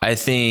 I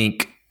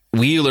think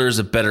Wheeler's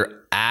a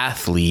better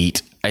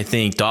athlete. I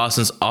think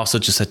Dawson's also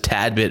just a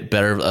tad bit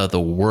better of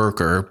the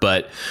worker,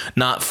 but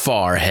not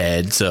far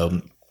ahead. So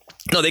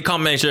no, they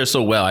complement each other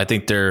so well. I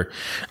think they're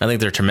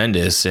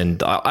tremendous,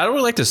 and I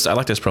really like this. I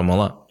like this promo a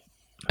lot.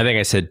 I think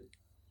I said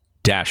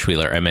Dash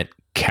Wheeler. I meant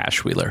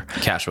Cash Wheeler.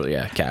 Cash Wheeler,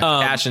 yeah.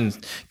 Cash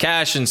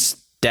and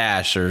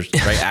Dash, or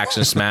right,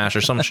 Action Smash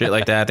or some shit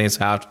like that. I think it's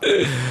how.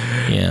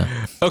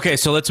 Yeah. Okay,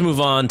 so let's move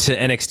on to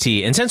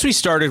NXT. And since we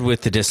started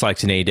with the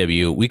dislikes in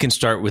AEW, we can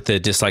start with the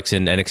dislikes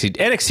in NXT.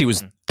 NXT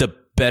was the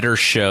better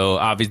show.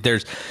 Obviously,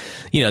 there's,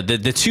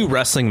 the two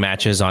wrestling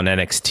matches on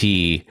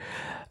NXT.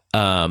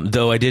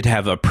 Though I did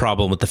have a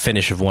problem with the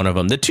finish of one of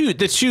them. The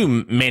two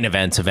main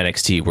events of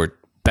NXT were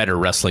better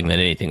wrestling than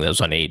anything that was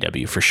on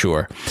AEW for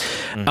sure.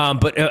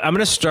 But I'm going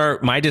to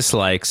start my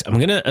dislikes. I'm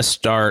going to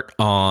start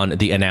on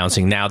the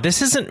announcing. Now,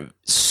 this isn't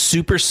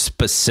super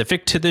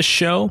specific to this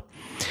show,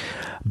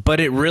 but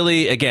it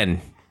really,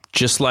 again,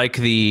 just like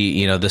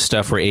the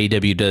stuff where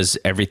AEW does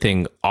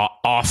everything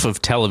off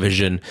of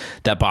television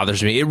that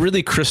bothers me, it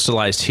really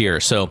crystallized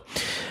here. So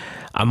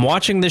I'm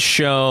watching this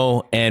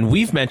show, and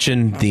we've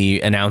mentioned the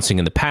announcing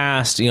in the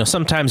past.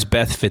 Sometimes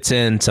Beth fits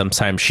in,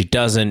 sometimes she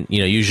doesn't.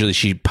 Usually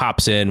she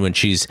pops in when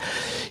she's,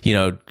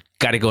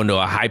 got to go into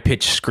a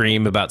high-pitched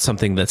scream about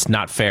something that's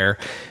not fair.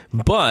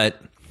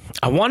 But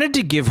I wanted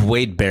to give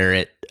Wade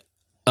Barrett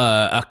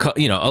a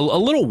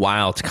little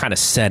while to kind of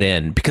set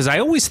in, because I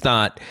always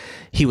thought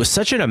he was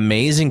such an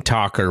amazing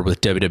talker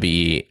with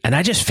WWE, and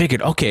I just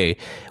figured, okay,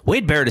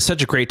 Wade Barrett is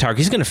such a great talker.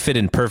 He's going to fit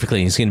in perfectly,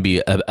 and he's going to be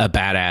a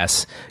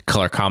badass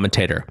color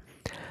commentator.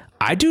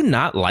 I do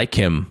not like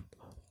him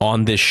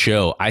on this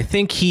show. I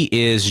think he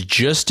is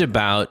just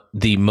about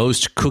the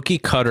most cookie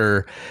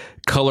cutter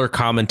color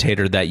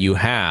commentator that you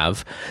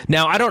have.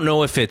 Now, I don't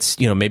know if it's,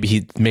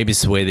 maybe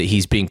it's the way that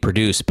he's being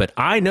produced, but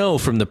I know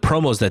from the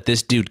promos that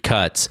this dude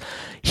cuts,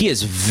 he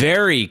is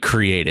very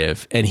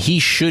creative, and he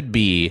should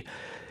be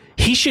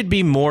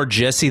more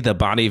Jesse the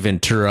Body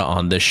Ventura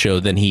on this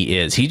show than he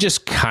is. He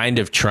just kind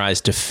of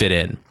tries to fit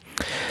in.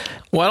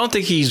 Well, I don't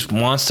think he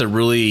wants to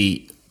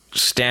really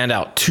stand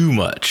out too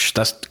much.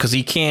 That's because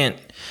he can't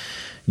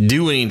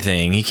do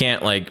anything. He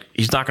can't,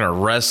 he's not going to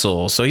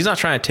wrestle. So he's not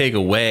trying to take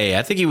away.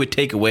 I think he would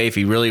take away if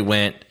he really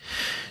went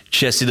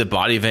Jesse the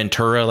Body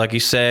Ventura, like you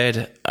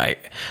said. I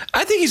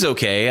think he's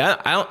okay.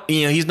 I don't,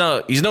 he's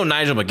no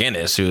Nigel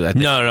McGuinness, who I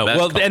think no.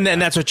 Well, and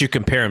that's what you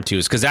compare him to,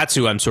 is because that's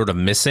who I'm sort of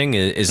missing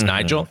is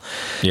Nigel.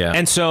 Yeah.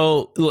 And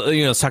so,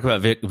 let's talk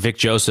about Vic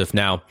Joseph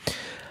now.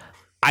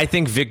 I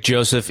think Vic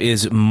Joseph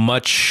is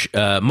much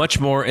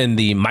more in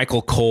the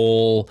Michael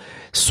Cole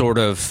sort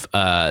of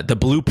the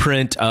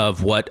blueprint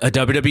of what a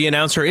WWE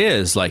announcer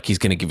is. Like, he's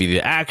going to give you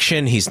the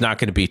action. He's not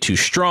going to be too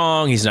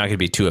strong. He's not going to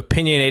be too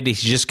opinionated.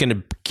 He's just going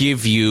to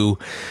give you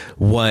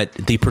what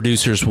the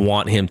producers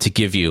want him to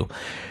give you.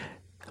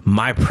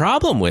 My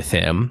problem with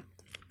him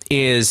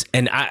is,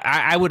 and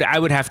I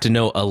would have to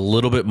know a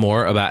little bit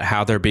more about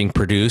how they're being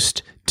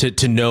produced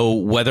to know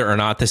whether or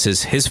not this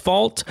is his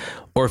fault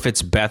or if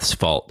it's Beth's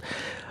fault.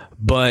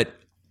 But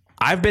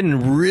I've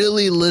been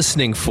really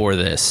listening for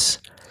this.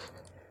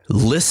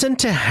 Listen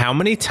to how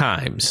many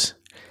times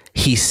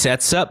he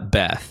sets up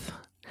Beth,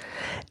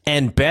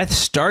 and Beth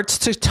starts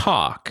to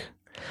talk,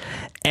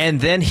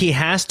 and then he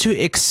has to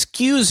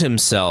excuse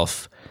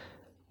himself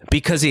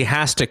because he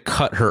has to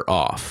cut her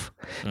off.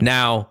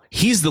 Now,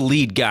 he's the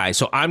lead guy,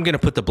 so I'm going to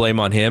put the blame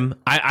on him.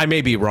 I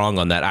may be wrong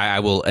on that. I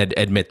will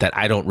admit that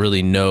I don't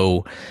really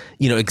know,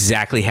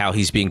 exactly how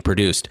he's being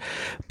produced.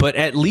 But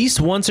at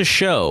least once a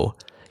show,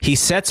 he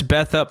sets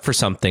Beth up for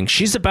something.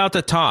 She's about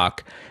to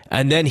talk,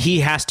 and then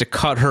he has to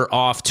cut her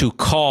off to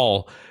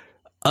call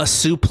a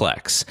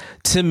suplex.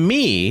 To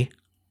me,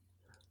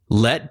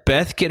 let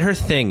Beth get her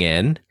thing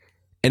in,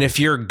 and if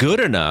you're good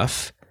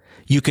enough,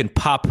 you can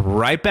pop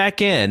right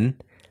back in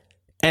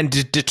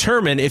and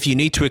determine if you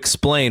need to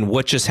explain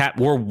what just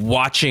happened. We're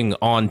watching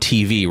on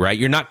TV, right?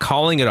 You're not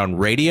calling it on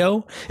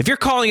radio. If you're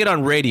calling it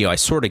on radio, I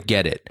sort of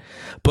get it.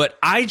 But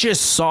I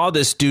just saw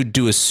this dude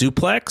do a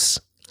suplex.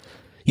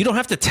 You don't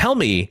have to tell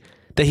me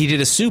that he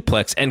did a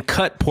suplex and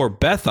cut poor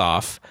Beth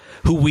off,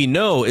 who we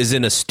know is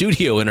in a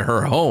studio in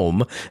her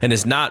home and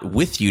is not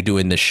with you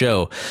doing the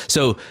show.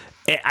 So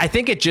I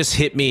think it just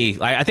hit me.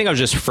 I think I was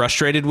just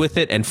frustrated with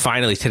it. And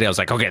finally today I was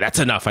like, okay, that's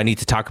enough. I need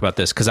to talk about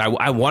this because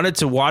I wanted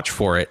to watch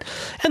for it.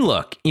 And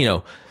look,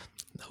 you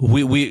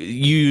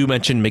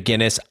mentioned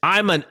McGuinness.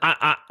 I'm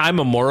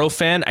a Morrow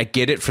fan. I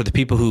get it for the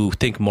people who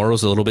think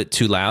Morrow's a little bit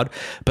too loud,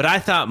 but I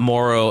thought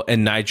Morrow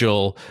and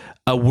Nigel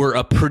were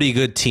a pretty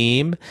good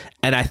team,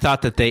 and I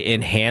thought that they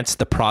enhanced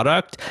the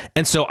product.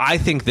 And so I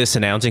think this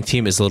announcing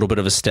team is a little bit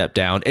of a step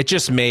down. It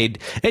just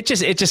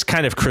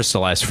kind of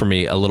crystallized for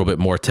me a little bit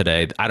more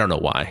today. I don't know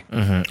why.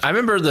 Mm-hmm. I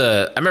remember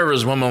there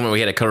was one moment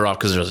we had to cut it off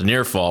because there was a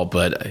near fall,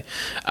 but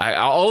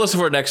I'll listen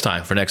for it next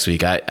time for next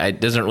week. I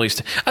doesn't really.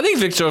 I think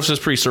Vic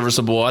Joseph's pretty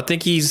serviceable. I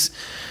think he's.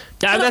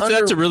 Yeah,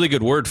 that's a really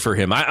good word for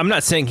him. I'm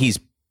not saying he's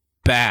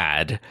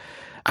bad.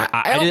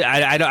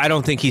 I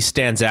don't think he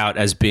stands out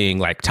as being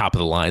like top of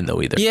the line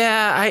though either.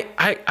 Yeah,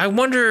 I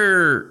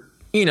wonder.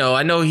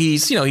 I know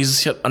he's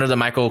under the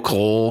Michael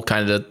Cole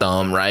kind of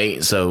thumb,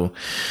 right? So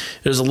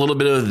there's a little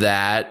bit of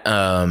that.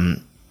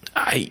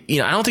 I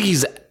don't think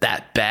he's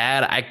that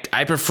bad.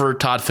 I prefer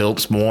Todd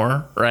Phillips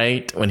more,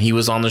 right? When he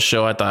was on the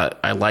show, I thought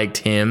I liked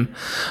him.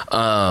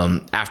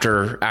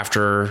 After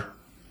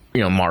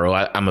Morrow,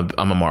 I'm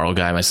a Morrow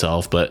guy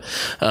myself, but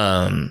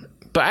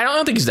I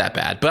don't think he's that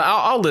bad. But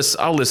I'll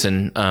listen. I'll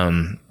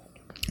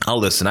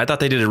listen. I thought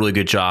they did a really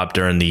good job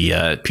during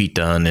the Pete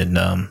Dunne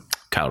and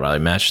Kyle O'Reilly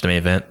match, the main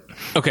event.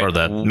 Okay, or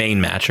the main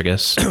match, I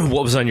guess.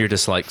 What was on your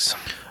dislikes?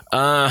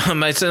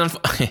 I said,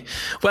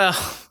 well,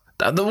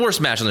 the worst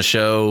match on the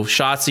show,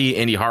 Shotzi,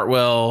 Indy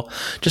Hartwell,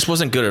 just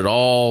wasn't good at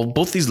all.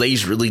 Both these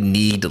ladies really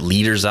need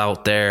leaders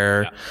out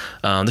there.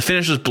 Yeah. The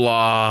finish was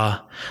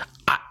blah.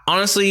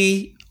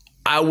 Honestly,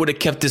 I would have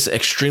kept this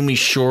extremely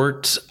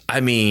short.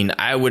 I mean,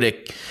 I would have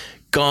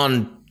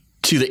gone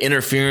to the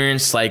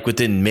interference like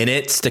within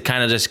minutes to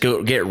kind of just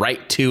get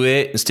right to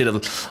it instead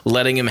of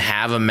letting him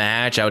have a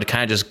match. I would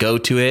kind of just go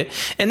to it.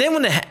 And then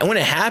when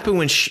it happened,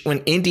 when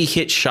Indy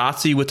hit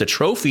Shotzi with the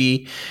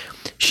trophy,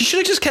 she should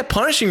have just kept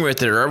punishing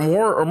with it or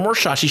more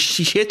shots.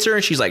 She hits her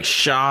and she's like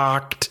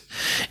shocked,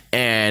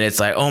 and it's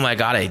like, oh my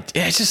god, it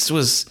just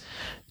was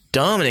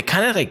dumb. And it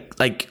kind of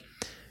like.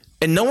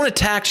 And no one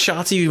attacked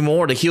Shotzi even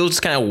more. The heels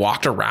just kind of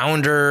walked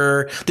around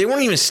her. They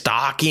weren't even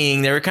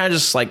stalking. They were kind of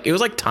just like, it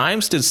was like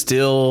time stood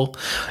still.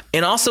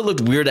 And also looked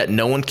weird that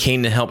no one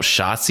came to help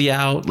Shotzi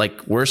out. Like,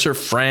 where's her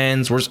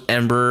friends? Where's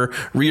Ember?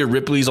 Rhea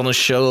Ripley's on the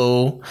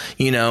show.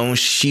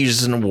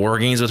 She's in War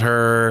Games with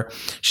her.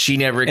 She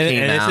never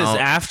came out. And this is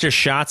after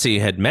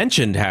Shotzi had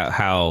mentioned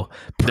how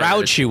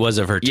proud she was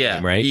of her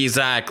team, right?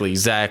 Exactly.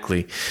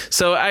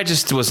 So I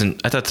just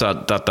wasn't, I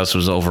thought this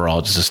was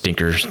overall just a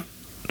stinker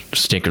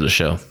of the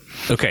show.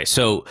 Okay,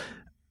 so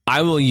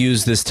I will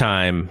use this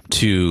time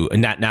to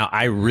now.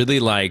 I really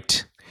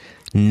liked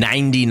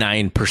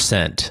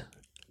 99%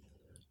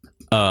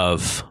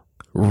 of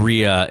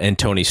Rhea and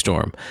Toni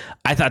Storm.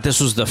 I thought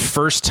this was the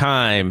first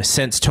time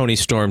since Toni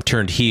Storm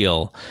turned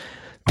heel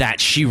that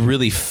she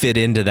really fit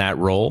into that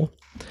role.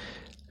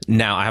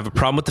 Now, I have a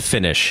problem with the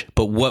finish,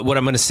 but what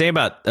I'm going to say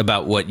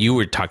about what you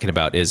were talking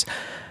about is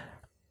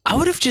I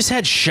would have just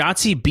had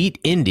Shotzi beat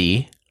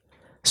Indy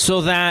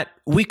so that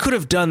we could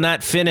have done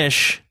that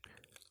finish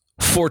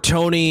for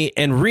Toni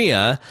and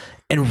Rhea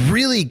and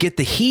really get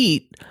the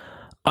heat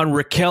on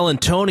Raquel and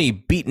Toni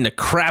beating the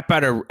crap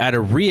out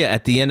of Rhea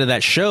at the end of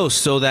that show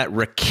so that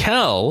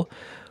Raquel,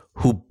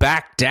 who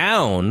backed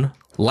down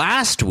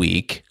last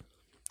week,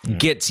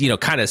 gets,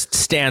 kind of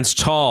stands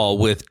tall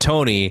with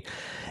Toni,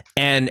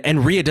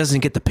 and Rhea doesn't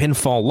get the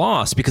pinfall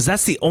loss, because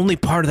that's the only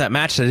part of that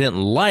match that I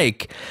didn't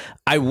like.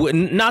 I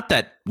wouldn't, not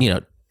that,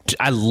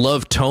 I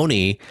love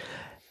Toni,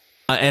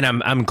 and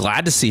I'm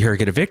glad to see her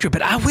get a victory,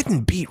 but I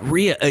wouldn't beat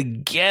Rhea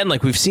again.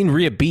 Like we've seen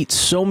Rhea beat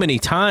so many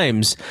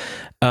times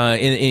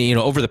in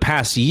over the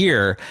past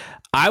year.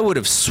 I would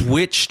have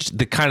switched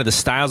the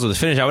styles of the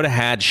finish. I would have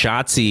had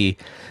Shotzi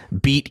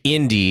beat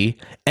Indy,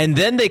 and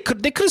then they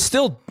could have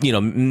still,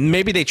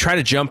 maybe they try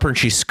to jump her and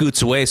she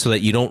scoots away so that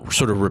you don't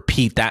sort of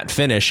repeat that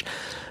finish.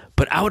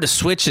 But I would have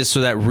switched it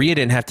so that Rhea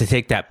didn't have to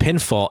take that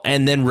pinfall,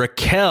 and then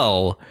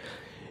Raquel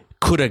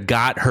could have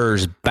got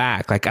hers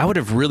back. Like I would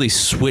have really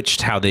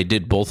switched how they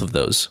did both of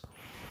those.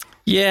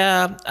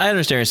 Yeah, I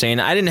understand what you're saying.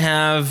 I didn't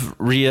have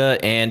Rhea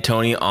and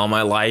Toni on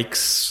my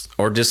likes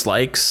or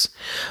dislikes.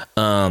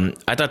 I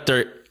thought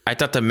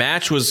the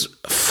match was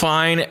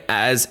fine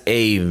as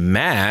a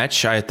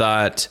match. I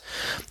thought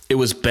it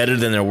was better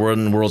than their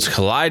Worlds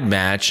Collide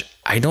match.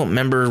 I don't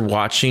remember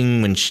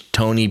watching when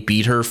Toni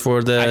beat her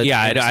for the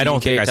I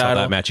don't think I saw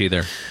that match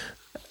either.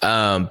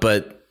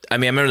 But I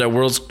mean, I remember that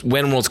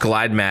Worlds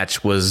Collide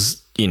match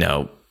was,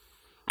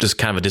 just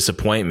kind of a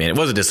disappointment. It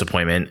was a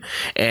disappointment.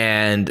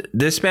 And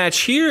this match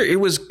here, it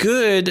was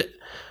good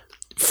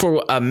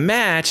for a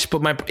match,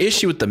 but my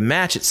issue with the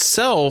match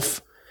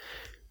itself,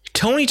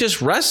 Toni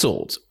just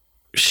wrestled.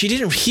 She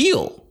didn't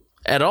heel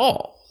at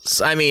all.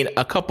 I mean,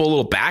 a couple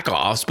little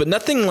back-offs, but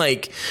nothing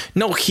like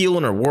no heel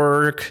in her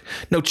work,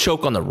 no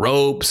choke on the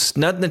ropes,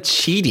 nothing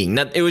cheating.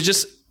 It was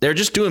just, they're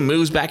just doing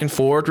moves back and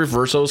forth,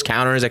 reversals,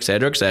 counters, et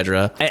cetera, et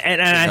cetera.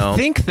 And I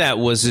think that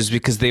is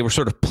because they were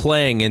sort of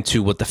playing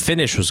into what the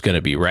finish was going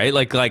to be, right?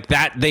 Like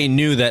that, they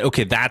knew that,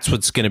 okay, that's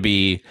what's going to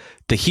be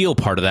the heel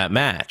part of that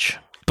match.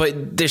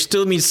 But there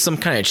still needs some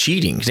kind of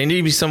cheating. There needs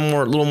to be some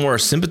more, little more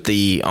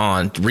sympathy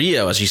on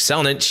Rhea as she's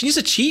selling it. She needs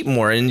to cheat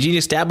more, and you need to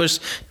establish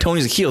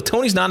Tony's a heel.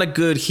 Tony's not a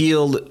good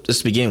heel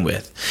just to begin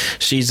with.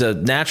 She's a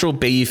natural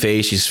baby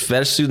face. She's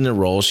better suited in the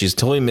role. She's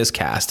totally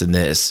miscast in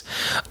this.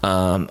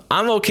 I'm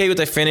okay with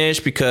the finish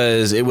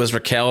because it was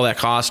Raquel that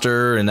cost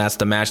her, and that's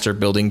the match they're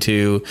building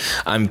to.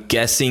 I'm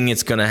guessing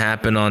it's going to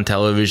happen on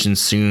television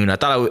soon. I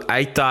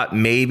thought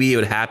maybe it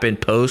would happen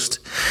post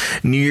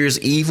New Year's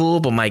Evil,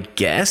 but my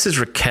guess is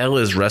Raquel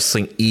is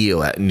wrestling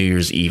Io at New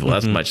Year's Evil.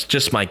 That's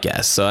just my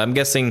guess. So I'm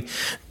guessing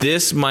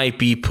this might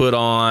be put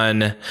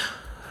on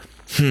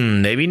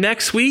maybe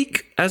next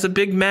week as a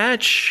big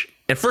match.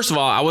 And first of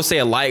all, I would say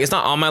a like. It's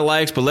not on my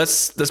likes, but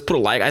let's put a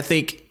like. I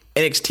think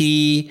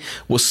NXT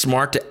was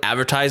smart to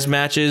advertise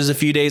matches a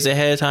few days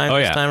ahead of time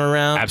this time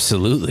around.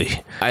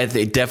 Absolutely.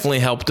 It definitely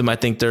helped them. I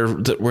think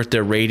with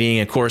their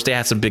rating. Of course, they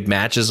had some big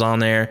matches on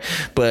there,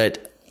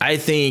 but I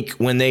think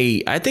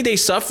they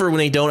suffer when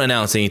they don't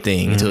announce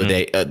anything until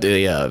the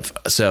day of.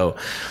 So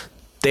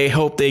they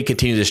hope they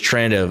continue this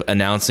trend of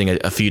announcing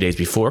a few days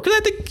before.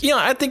 Because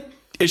I think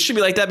it should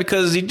be like that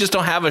because you just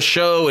don't have a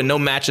show and no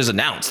matches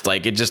announced.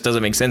 Like, it just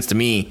doesn't make sense to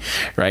me,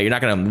 right? You're not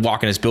going to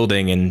walk in this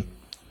building and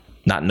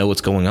not know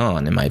what's going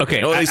on. In my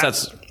opinion. Or at least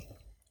that's.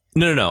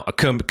 No. I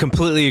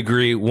completely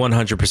agree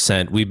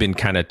 100%. We've been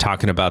kind of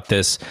talking about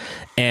this.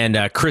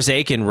 And Chris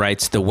Aiken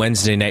writes the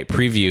Wednesday night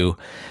preview.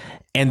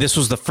 And this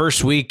was the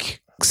first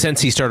week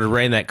since he started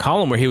writing that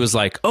column where he was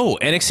like, oh,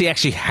 NXT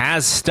actually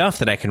has stuff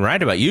that I can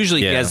write about.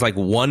 Usually he has like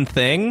one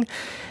thing,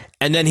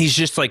 and then he's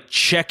just like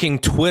checking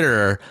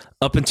Twitter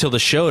up until the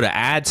show to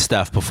add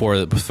stuff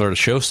before the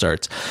show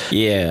starts.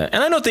 Yeah.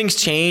 And I know things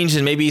change,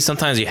 and maybe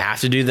sometimes you have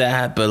to do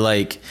that, but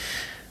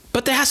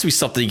there has to be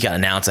something you can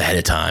announce ahead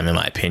of time, in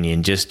my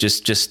opinion. This,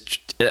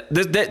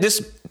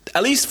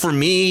 at least for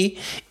me,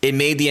 it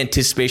made the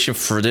anticipation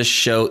for this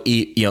show,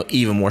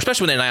 even more.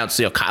 Especially when they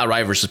announced, Kyle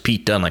O'Reilly versus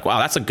Pete Dunne. Like, wow,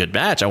 that's a good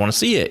match. I want to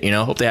see it.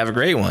 Hope they have a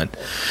great one,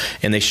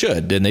 and they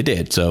should, and they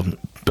did. So,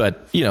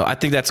 but I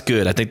think that's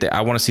good. I think that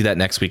I want to see that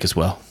next week as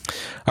well.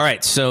 All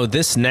right, so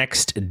this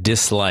next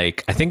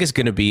dislike, I think, is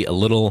going to be a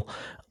little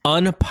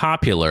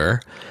unpopular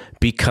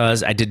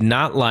because I did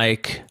not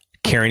like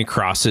Karrion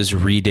Kross's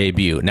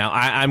re-debut. Now,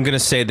 I'm going to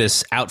say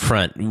this out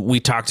front. We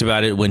talked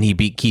about it when he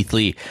beat Keith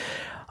Lee.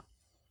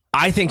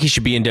 I think he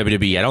should be in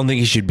WWE. I don't think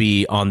he should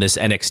be on this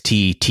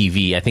NXT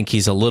TV. I think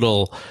he's a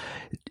little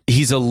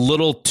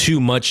too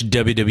much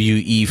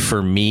WWE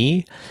for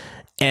me.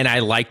 And I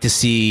like to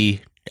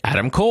see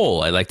Adam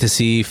Cole. I like to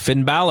see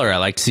Finn Balor. I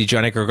like to see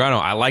Johnny Gargano.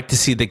 I like to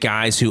see the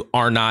guys who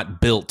are not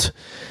built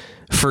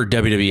for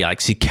WWE. I like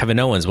to see Kevin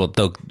Owens. Well,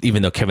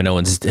 even though Kevin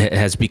Owens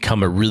has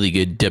become a really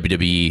good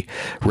WWE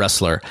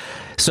wrestler.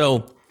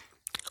 So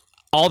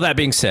all that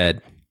being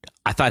said,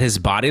 I thought his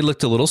body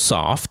looked a little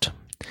soft.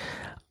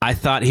 I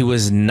thought he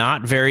was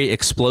not very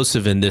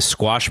explosive in this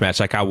squash match.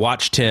 Like, I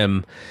watched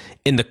him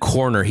in the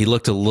corner. He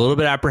looked a little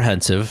bit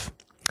apprehensive.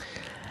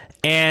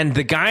 And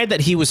the guy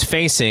that he was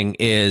facing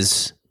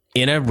is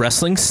in a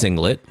wrestling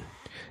singlet.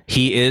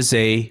 He is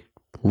a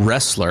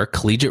wrestler,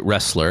 collegiate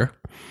wrestler.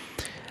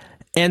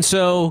 And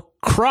so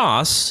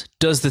Kross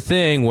does the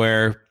thing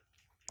where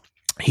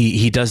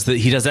he does that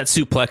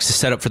suplex to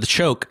set up for the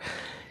choke.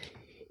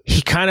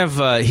 He kind of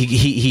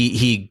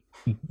he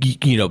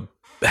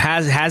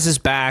has his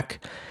back,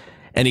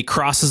 and he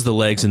crosses the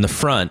legs in the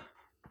front,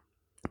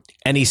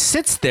 and he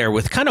sits there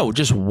with kind of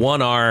just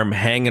one arm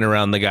hanging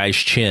around the guy's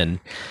chin.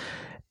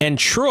 And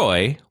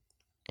Troy,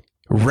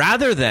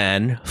 rather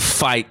than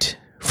fight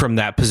from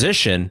that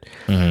position,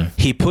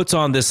 he puts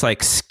on this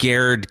like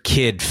scared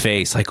kid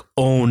face, like,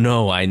 oh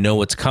no, I know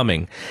what's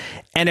coming.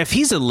 And if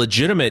he's a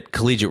legitimate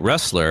collegiate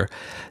wrestler,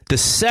 the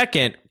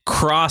second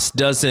Kross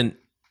doesn't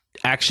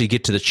actually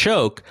get to the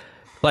choke,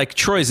 like,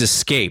 Troy's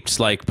escaped,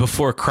 like,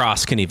 before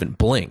Kross can even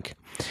blink.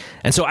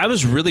 And so I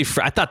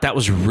thought that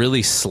was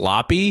really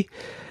sloppy.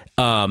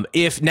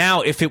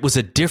 If it was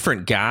a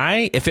different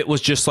guy, if it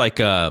was just like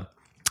a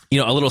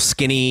little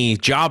skinny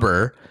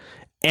jobber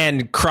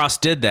and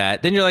Kross did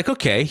that, then you're like,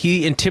 okay,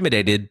 he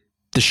intimidated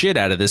the shit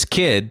out of this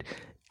kid.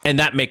 And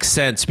that makes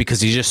sense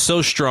because he's just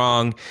so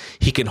strong.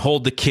 He can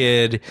hold the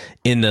kid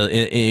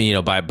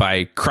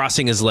by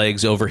crossing his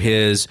legs over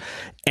his,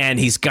 and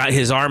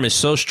his arm is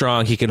so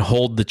strong he can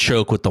hold the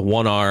choke with the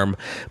one arm.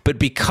 But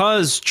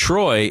because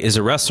Troy is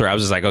a wrestler, I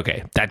was just like,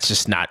 okay, that's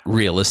just not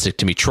realistic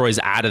to me. Troy's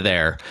out of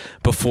there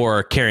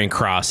before Karrion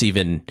Kross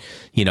even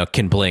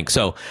can blink.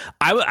 So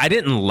I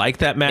didn't like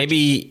that match.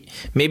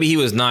 Maybe he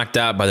was knocked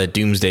out by the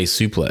Doomsday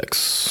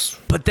Suplex.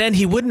 But then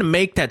he wouldn't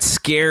make that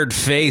scared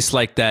face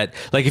like that.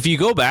 Like, if you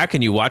go back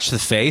and you watch the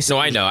face. No,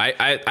 I know.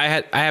 I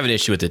have an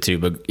issue with it too,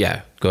 but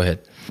yeah, go ahead.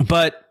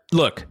 But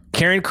look,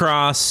 Karrion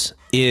Kross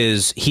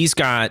is he's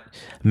got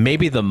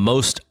maybe the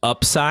most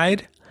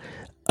upside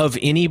of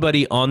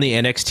anybody on the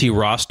NXT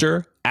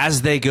roster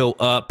as they go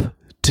up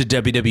to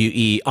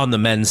WWE on the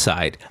men's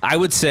side. I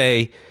would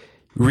say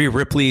Rhea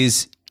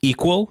Ripley's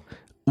equal.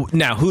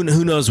 Now, who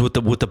knows what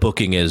the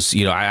booking is?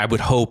 You know, I would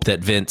hope that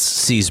Vince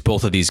sees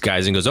both of these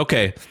guys and goes,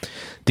 okay,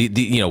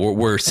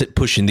 we're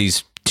pushing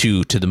these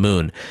two to the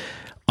moon.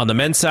 On the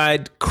men's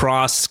side,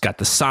 Cross got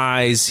the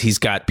size. He's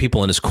got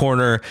people in his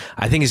corner.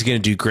 I think he's going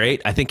to do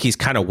great. I think he's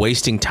kind of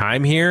wasting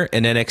time here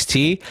in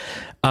NXT.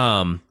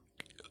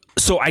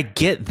 So I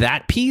get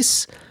that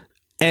piece.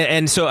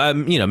 And so,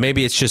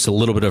 maybe it's just a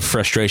little bit of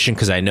frustration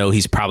because I know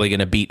he's probably going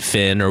to beat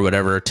Finn or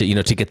whatever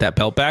to get that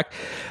belt back.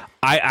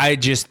 I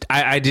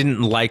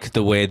didn't like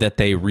the way that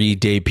they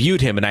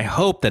re-debuted him, and I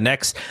hope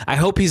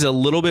he's a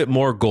little bit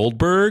more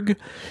Goldberg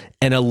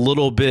and a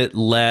little bit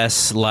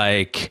less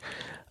like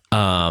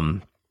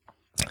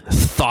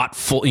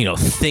thoughtful,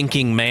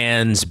 thinking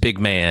man's big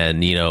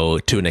man,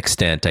 to an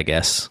extent, I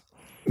guess.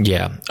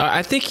 Yeah,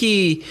 I think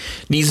he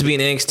needs to be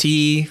in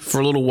NXT for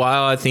a little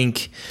while. I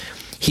think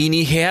he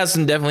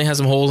definitely has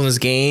some holes in his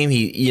game.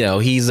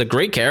 He's a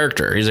great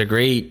character. Has a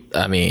great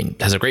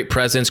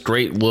presence,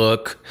 great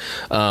look.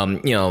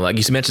 Like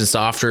you mentioned,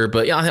 softer,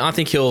 but I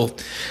think he'll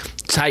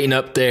tighten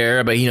up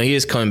there. But he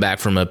is coming back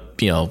from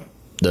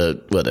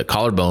the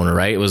collarbone,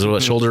 right? It was a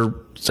shoulder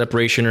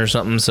separation or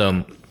something. So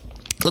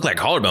it looked like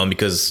collarbone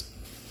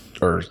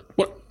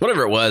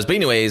whatever it was. But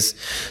anyways,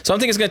 so I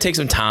think it's going to take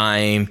some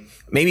time.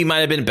 Maybe he might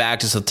have been back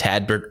just a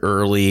tad bit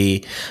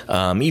early.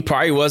 He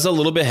probably was a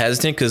little bit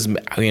hesitant because,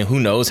 who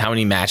knows how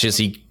many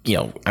matches I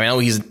know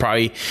he's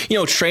probably,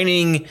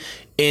 training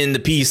in the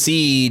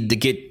PC to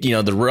get,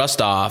 the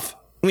rust off.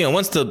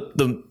 Once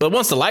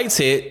the lights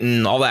hit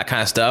and all that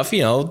kind of stuff,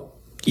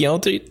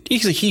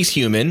 he's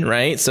human,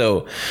 right?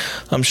 So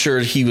I'm sure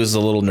he was a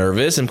little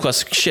nervous. And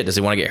plus, does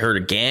he want to get hurt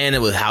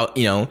again? With how,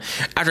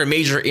 after a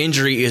major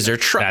injury, is there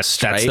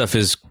trust? That right? stuff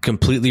is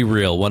completely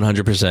real,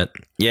 100%.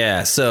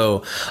 Yeah.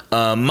 So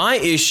my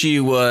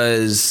issue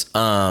was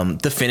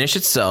the finish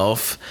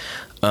itself.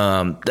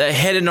 The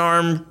head and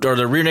arm or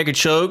the rear naked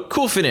choke,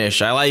 cool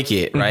finish. I like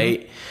it,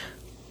 right?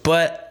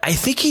 But I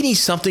think he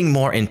needs something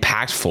more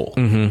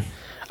impactful.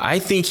 I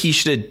think he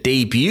should have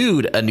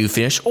debuted a new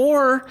finish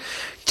or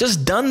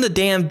just done the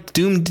damn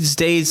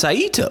Doomsday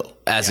Saito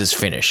as his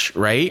finish,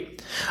 right?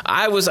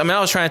 I was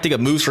trying to think of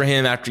moves for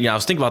him after, I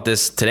was thinking about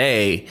this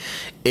today,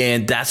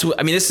 and that's what,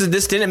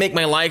 this didn't make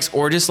my likes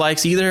or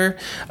dislikes either,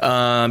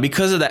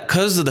 because of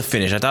the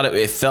finish. I thought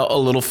it felt a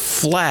little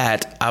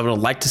flat. I would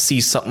like to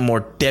see something more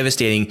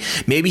devastating.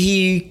 Maybe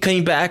he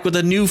came back with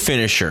a new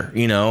finisher,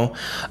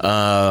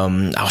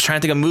 I was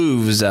trying to think of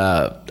moves.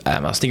 I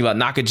was thinking about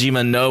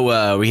Nakajima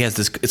Noah, where he has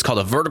this, it's called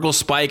a vertical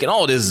spike, and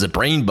all it is a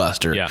brain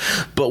buster. Yeah.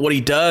 But what he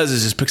does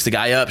is just picks the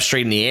guy up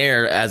straight in the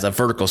air as a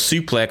vertical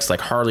suplex like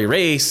Harley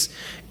Race,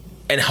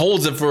 and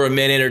holds him for a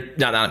minute, or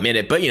not a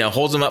minute, but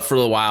holds him up for a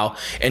little while,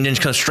 and then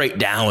just comes straight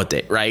down with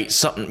it, right?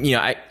 Something,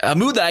 a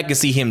move that I can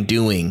see him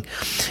doing,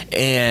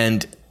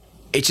 and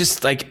it's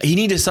just like he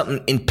needed something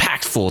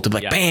impactful to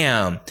be like,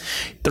 bam.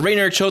 The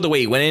Rainier Cho, the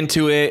way he went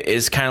into it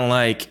is kind of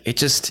like it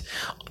just.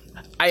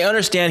 I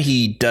understand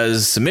he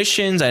does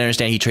submissions. I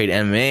understand he trained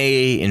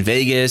MMA in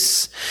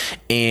Vegas,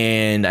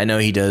 and I know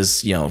he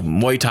does,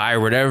 Muay Thai or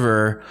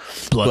whatever.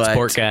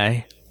 Bloodsport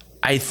guy.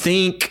 I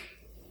think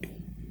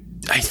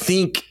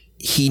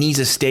he needs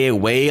to stay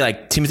away.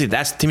 Like Timothy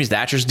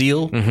Thatcher's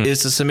deal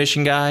is the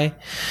submission guy.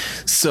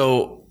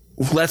 So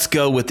let's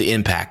go with the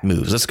impact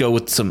moves. Let's go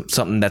with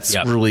something that's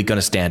really going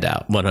to stand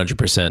out.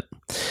 100%.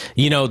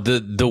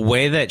 The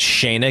way that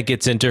Shayna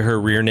gets into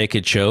her rear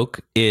naked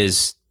choke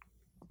is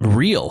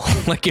real.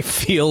 Like it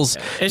feels,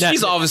 and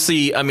she's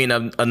obviously,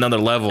 another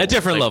level, a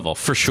different level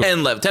for sure.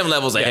 10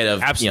 levels ahead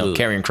of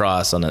Karrion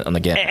Kross on the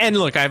game. And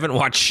look, I haven't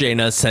watched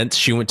Shayna since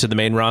she went to the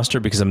main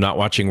roster because I'm not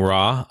watching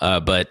Raw.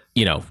 But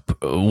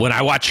when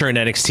I watch her in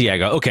NXT, I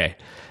go, okay,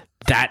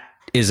 that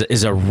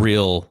is a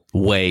real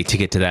way to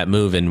get to that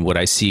move. And what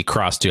I see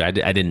Kross do, I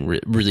didn't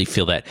really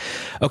feel that.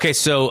 Okay,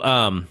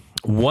 so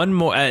one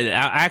more. I'll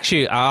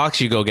actually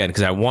go again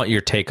because I want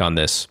your take on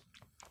this.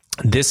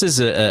 This is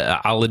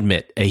I'll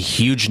admit, a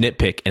huge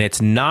nitpick, and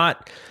it's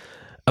not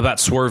about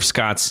Swerve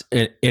Scott's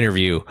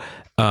interview.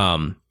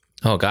 Oh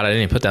God, I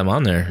didn't put them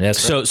on there. That's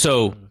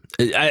so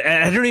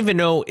I don't even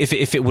know if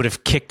it would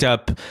have kicked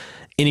up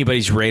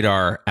anybody's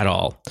radar at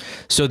all.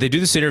 So they do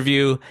this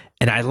interview,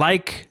 and I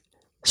like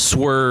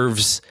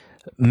Swerve's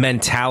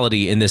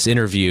mentality in this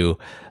interview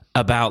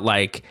about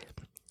like,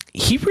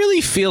 he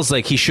really feels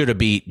like he should have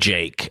beat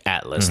Jake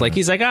Atlas. Like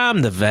he's like,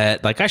 I'm the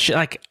vet. Like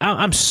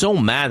I'm so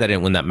mad that I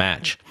didn't win that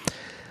match.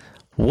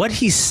 What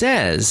he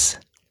says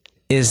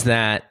is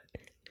that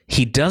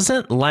he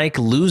doesn't like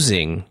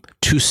losing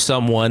to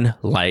someone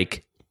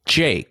like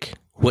Jake.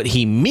 What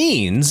he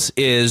means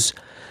is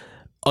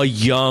a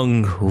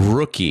young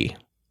rookie.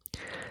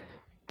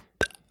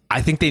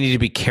 I think they need to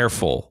be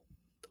careful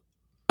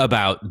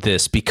about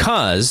this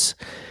because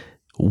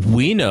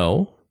we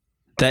know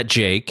that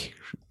Jake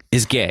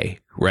is gay,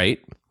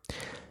 right?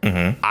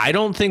 I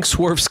don't think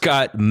Swerve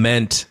Scott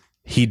meant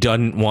he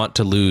doesn't want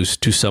to lose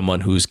to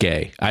someone who's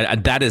gay.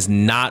 That is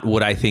not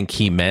what I think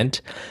he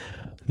meant.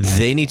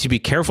 They need to be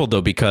careful,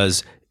 though,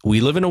 because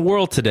we live in a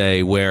world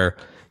today where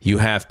you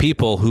have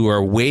people who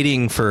are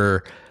waiting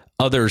for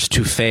others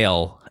to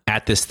fail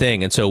at this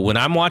thing. And so when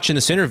I'm watching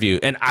this interview,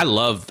 and I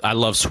love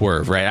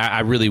Swerve, right?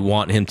 I really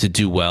want him to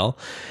do well.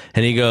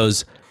 And he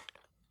goes,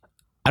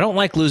 I don't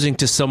like losing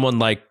to someone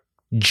like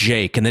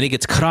Jake. And then he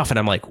gets cut off, and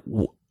I'm like,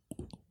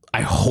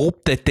 I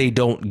hope that they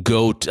don't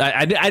go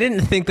to, I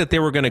didn't think that they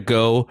were going to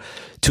go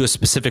to a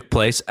specific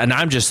place. And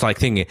I'm just like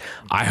thinking,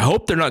 I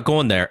hope they're not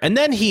going there. And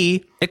then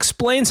he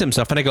explains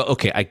himself, and I go,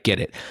 okay, I get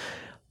it.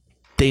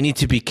 They need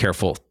to be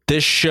careful.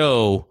 This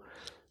show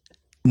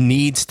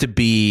needs to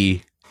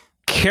be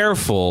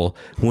careful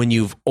when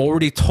you've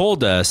already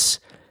told us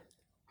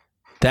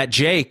that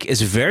Jake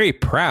is very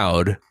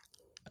proud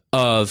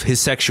of his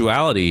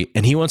sexuality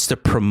and he wants to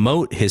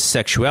promote his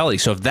sexuality.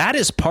 So if that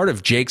is part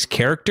of Jake's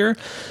character,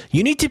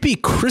 you need to be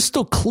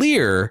crystal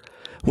clear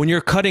when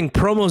you're cutting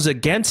promos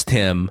against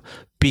him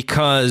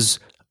because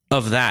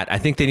of that. I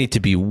think they need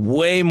to be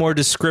way more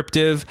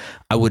descriptive.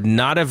 I would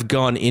not have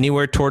gone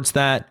anywhere towards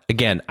that.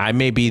 Again, I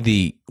may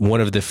be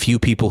one of the few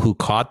people who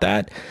caught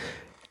that.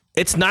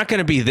 It's not going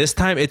to be this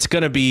time. It's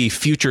going to be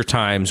future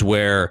times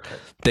where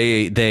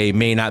they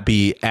may not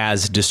be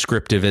as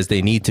descriptive as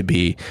they need to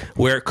be,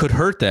 where it could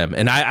hurt them.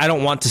 And I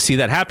don't want to see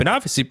that happen,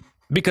 obviously,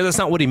 because that's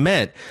not what he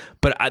meant.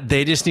 But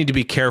they just need to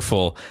be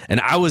careful. And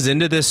I was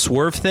into this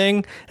Swerve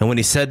thing, and when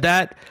he said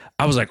that,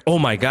 I was like, oh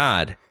my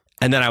God.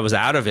 And then I was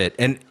out of it.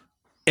 And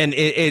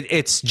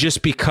it's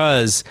just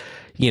because,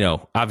 you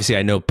know, obviously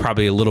I know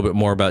probably a little bit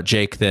more about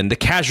Jake than the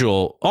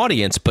casual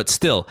audience, but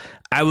still,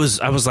 I was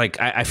like,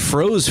 I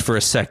froze for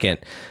a second,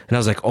 and I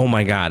was like, oh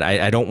my God,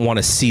 I don't want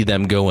to see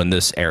them go in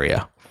this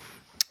area.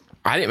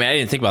 I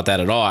didn't think about that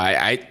at all.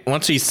 I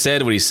once he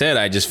said what he said,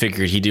 I just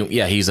figured he didn't.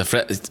 Yeah, he's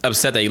upset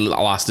that he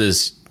lost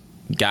this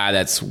guy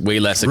that's way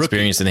less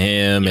experienced than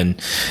him, and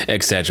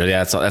etc.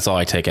 Yeah, that's all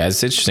I take as.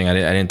 It's interesting. I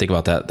didn't think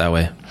about that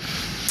way.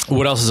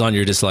 What else is on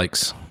your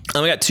dislikes?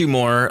 We got two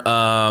more.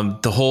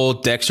 The whole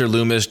Dexter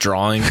Lumis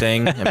drawing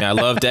thing. I mean, I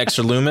love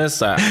Dexter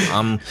Lumis.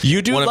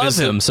 You do love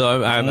him,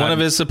 so I'm one of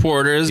his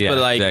supporters. Yeah, but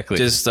like, exactly.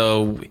 Just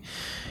so,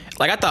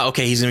 like, I thought,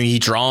 okay, he's gonna be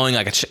drawing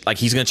like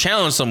he's gonna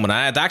challenge someone.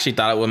 I actually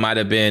thought it might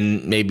have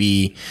been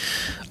maybe,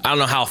 I don't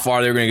know how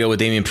far they were gonna go with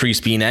Damian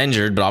Priest being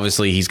injured, but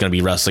obviously he's gonna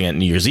be wrestling at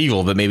New Year's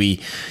Evil. But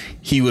maybe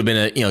he would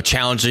have been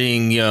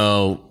challenging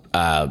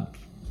Karrion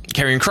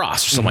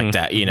Kross or something like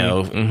that.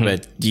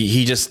 But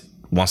he just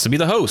wants to be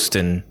the host,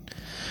 and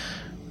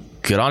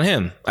good on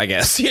him, I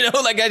guess.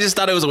 Like, I just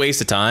thought it was a waste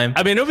of time.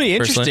 I mean, it'll be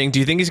interesting. Personally. Do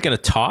you think he's going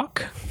to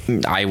talk?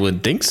 I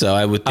would think so.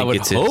 I would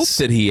hope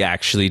that he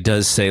actually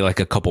does say like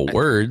a couple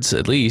words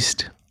at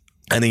least.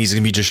 I think he's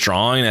going to be just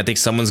drawing. I think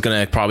someone's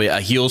going to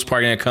a heel's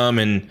probably going to come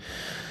and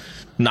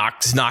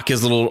knock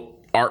his little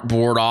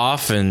artboard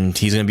off, and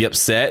he's going to be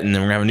upset, and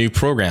then we're going to have a new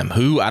program.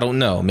 Who? I don't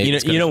know. Maybe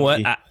you know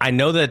what? I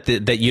know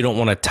that you don't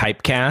want to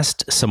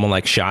typecast someone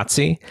like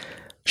Shotzi.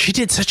 She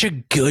did such a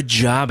good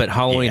job at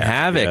Halloween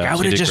Havoc. I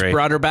would have just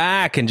brought her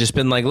back and just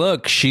been like,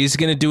 look, she's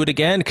going to do it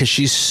again because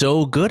she's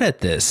so good at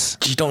this.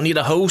 You don't need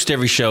a host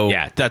every show.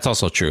 Yeah, that's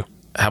also true.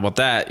 How about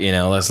that?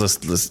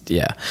 Let's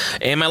yeah.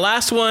 And my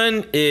last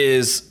one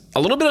is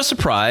a little bit of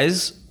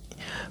surprise,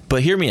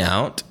 but hear me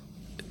out.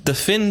 The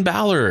Finn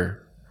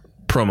Balor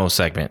promo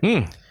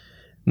segment.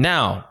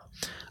 Now,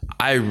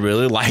 I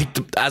really liked,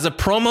 as a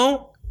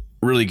promo,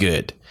 really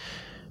good,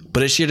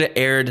 but it should have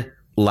aired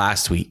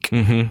last week.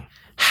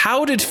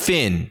 How did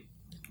Finn,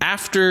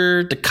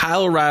 after the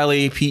Kyle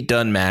O'Reilly Pete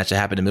Dunne match that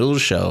happened in the middle of the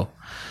show,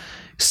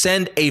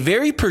 send a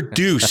very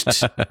produced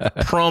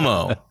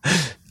promo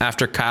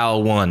after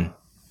Kyle won?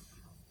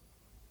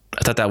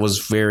 I thought that was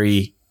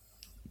very,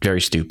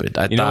 very stupid.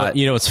 I thought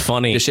what's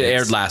funny? It should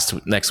have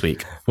aired next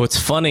week. What's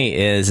funny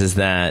is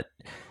that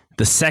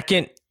the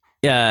second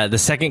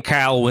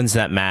Kyle wins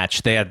that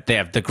match, they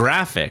have the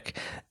graphic,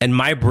 and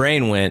my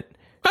brain went,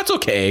 "That's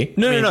okay."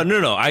 No.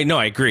 I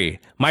agree.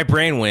 My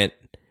brain went,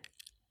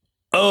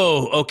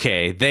 oh,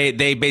 okay.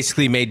 They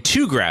basically made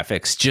two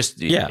graphics, just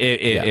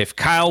if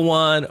Kyle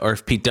won or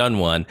if Pete Dunne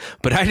won,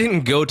 but I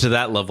didn't go to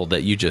that level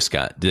that you just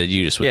went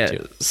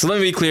to. So let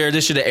me be clear.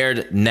 This should have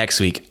aired next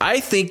week.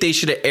 I think they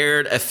should have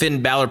aired a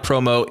Finn Balor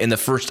promo in the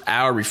first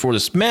hour before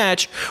this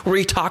match, where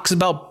he talks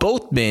about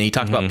both men. He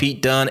talks about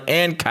Pete Dunne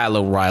and Kyle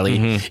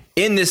O'Reilly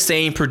in the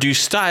same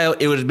produced style.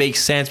 It would make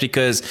sense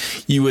because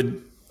you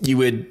would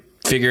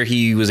figure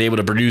he was able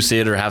to produce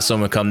it or have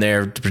someone come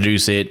there to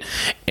produce it,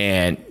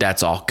 and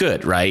that's all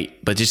good, right?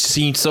 But it just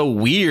seemed so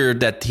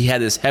weird that he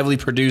had this heavily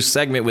produced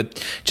segment with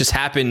just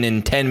happened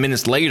in 10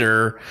 minutes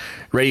later,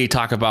 ready to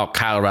talk about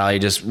Kyle O'Reilly.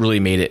 Just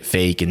really made it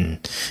fake and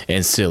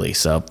silly.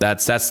 So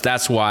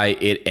that's why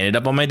it ended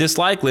up on my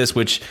dislike list,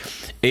 which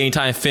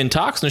anytime Finn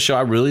talks on the show,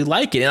 I really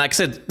like it. And like I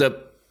said,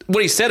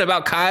 what he said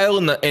about Kyle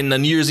in the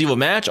New Year's Evil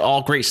match,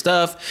 all great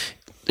stuff.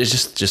 it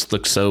just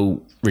looked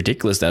so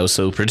ridiculous that it was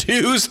so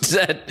produced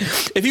that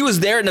if he was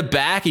there in the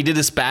back, he did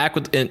this back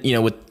with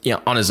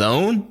on his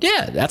own.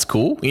 Yeah, that's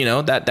cool.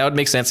 That would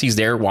make sense. He's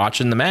there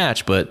watching the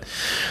match, but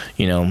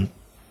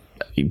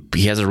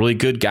he has a really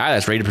good guy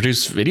that's ready to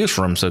produce videos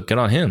for him. So good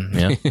on him.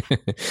 Yeah.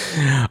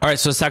 All right.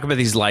 So let's talk about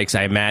these likes.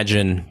 I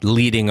imagine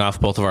leading off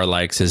both of our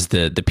likes is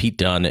the Pete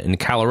Dunne and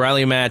Kyle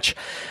O'Reilly match.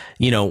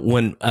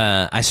 When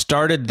I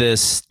started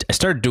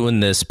doing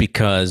this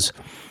because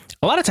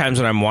a lot of times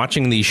when I'm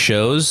watching these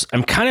shows,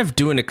 I'm kind of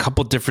doing a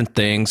couple different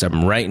things.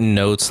 I'm writing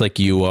notes like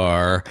you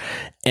are,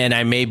 and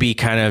I may be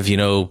kind of,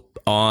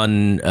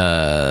 on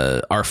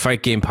our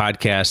Fight Game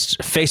Podcast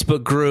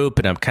Facebook group,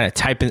 and I'm kind of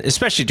typing,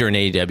 especially during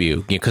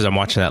AEW, because I'm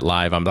watching that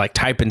live. I'm like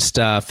typing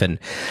stuff, and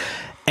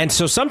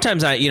so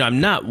sometimes I'm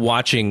not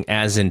watching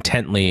as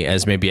intently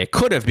as maybe I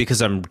could have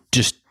because I'm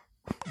just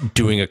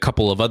doing a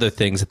couple of other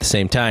things at the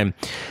same time.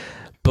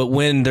 But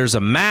when there's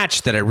a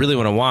match that I really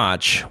want to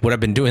watch, what I've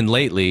been doing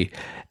lately,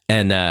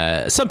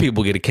 and some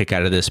people get a kick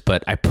out of this,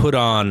 but I put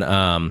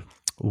on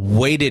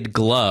weighted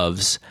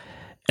gloves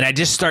and I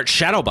just start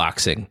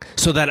shadowboxing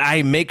so that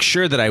I make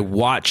sure that I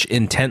watch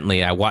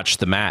intently. I watch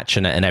the match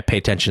and I pay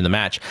attention to the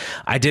match.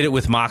 I did it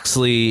with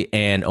Moxley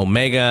and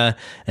Omega,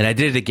 and I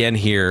did it again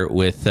here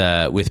with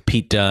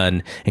Pete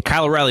Dunne and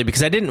Kyle O'Reilly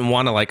because I didn't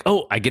want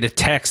to I get a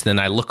text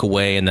and I look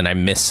away and then I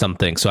miss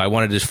something. So I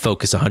wanted to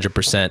focus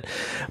 100%.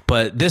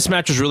 But this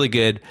match was really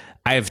good.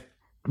 I have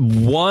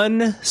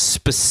one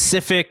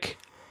specific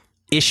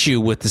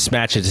issue with this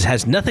match. It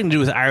has nothing to do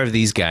with either of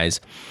these guys.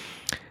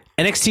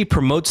 NXT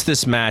promotes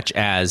this match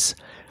as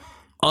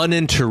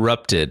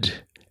uninterrupted.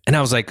 And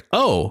I was like,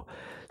 oh,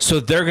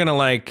 so they're going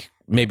to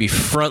maybe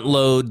front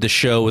load the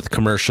show with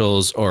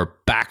commercials or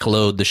back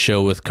load the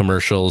show with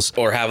commercials.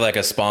 Or have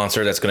a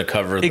sponsor that's going to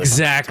cover the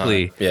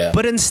exactly. time. Yeah.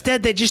 But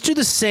instead they just do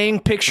the same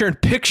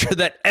picture-in-picture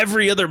that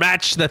every other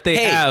match that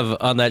they have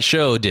on that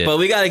show did. But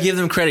we got to give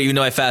them credit.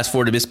 I fast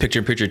forwarded this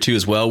picture-in-picture too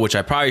as well, which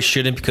I probably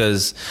shouldn't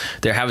because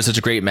they're having such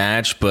a great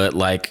match. But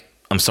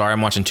I'm sorry,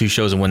 I'm watching two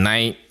shows in one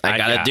night. I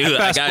gotta do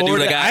it.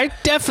 I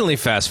definitely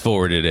fast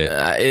forwarded it.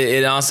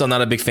 It also, I'm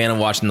not a big fan of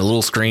watching the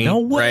little screen. No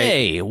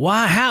way. Right?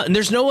 Why? How? And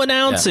there's no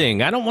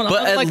announcing. Yeah. I don't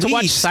like to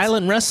watch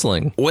silent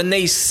wrestling. When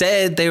they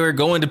said they were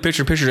going to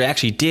picture-in-picture, they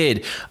actually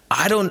did.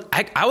 I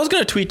was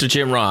gonna tweet to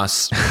Jim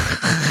Ross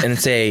and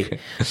say,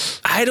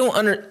 I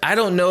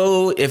don't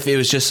know if it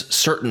was just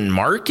certain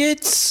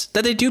markets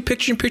that they do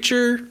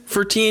picture-in-picture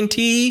for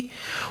TNT.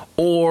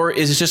 Or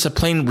is it just a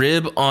plain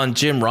rib on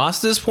Jim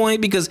Ross at this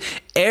point? Because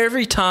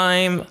every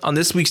time on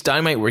this week's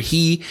Dynamite where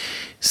he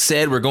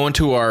said we're going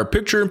to our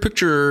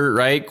picture-in-picture,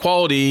 right,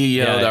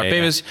 quality, our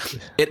famous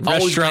it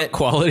restaurant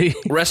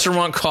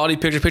quality,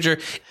 picture-in-picture,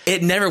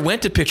 it never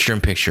went to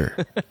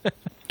picture-in-picture,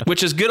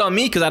 which is good on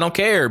me because I don't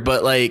care.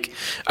 But I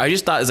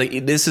just thought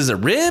it's this is a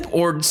rib,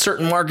 or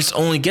certain markets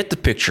only get the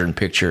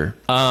picture-in-picture.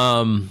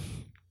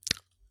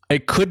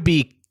 It could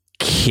be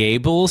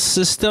cable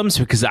systems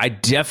because I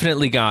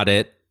definitely got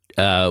it.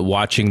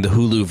 Watching the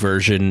Hulu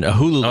version,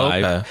 Hulu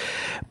Live. Okay.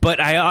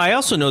 But I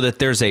also know that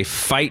there's a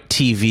Fight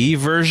TV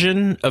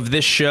version of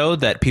this show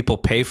that people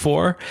pay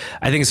for.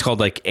 I think it's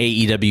called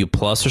AEW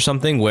Plus or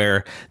something,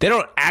 where they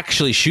don't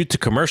actually shoot the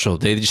commercial.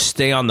 They just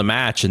stay on the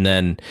match and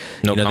then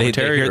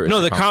commentary.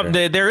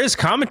 There is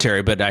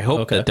commentary, but I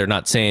hope that they're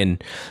not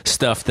saying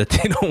stuff that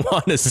they don't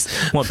want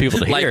people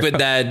to hear. With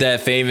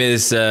that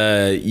famous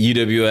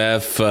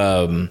UWF.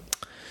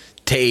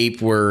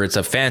 Tape where it's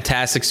a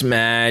fantastic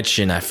match,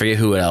 and I forget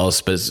who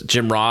else, but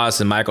Jim Ross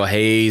and Michael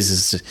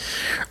Hayes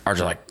are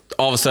just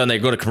all of a sudden they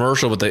go to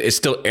commercial, but it's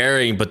still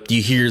airing, but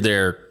you hear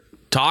their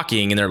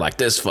talking and they're like,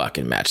 this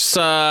fucking match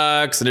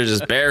sucks, and they're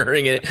just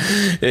burying it.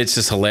 It's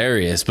just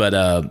hilarious. But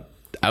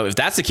if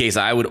that's the case,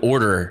 I would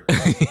order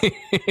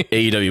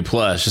AEW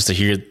Plus just to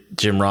hear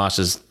Jim Ross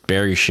just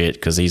bury shit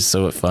because he's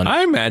so fun.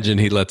 I imagine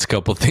he lets a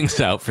couple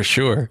things out for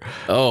sure.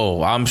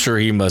 Oh, I'm sure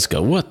he must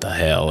go, what the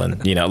hell? And,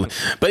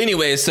 but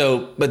anyway,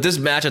 but this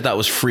match I thought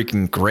was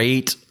freaking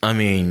great. I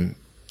mean,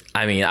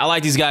 I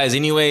like these guys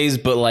anyways,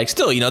 but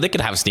still, they could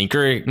have a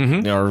stinker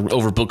or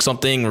overbook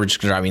something or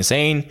just drive me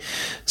insane.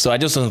 So I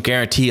just don't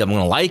guarantee I'm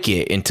going to like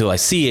it until I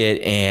see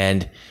it.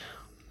 And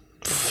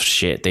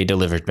shit, they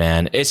delivered,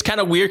 man. It's kind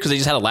of weird because they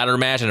just had a ladder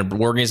match and a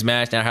War Games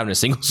match, now having a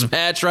singles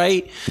match,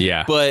 right?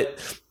 Yeah. But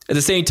at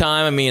the same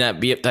time,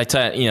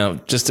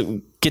 just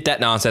to get that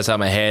nonsense out of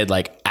my head,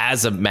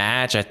 as a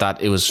match, I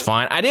thought it was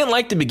fine. I didn't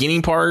like the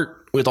beginning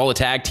part with all the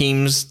tag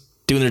teams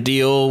doing their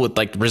deal with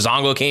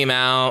Breezango came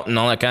out and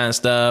all that kind of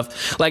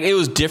stuff. It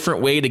was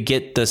different way to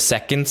get the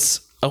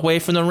seconds away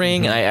from the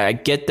ring. Mm-hmm. I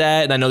get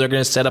that, and I know they're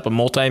going to set up a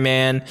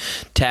multi-man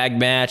tag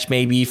match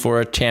maybe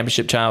for a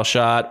championship title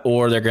shot,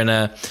 or they're going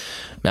to,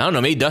 I don't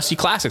know, maybe Dusty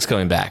Classic's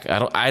coming back.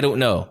 I don't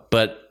know,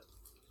 but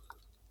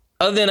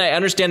other than I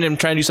understand them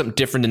trying to do something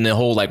different than the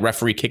whole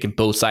referee kicking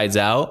both sides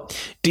out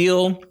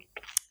deal.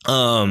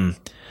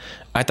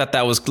 I thought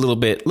that was a little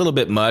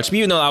bit much.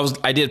 Even though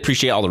I did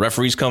appreciate all the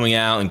referees coming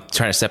out and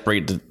trying to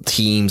separate the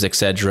teams,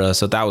 etc.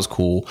 So that was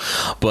cool.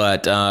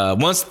 But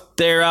once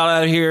they're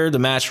out of here, the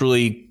match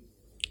really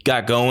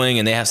got going,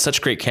 and they have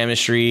such great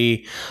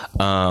chemistry.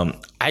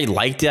 I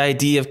like the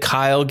idea of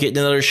Kyle getting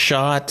another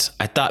shot.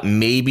 I thought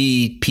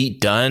maybe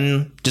Pete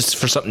Dunne just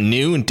for something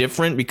new and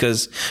different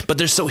but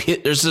there's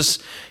this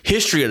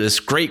history of this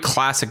great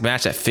classic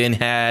match that Finn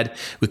had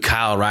with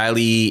Kyle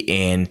O'Reilly,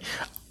 and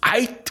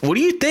what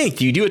do you think?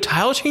 Do you do a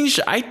title change?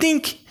 I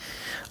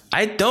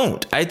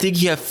don't. I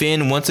think you have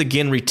Finn once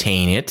again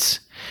retain it,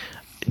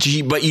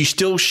 but you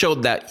still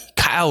showed that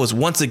Kyle was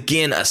once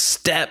again a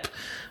step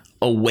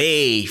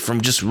away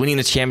from just winning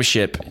the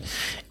championship,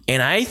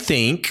 and I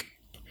think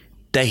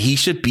that he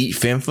should beat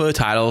Finn for the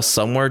title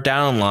somewhere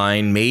down the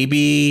line,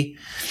 maybe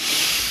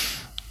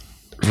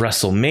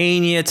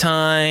WrestleMania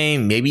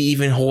time, maybe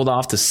even hold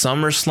off to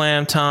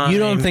SummerSlam time. You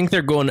don't think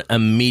they're going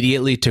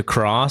immediately to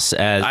Cross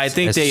as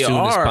soon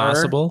as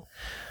possible?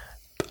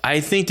 I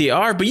think they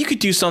are, but you could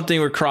do something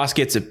where Cross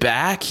gets it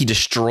back. He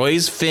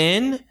destroys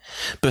Finn,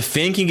 but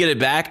Finn can get it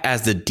back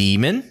as the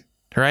Demon,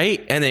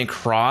 right? And then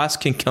Cross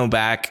can come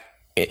back,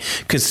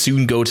 could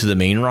soon go to the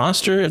main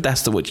roster if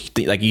that's what you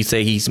think. Like you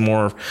say, he's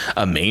more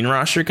a main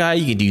roster guy.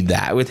 You can do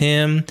that with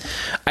him.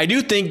 I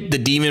do think the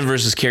Demon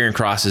versus Karrion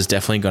Kross is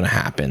definitely going to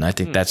happen. I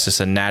think that's just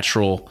a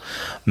natural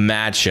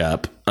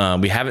matchup.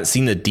 We haven't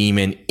seen the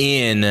Demon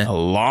in a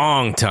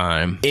long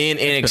time in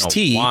NXT. It's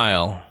been a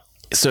while.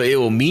 So it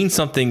will mean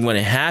something when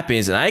it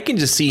happens, and I can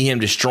just see him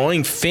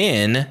destroying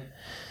Finn,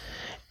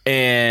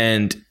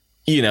 and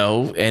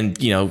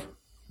Doomsday,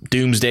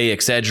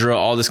 etc.,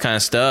 all this kind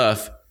of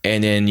stuff.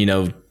 And then,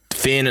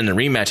 Finn in the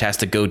rematch has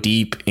to go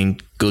deep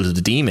and go to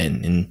the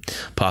Demon and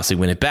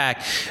possibly win it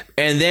back.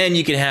 And then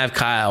you can have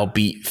Kyle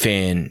beat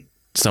Finn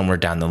somewhere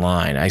down the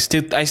line. I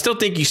still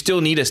think you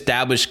still need to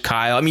establish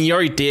Kyle. I mean, you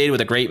already did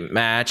with a great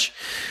match,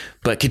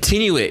 but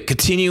continue it,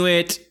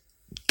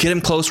 get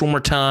him close one more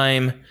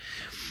time.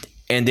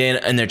 And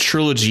then in their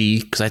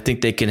trilogy, because I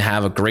think they can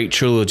have a great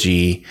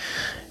trilogy,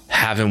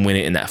 have him win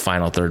it in that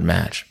final third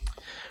match.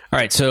 All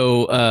right,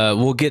 so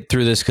we'll get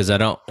through this because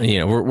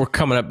we're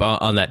coming up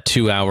on that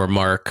 2-hour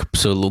mark.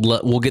 So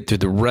we'll get through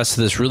the rest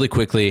of this really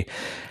quickly.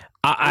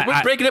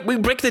 We break it up. We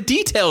break the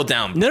detail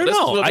down.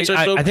 No. I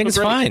think it's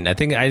fine. I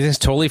think it's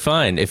totally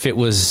fine. If it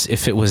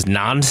was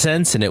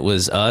nonsense and it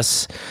was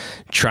us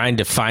trying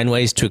to find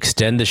ways to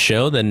extend the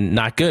show, then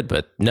not good.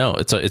 But no,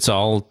 it's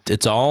all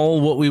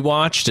what we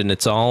watched, and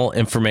it's all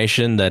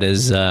information that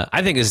is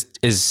I think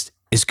is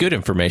good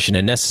information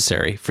and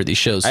necessary for these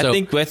shows. So, I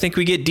think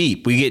we get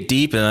deep. And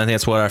I think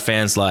that's what our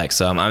fans like.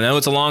 So I know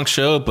it's a long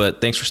show, but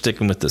thanks for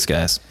sticking with this,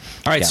 guys.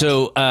 All right,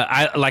 so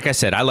like I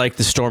said, I like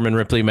the Storm and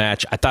Ripley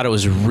match. I thought it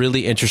was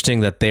really interesting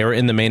that they were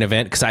in the main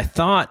event because I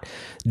thought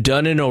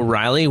Dunne and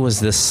O'Reilly was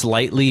the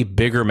slightly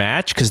bigger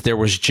match because there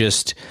was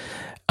just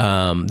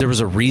there was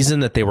a reason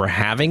that they were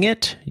having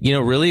it.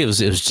 Really, it was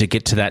to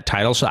get to that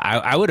title. So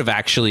I would have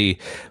actually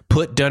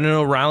put Dunne and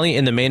O'Reilly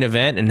in the main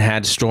event and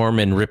had Storm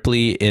and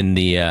Ripley in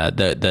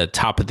the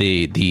top of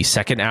the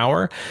second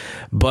hour.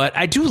 But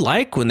I do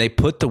like when they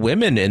put the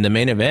women in the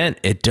main event.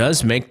 It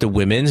does make the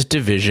women's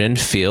division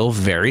feel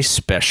very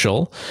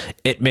special.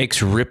 It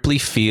makes Ripley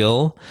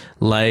feel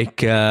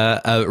like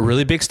a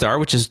really big star,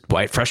 which is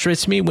why it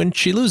frustrates me when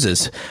she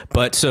loses.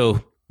 But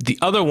so the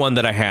other one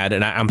that I had,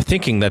 and I'm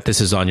thinking that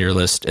this is on your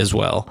list as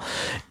well,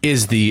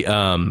 is the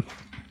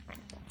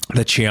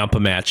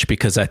Ciampa match,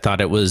 because I thought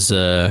it was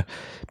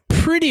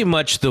pretty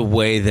much the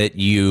way that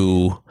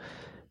you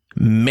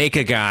make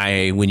a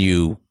guy when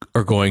you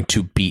are going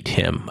to beat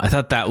him. I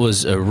thought that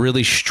was a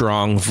really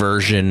strong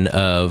version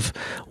of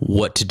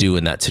what to do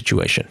in that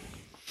situation.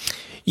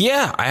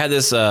 Yeah, I had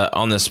this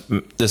on this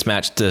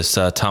match, this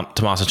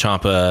Tommaso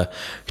Ciampa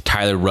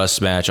Tyler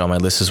Rust match on my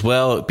list as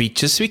well.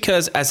 Just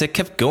because as it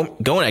kept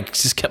going, I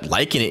just kept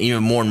liking it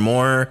even more and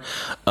more.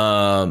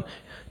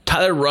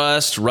 Tyler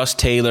Rust, Russ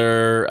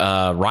Taylor,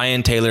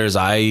 Ryan Taylor, as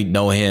I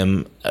know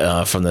him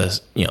from the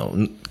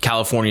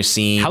California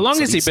scene. How long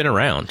has he been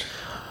around?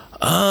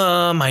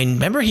 I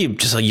remember he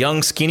just a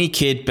young skinny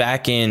kid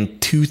back in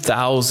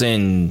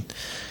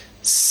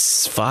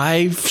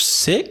 2005,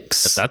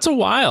 6. That's a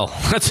while.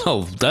 That's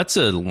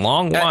a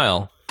long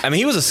while. I mean,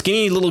 he was a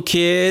skinny little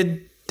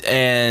kid,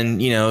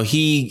 and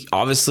he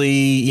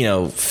obviously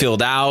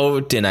filled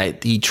out,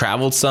 and he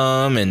traveled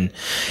some, and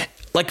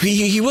like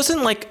he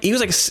wasn't like he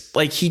was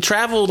like he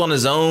traveled on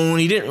his own.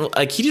 He didn't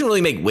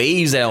really make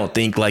waves. I don't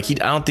think I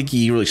don't think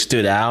he really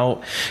stood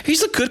out.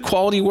 He's a good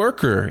quality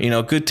worker,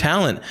 good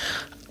talent.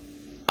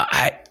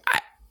 I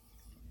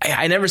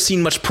never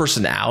seen much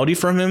personality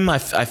from him. I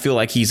feel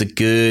like he's a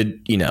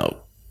good,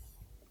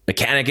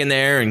 mechanic in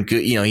there, and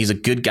good, he's a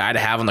good guy to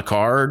have on the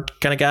card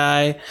kind of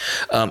guy.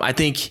 I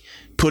think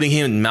putting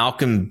him in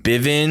Malcolm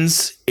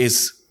Bivens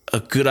is a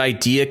good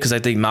idea because I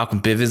think Malcolm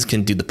Bivens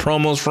can do the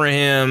promos for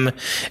him,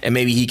 and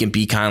maybe he can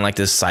be kind of like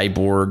this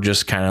cyborg,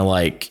 just kind of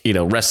like,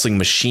 wrestling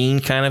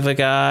machine kind of a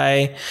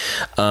guy.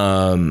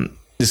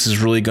 This is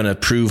really going to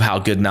prove how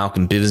good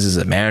Malcolm Bivens is as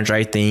a manager,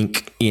 I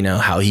think,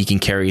 how he can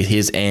carry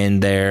his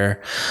end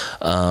there.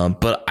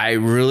 But I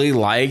really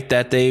like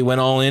that they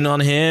went all in on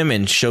him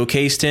and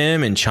showcased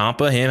him, and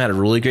Ciampa, him had a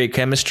really great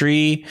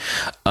chemistry.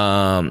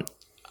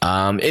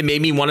 It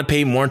made me want to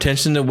pay more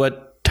attention to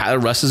what Tyler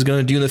Rust is going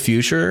to do in the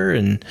future,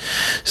 and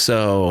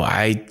so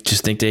I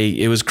just think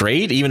it was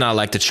great. Even I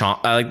like the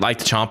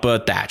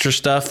Ciampa Thatcher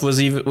stuff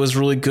was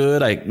really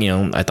good.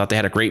 I thought they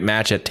had a great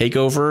match at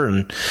Takeover,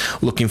 and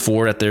looking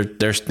forward that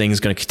their thing's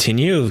going to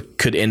continue.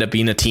 Could end up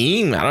being a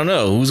team. I don't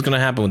know who's going to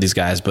happen with these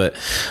guys, but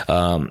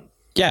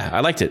yeah,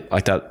 I liked it. I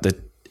thought that,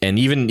 and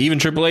even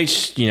Triple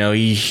H,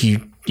 he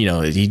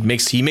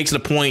makes it a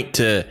point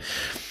to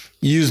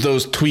use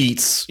those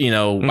tweets,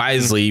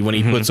 wisely when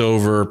he puts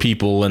over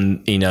people,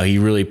 and he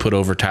really put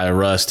over Tyler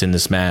Rust in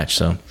this match.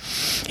 So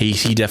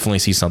he definitely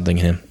sees something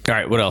in him. All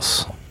right, what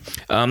else?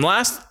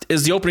 Last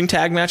is the opening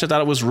tag match. I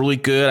thought it was really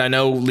good. I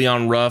know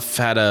Leon Ruff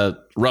had a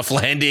rough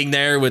landing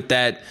there with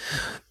that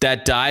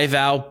dive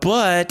out,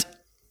 but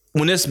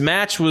when this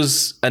match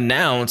was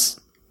announced,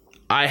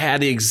 I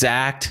had the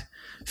exact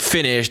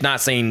finish.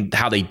 Not saying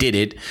how they did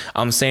it.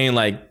 I'm saying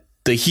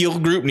the heel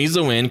group needs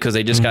to win because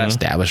they just got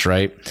established,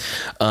 right?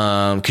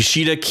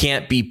 Kushida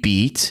can't be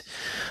beat.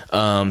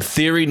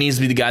 Theory needs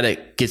to be the guy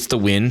that gets the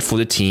win for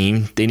the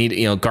team. They need,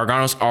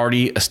 Gargano's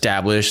already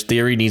established.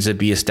 Theory needs to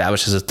be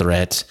established as a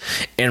threat.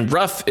 And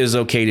Ruff is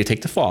okay to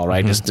take the fall,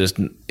 right?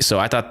 So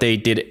I thought they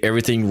did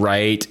everything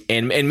right.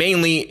 And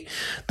mainly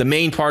the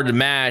main part of the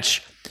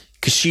match,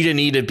 Kushida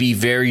needed to be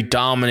very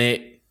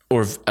dominant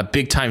or a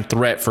big-time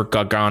threat for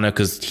Gargano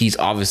because he's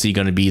obviously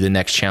going to be the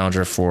next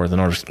challenger for the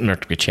North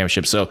American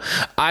Championship. So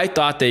I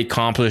thought they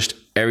accomplished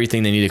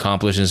everything they needed to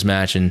accomplish in this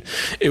match, and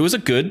it was a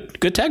good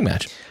tag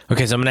match.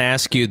 Okay, so I'm going to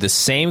ask you the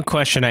same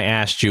question I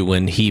asked you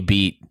when he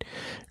beat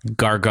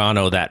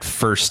Gargano that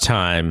first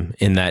time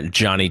in that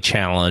Johnny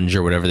Challenge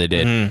or whatever they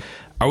did.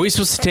 Are we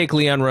supposed to take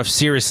Leon Ruff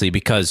seriously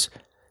because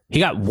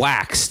he got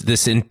waxed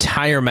this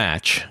entire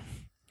match?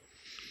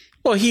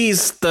 Well,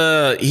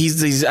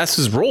 that's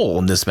his role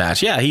in this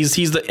match. Yeah, he's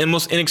the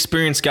most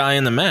inexperienced guy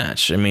in the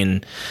match. I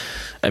mean,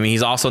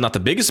 he's also not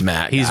the biggest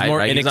Matt. He's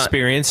more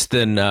inexperienced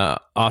than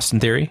Austin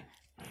Theory.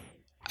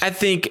 I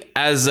think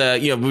as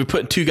we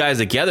put two guys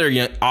together,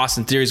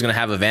 Austin Theory is going to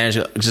have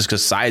advantage just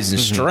because size and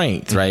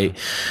strength, right?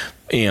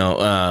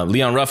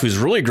 Leon Ruff, who's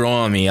really growing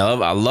on me.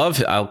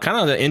 I'm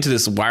kind of into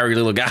this wiry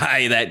little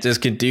guy that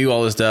just can do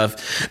all this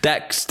stuff.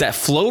 That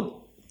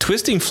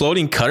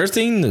floating cutter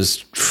thing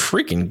is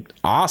freaking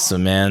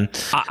awesome, man.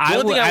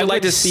 I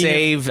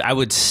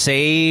would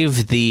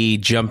save the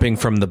jumping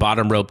from the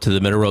bottom rope to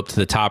the middle rope to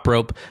the top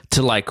rope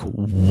to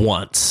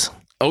once.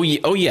 Oh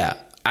yeah.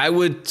 I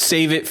would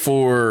save it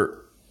for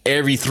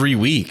every 3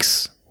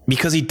 weeks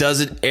because he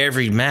does it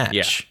every match.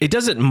 Yeah. He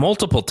does it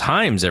multiple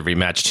times every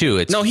match too.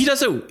 He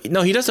does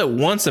it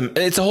once.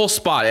 It's a whole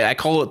spot. I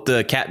call it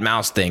the cat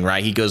mouse thing,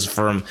 right? He goes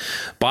from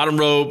bottom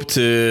rope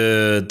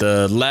to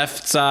the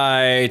left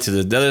side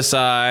to the other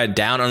side,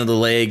 down under the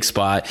leg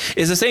spot.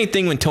 It's the same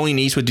thing when Tony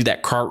Nese would do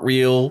that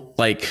cartwheel.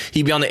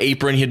 He'd be on the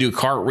apron, he'd do a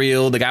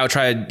cartwheel. The guy would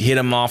try to hit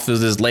him off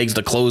with his legs,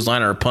 the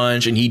clothesline or a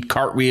punch, and he'd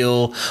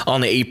cartwheel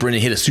on the apron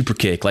and hit a super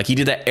kick. He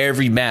did that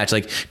every match.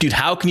 Dude,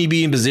 how can you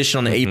be in position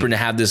on the apron to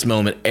have this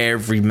moment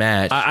every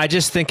match? I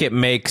just think it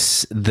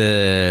makes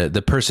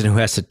the person who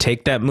has to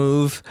take that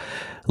move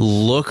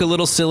look a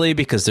little silly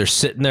because they're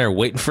sitting there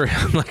waiting for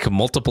him a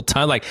multiple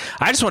times.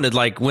 I just wanted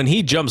when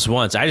he jumps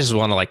once, I just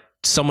want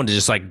someone to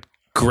just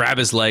grab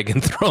his leg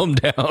and throw him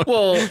down.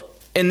 Well,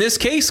 in this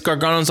case,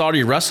 Gargano's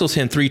already wrestled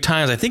him 3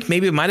 times. I think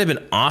maybe it might have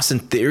been Austin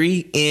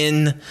Theory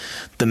in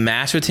the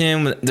match with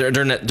him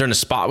during a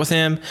spot with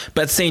him.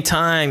 But at the same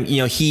time,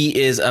 he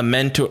is a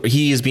mentor.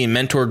 He is being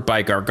mentored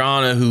by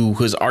Gargano, who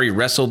has already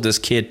wrestled this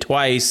kid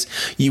twice.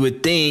 You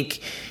would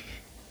think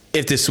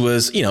if this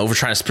was, we're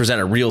trying to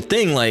present a real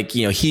thing,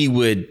 he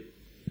would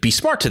be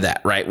smart to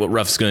that, right? What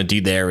Ruff's going to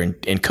do there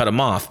and cut him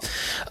off.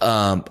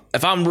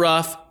 If I'm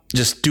Ruff,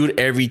 just do it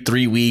every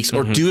 3 weeks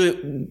or do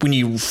it when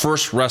you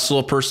first wrestle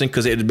a person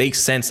because it makes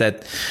sense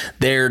that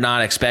they're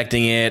not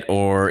expecting it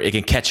or it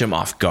can catch them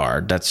off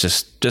guard. That's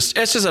it's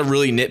just a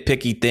really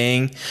nitpicky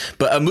thing.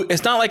 But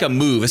it's not like a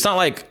move. It's not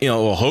like,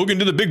 Hogan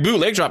did the big boot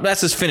leg drop.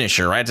 That's his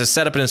finisher, right? It's a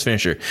setup in his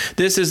finisher.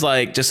 This is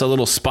just a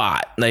little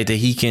spot that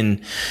he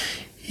can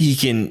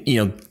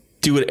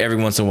do it every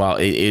once in a while.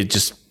 It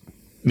just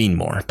mean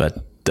more.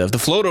 But the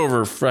float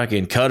over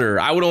fucking cutter,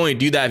 I would only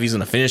do that if he's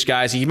going to finish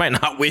guys. He might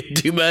not win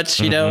too much,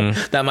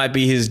 that might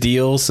be his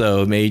deal.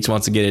 So maybe he just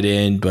wants to get it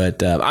in.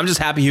 But I'm just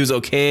happy he was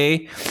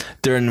okay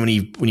during when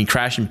he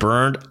crashed and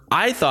burned.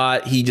 I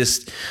thought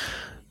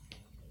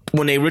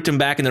when they ripped him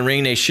back in the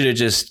ring, they should have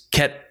just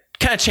kind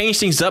of changed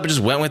things up and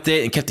just went with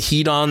it and kept the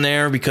heat on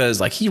there because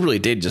he really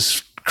did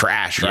just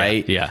crash,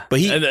 right? Yeah. But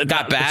he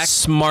got back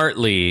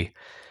smartly.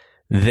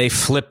 They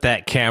flipped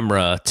that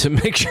camera to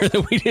make sure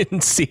that we didn't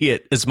see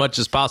it as much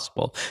as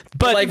possible.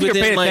 But if you're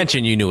paying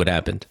attention, you knew what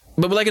happened.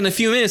 But in a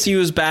few minutes, he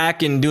was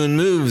back and doing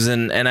moves,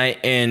 and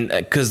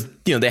because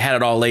they had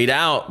it all laid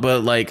out.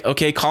 But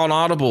okay, call an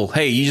audible.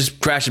 Hey, you just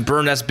crash and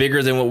burn. That's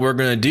bigger than what we're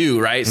gonna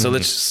do, right? So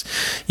let's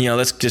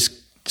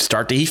just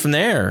start the heat from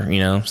there.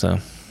 So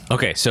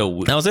okay,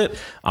 so that was it.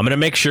 I'm gonna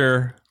make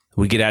sure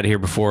we get out of here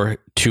before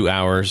 2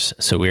 hours.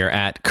 So we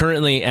are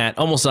currently at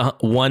almost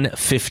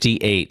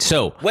 158.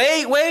 So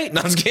wait.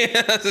 No, I'm just kidding.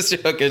 Just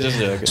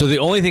joking. So the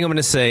only thing I'm going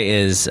to say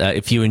is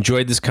if you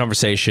enjoyed this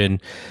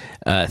conversation,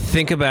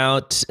 think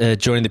about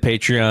joining the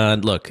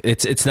Patreon. Look,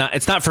 it's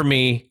not for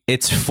me.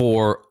 It's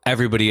for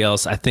everybody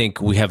else. I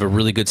think we have a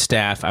really good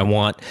staff. I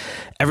want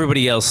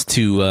everybody else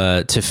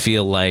to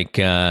feel like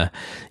that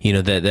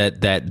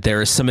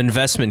there is some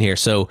investment here.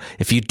 So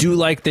if you do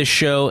like this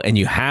show and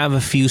you have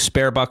a few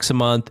spare bucks a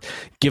month,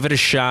 give it a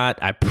shot.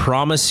 I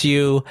promise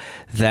you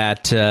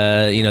that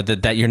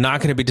that you're not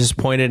going to be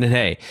disappointed. And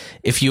hey,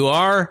 if you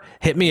are,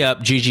 hit me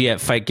up,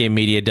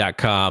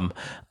 gg@fightgamemedia.com.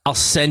 I'll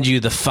send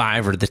you the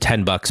 $5 or the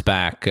 $10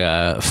 back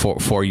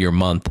for your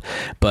month.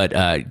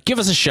 But give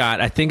us a shot.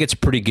 I think it's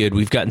pretty good.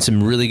 We've gotten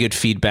some really good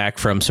feedback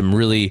from some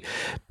really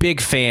big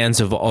fans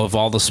of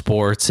all the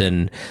sports.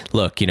 And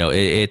look,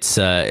 it's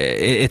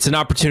an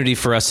opportunity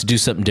for us to do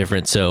something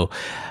different. So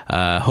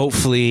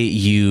hopefully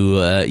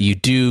you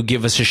do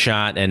give us a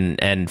shot.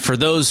 And for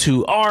those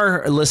who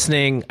are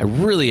listening, I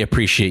really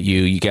appreciate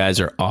you. You guys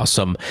are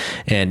awesome.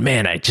 And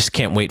man, I just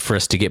can't wait for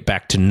us to get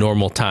back to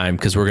normal time,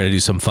 because we're going to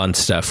do some fun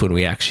stuff when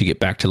we actually get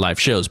back to live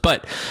shows.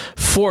 But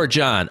for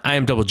John, I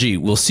am Double G.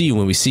 We'll see you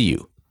when we see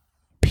you.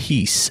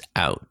 Peace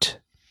out.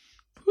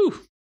 Whew.